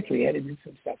 I actually edited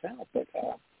some stuff out, but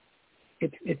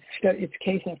it's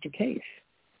case after case,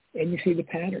 and you see the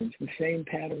patterns, the same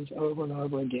patterns over and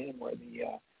over again, where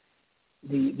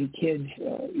the kids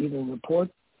either report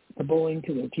the bullying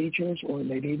to their teachers, or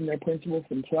maybe even their principals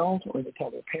themselves, or they tell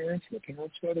their parents, and the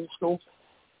parents go to the school.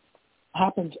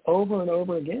 Happens over and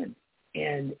over again,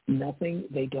 and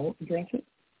they don't address it,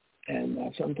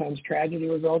 and sometimes tragedy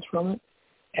results from it.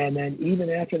 And then even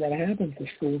after that happens, the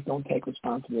schools don't take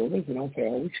responsibility. They don't say,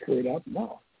 oh, we screwed up.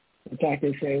 No. In fact,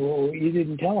 they say, well, you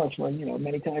didn't tell us when,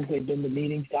 many times they've been to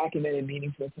meetings, documented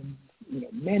meetings with them,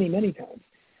 many, many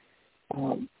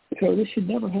times. So this should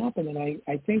never happen. And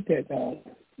I think that,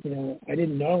 I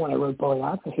didn't know when I wrote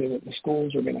Bullyocracy that the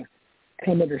schools are going to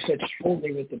come under such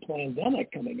scrutiny with the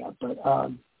pandemic coming up. But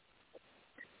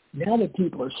now that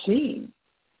people are seeing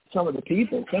some of the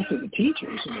people, especially the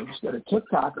teachers, just go to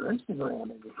TikTok or Instagram,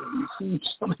 and you see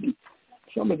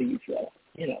some of these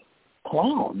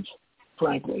clowns,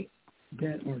 frankly,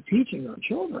 that are teaching our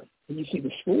children. And you see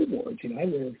the school boards. I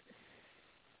live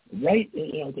right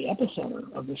at the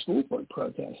epicenter of the school board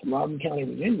protest. Loudoun County,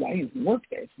 Virginia. I used to work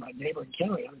there. It's my neighboring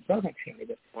county. I'm in Fairfax County.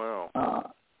 But,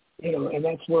 wow. And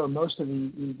that's where most of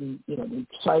the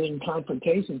exciting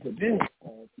confrontations have been.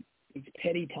 These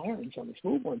petty tyrants on the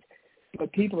school boards.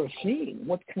 But people are seeing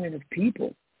what kind of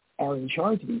people are in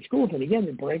charge of these schools. And again,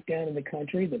 the breakdown in the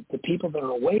country, the people that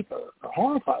are awake are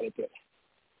horrified at this.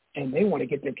 And they want to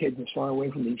get their kids as far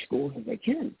away from these schools as they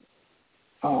can.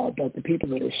 But the people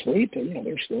that are asleep,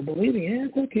 they're still believing,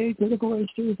 it's okay, critical race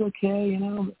theory is okay,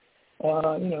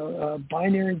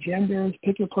 binary genders,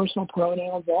 pick your personal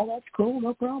pronouns, all that's cool,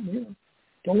 no problem.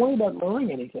 Don't worry about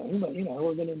learning anything, but,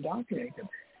 we're going to indoctrinate them.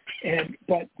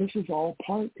 But this is all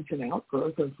it's an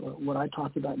outgrowth of what I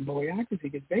talked about in bullyocracy,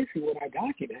 because basically what I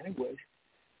documented was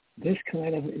this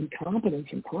kind of incompetence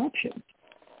and corruption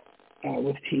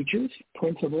with teachers,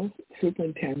 principals,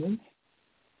 superintendents,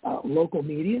 local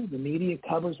media. The media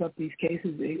covers up these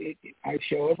cases. I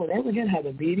show over and over again how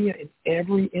the media in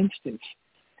every instance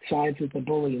sides with the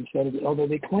bully although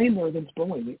they claim they're against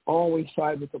bullying, they always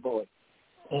side with the bully.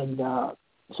 And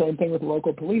same thing with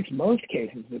local police. Most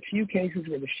cases, a few cases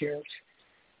where the sheriffs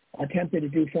attempted to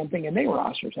do something and they were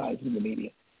ostracized in the media.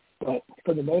 But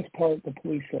for the most part, the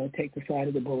police take the side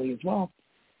of the bully as well.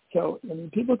 So,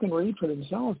 people can read for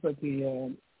themselves, but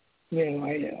the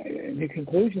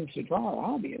conclusions to draw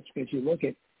are obvious, because you look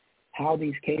at how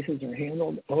these cases are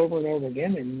handled over and over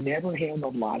again and never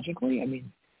handled logically.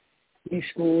 These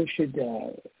schools should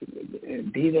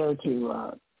be there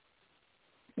to,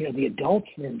 the adults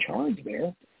that are in charge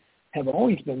there have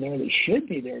always been there. They should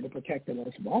be there to protect the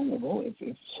most vulnerable.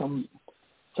 If some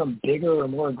bigger or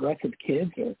more aggressive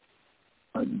kids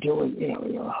are doing,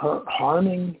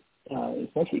 harming,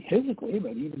 especially physically,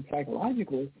 but even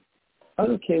psychologically,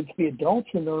 other kids, the adults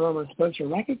in the room are supposed to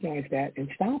recognize that and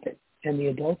stop it. And the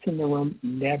adults in the room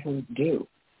never do.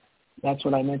 That's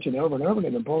what I mentioned over and over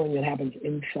again, the bullying that happens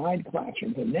inside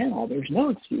classrooms. And now there's no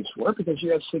excuse for it, because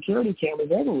you have security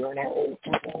cameras everywhere in our whole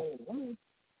world.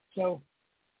 So,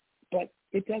 but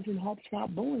it doesn't help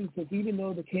stop bullying, because even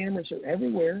though the cameras are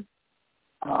everywhere,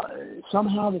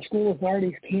 somehow the school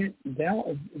authorities can't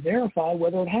verify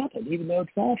whether it happened, even though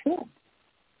it's all filmed.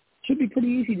 Should be pretty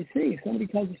easy to see. If somebody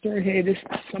tells a story, hey,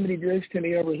 somebody did this to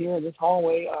me over here in this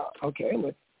hallway, okay,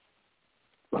 let's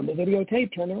run the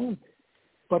videotape, turn it on.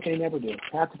 But they never do.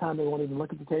 Half the time they won't even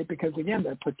look at the tape, because, again,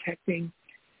 they're protecting,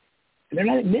 and they're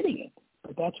not admitting it,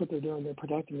 but that's what they're doing. They're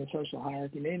protecting the social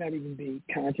hierarchy. It may not even be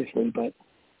consciously,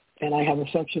 and I have a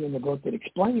section in the book that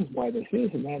explains why this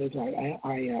is, and that is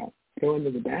I go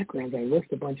into the background. I list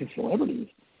a bunch of celebrities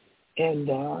and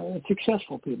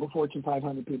successful people, Fortune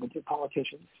 500 people,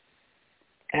 politicians,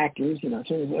 actors,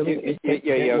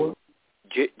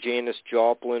 Janis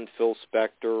Joplin, Phil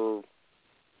Spector,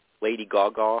 Lady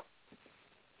Gaga.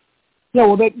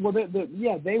 Yeah,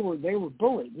 they were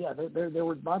bullied. Yeah, there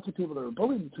were lots of people that were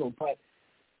bullied to them. But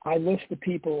I list the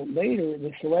people later,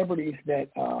 the celebrities that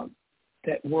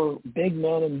were big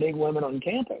men and big women on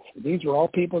campus. These were all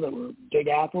people that were big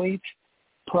athletes,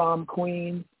 prom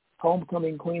queen,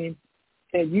 homecoming queen,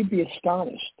 and you'd be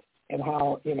astonished at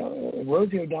how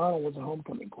Rosie O'Donnell was a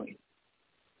homecoming queen.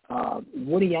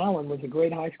 Woody Allen was a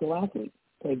great high school athlete,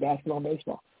 played basketball and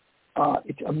baseball.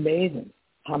 It's amazing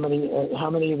how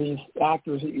many of these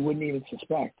actors that you wouldn't even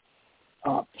suspect.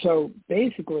 So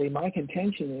basically, my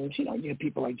contention is, you have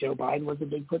people like Joe Biden was a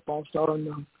big football star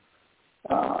in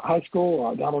high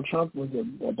school. Donald Trump was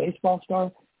a baseball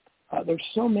star. There's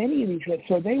so many of these guys.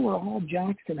 So they were all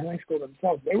jocks in high school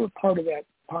themselves. They were part of that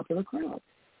popular crowd.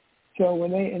 So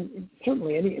when and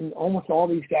certainly and almost all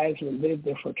these guys who lived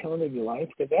their fraternity life,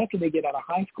 because after they get out of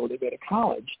high school, they go to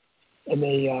college, and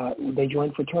they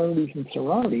join fraternities and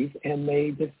sororities, and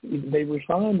they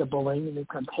refine the bullying and they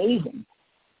become hazing.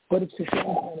 But it's the same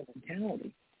kind of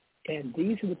mentality. And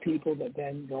these are the people that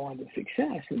then go on to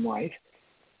success in life,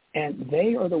 and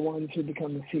they are the ones who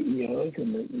become the CEOs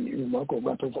and the local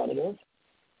representatives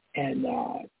and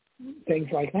things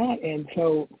like that. And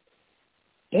so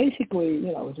basically,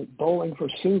 was it Bowling for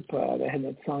Soup? They had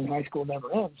that song "High School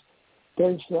Never Ends."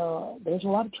 There's a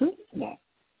lot of truth in that.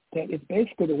 That it's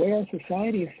basically the way our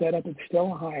society is set up. It's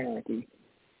still a hierarchy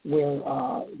where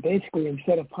basically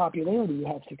instead of popularity, you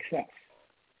have success.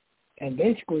 And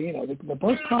basically, the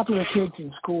most popular kids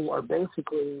in school are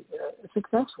basically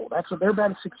successful. They're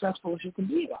about as successful as you can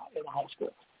be in high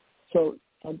school. So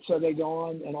they go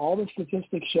on, and all the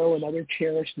statistics show another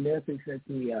cherished myth is that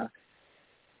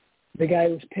the guy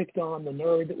was picked on, the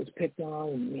nerd that was picked on,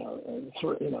 and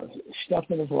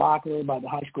stuffed in his locker by the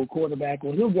high school quarterback.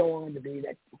 Well, he'll go on to be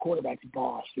that quarterback's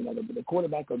boss. The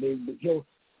quarterback will be, he'll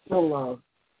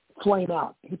flame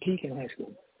out, he'll peak in high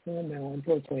school. And now,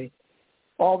 unfortunately,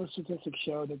 all the statistics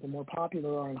show that the more popular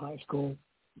you are in high school,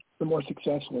 the more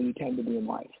successful you tend to be in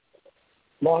life.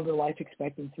 Longer life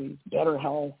expectancy, better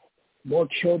health, more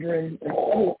children,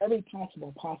 every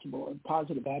possible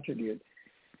positive attribute.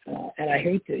 And I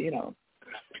hate to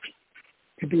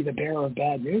be the bearer of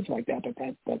bad news like that, but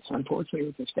that's unfortunately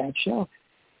what the stats show.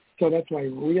 So that's why we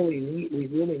really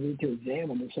need to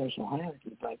examine the social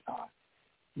hierarchy. But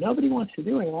nobody wants to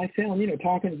do it. And I found,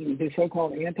 talking to the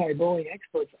so-called anti-bullying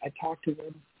experts, I talked to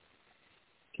them,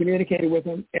 communicated with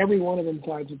them. Every one of them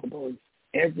sides with the bullies.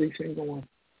 Every single one.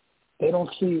 They don't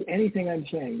see anything I'm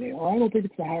saying. I don't think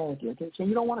it's the hierarchy. Okay? So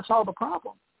you don't want to solve a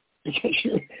problem. Because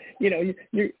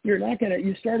you're not going to,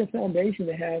 you start a foundation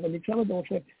to have, some of them will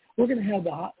say, we're going to have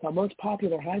the most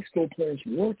popular high school players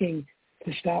working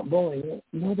to stop bullying.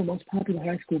 No, the most popular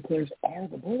high school players are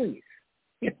the bullies.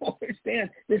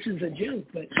 Understand, this is a joke,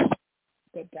 but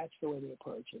that's the way they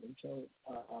approach it. And so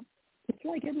it's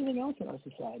like everything else in our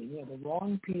society. The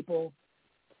wrong people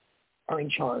are in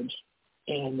charge,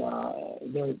 and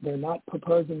they're not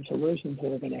proposing solutions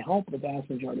that are going to help the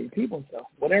vast majority of people. So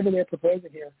whatever they're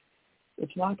proposing here,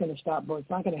 it's not going to stop, but it's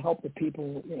not going to help the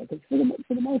people, because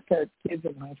for the most part, kids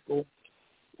in high school,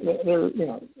 they're,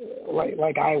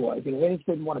 like I was, they just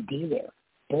didn't want to be there.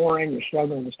 Boring, you're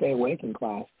struggling to stay awake in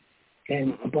class.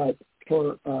 But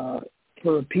for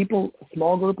people, a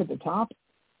small group at the top,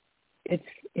 it's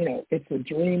a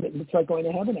dream. It's like going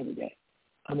to heaven every day.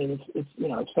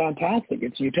 It's fantastic.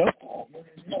 It's utopian.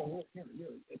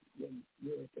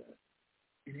 You're at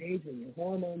an age when your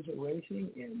hormones are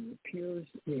racing and your peers,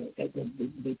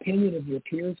 the opinion of your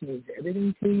peers means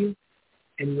everything to you,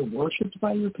 and you're worshipped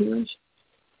by your peers.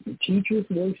 Your teachers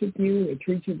worship you. They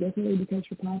treat you differently because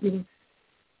you're popular.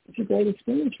 It's a great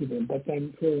experience for them. But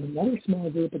then for another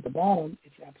small group at the bottom,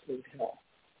 it's absolute hell.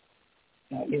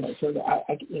 And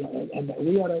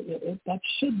we ought to, that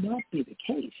should not be the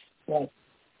case. But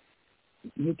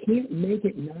you can't make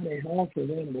it not a hell for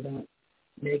them without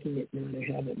making it not a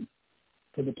heaven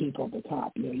for the people at the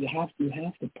top. You have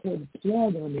to pull the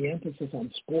plug on the emphasis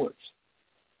on sports.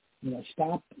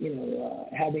 Stop,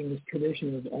 having this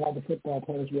tradition of all the football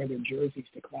players wear their jerseys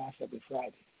to class every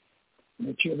Friday. And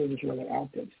the cheerleaders wear their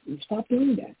outfits. You stop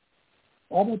doing that.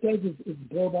 All that does is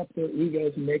build up their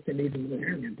egos and make them even more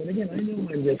arrogant. But again, I know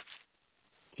I'm just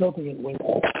tilting it way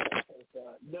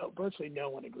virtually no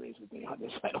one agrees with me on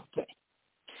this, I don't think.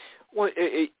 Well,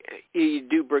 you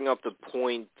do bring up the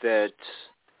point that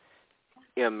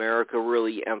America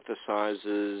really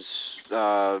emphasizes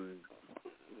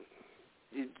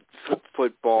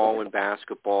football and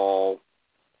basketball,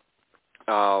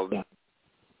 and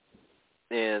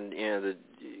the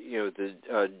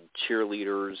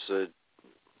cheerleaders at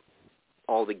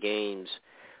all the games.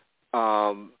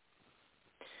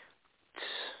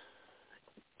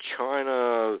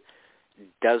 China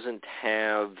doesn't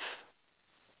have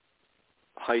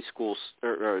high school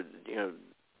or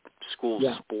school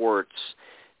sports.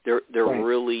 They're right.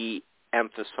 really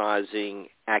emphasizing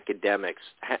academics.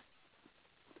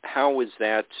 How is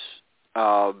that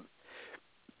the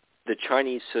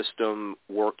Chinese system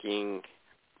working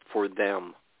for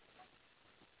them?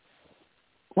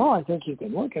 Well, I think you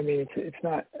can look. It's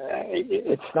not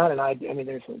an idea.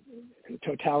 There's a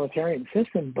totalitarian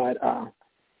system, but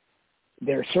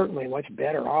they're certainly much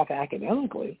better off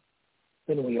academically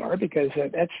than we are, because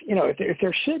that's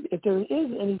if there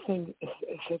is anything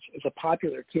such as a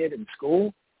popular kid in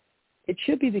school, it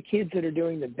should be the kids that are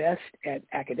doing the best at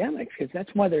academics, because that's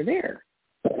why they're there.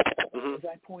 Mm-hmm. As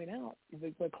I point out,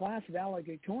 the class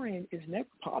valedictorian is never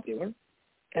popular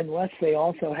unless they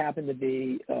also happen to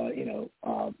be, as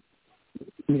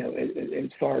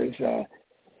far as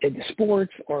in the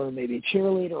sports, or maybe a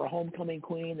cheerleader or a homecoming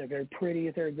queen. They're very pretty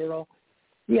if they're a girl.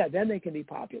 Yeah, then they can be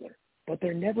popular. But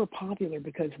they're never popular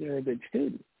because they're a good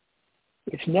student.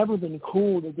 It's never been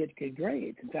cool to get good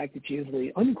grades. In fact, it's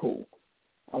usually uncool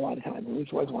a lot of times, at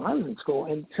least was when I was in school.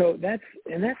 And so that's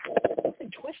nothing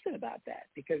twisted about that,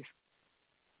 because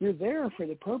you're there for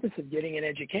the purpose of getting an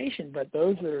education. But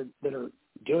those that are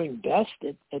doing best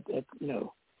at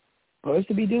supposed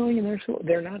to be doing in their school,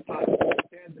 they're not popular.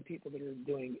 They're the people that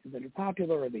are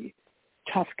popular are the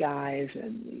tough guys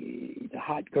and the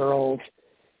hot girls.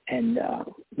 And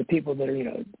the people that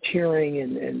are cheering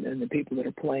and the people that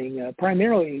are playing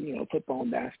primarily football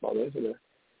and basketball, those are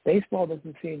Baseball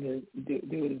doesn't seem to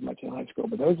do it as much in high school,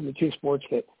 but those are the two sports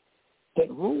that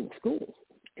rule schools.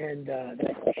 And that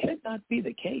should not be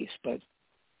the case, but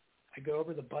I go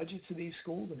over the budgets of these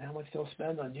schools and how much they'll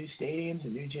spend on new stadiums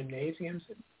and new gymnasiums,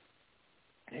 and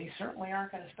they certainly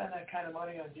aren't going to spend that kind of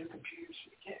money on new computers for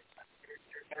the kids.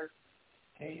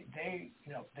 They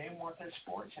want their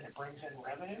sports, and it brings in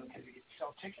revenue because you can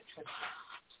sell tickets.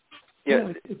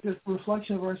 It's a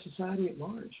reflection of our society at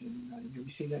large, and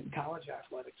we see that in college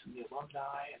athletics and the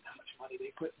alumni and how much money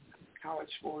they put in college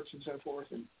sports and so forth.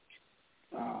 And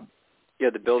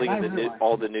the building of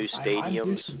all the new stadiums. I'm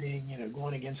used to being,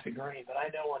 going against the grain, but I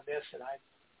know on this that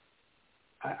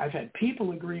I've had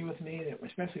people agree with me, that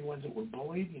especially ones that were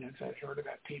bullied, because I've heard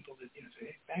about people that,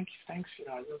 say, hey, thanks,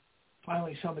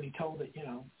 finally somebody told that,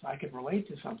 so I could relate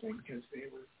to something because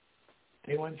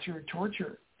they went through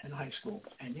torture in high school.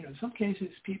 And, in some cases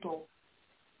people,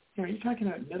 you're talking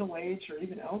about middle-aged or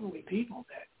even elderly people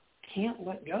that can't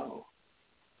let go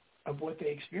of what they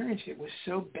experienced. It was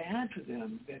so bad for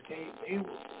them that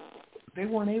they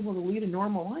weren't able to lead a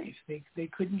normal life. They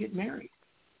couldn't get married.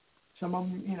 Some of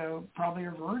them, probably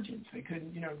are virgins. They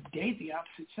couldn't, date the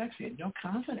opposite sex. They had no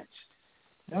confidence,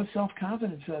 no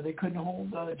self-confidence. They couldn't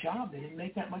hold a job. They didn't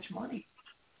make that much money.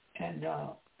 And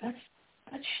that's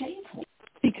shameful,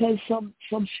 because some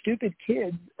stupid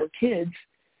kid or kids,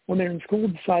 when they're in school,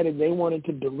 decided they wanted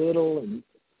to belittle and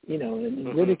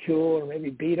and ridicule or maybe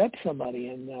beat up somebody,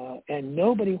 and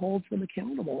nobody holds them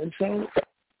accountable. And so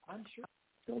I'm sure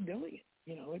they're still doing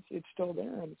it. It's still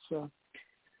there, and it's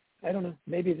I don't know,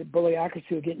 maybe the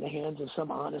bullyocracy will get in the hands of some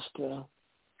honest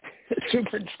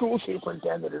school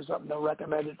superintendent or something. They'll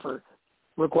recommend it for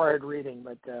required reading,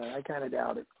 but I kind of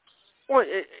doubt it. Well,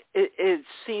 it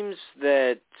seems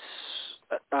that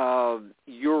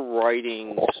your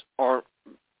writings aren't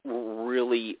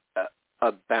really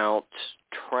about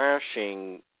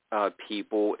trashing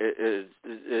people.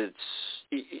 It's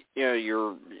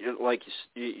you're like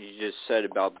you just said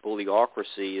about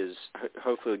bullyocracy, is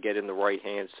hopefully get in the right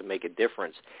hands to make a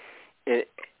difference. And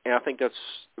I think that's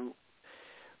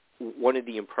one of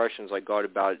the impressions I got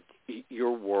about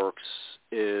your works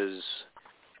is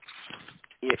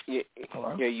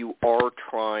you are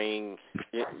trying,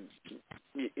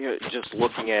 just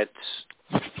looking at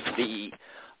the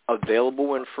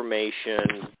available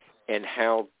information and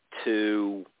how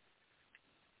to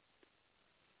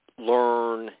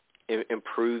learn,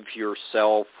 improve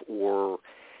yourself or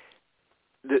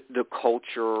the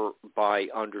culture by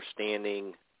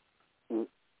understanding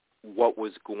what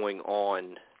was going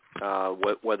on,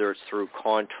 whether it's through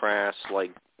contrast,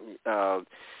 like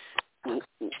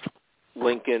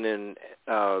Lincoln and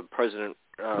President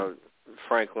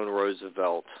Franklin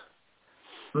Roosevelt,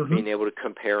 being able to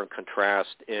compare and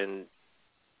contrast and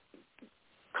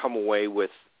come away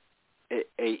with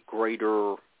a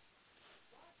greater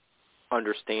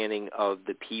understanding of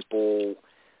the people,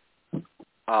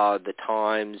 the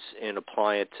times, and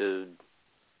apply it to,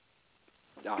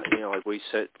 like we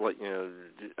said,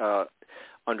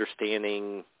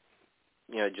 understanding,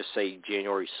 just say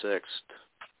January 6th.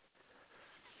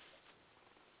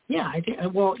 Yeah, I think.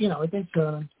 Well, I think.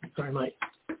 Sorry, my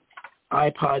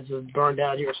iPods have burned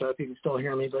out here, so if you can still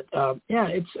hear me. But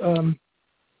it's.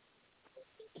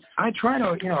 I try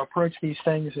to approach these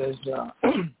things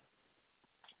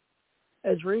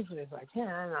as reasonably as I can.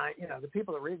 And the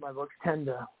people that read my books tend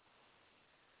to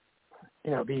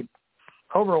be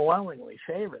overwhelmingly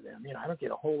favor them. I don't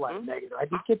get a whole lot of negative. I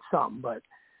do get some, but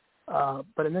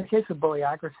in the case of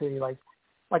bullyocracy, like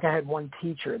I had one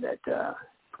teacher that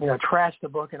trashed the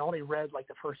book and only read like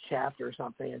the first chapter or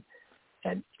something,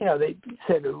 and they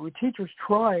said teachers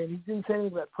try, and he didn't say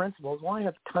anything about principals. Well, I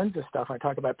have tons of stuff I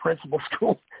talk about principals,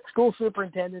 school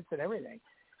superintendents, and everything.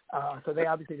 So they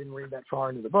obviously didn't read that far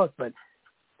into the book, but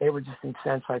they were just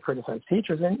incensed I criticized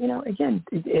teachers. And again,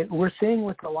 we're seeing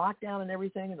with the lockdown and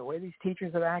everything, and the way these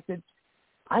teachers have acted.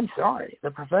 I'm sorry,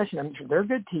 the profession. I'm sure they're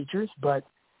good teachers, but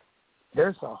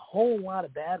there's a whole lot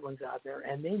of bad ones out there,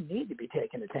 and they need to be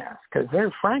taken to task because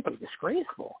they're frankly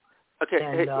disgraceful. Okay,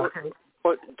 and,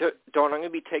 Don, I'm going to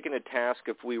be taken to task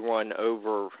if we run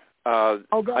over.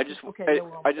 I just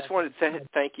wanted to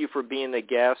thank you for being a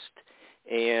guest,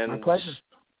 and my pleasure.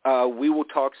 We will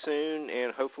talk soon,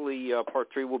 and hopefully part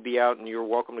 3 will be out, and you're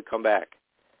welcome to come back.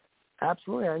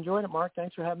 Absolutely, I enjoyed it, Mark.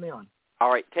 Thanks for having me on. All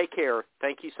right, take care.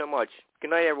 Thank you so much.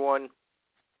 Good night, everyone.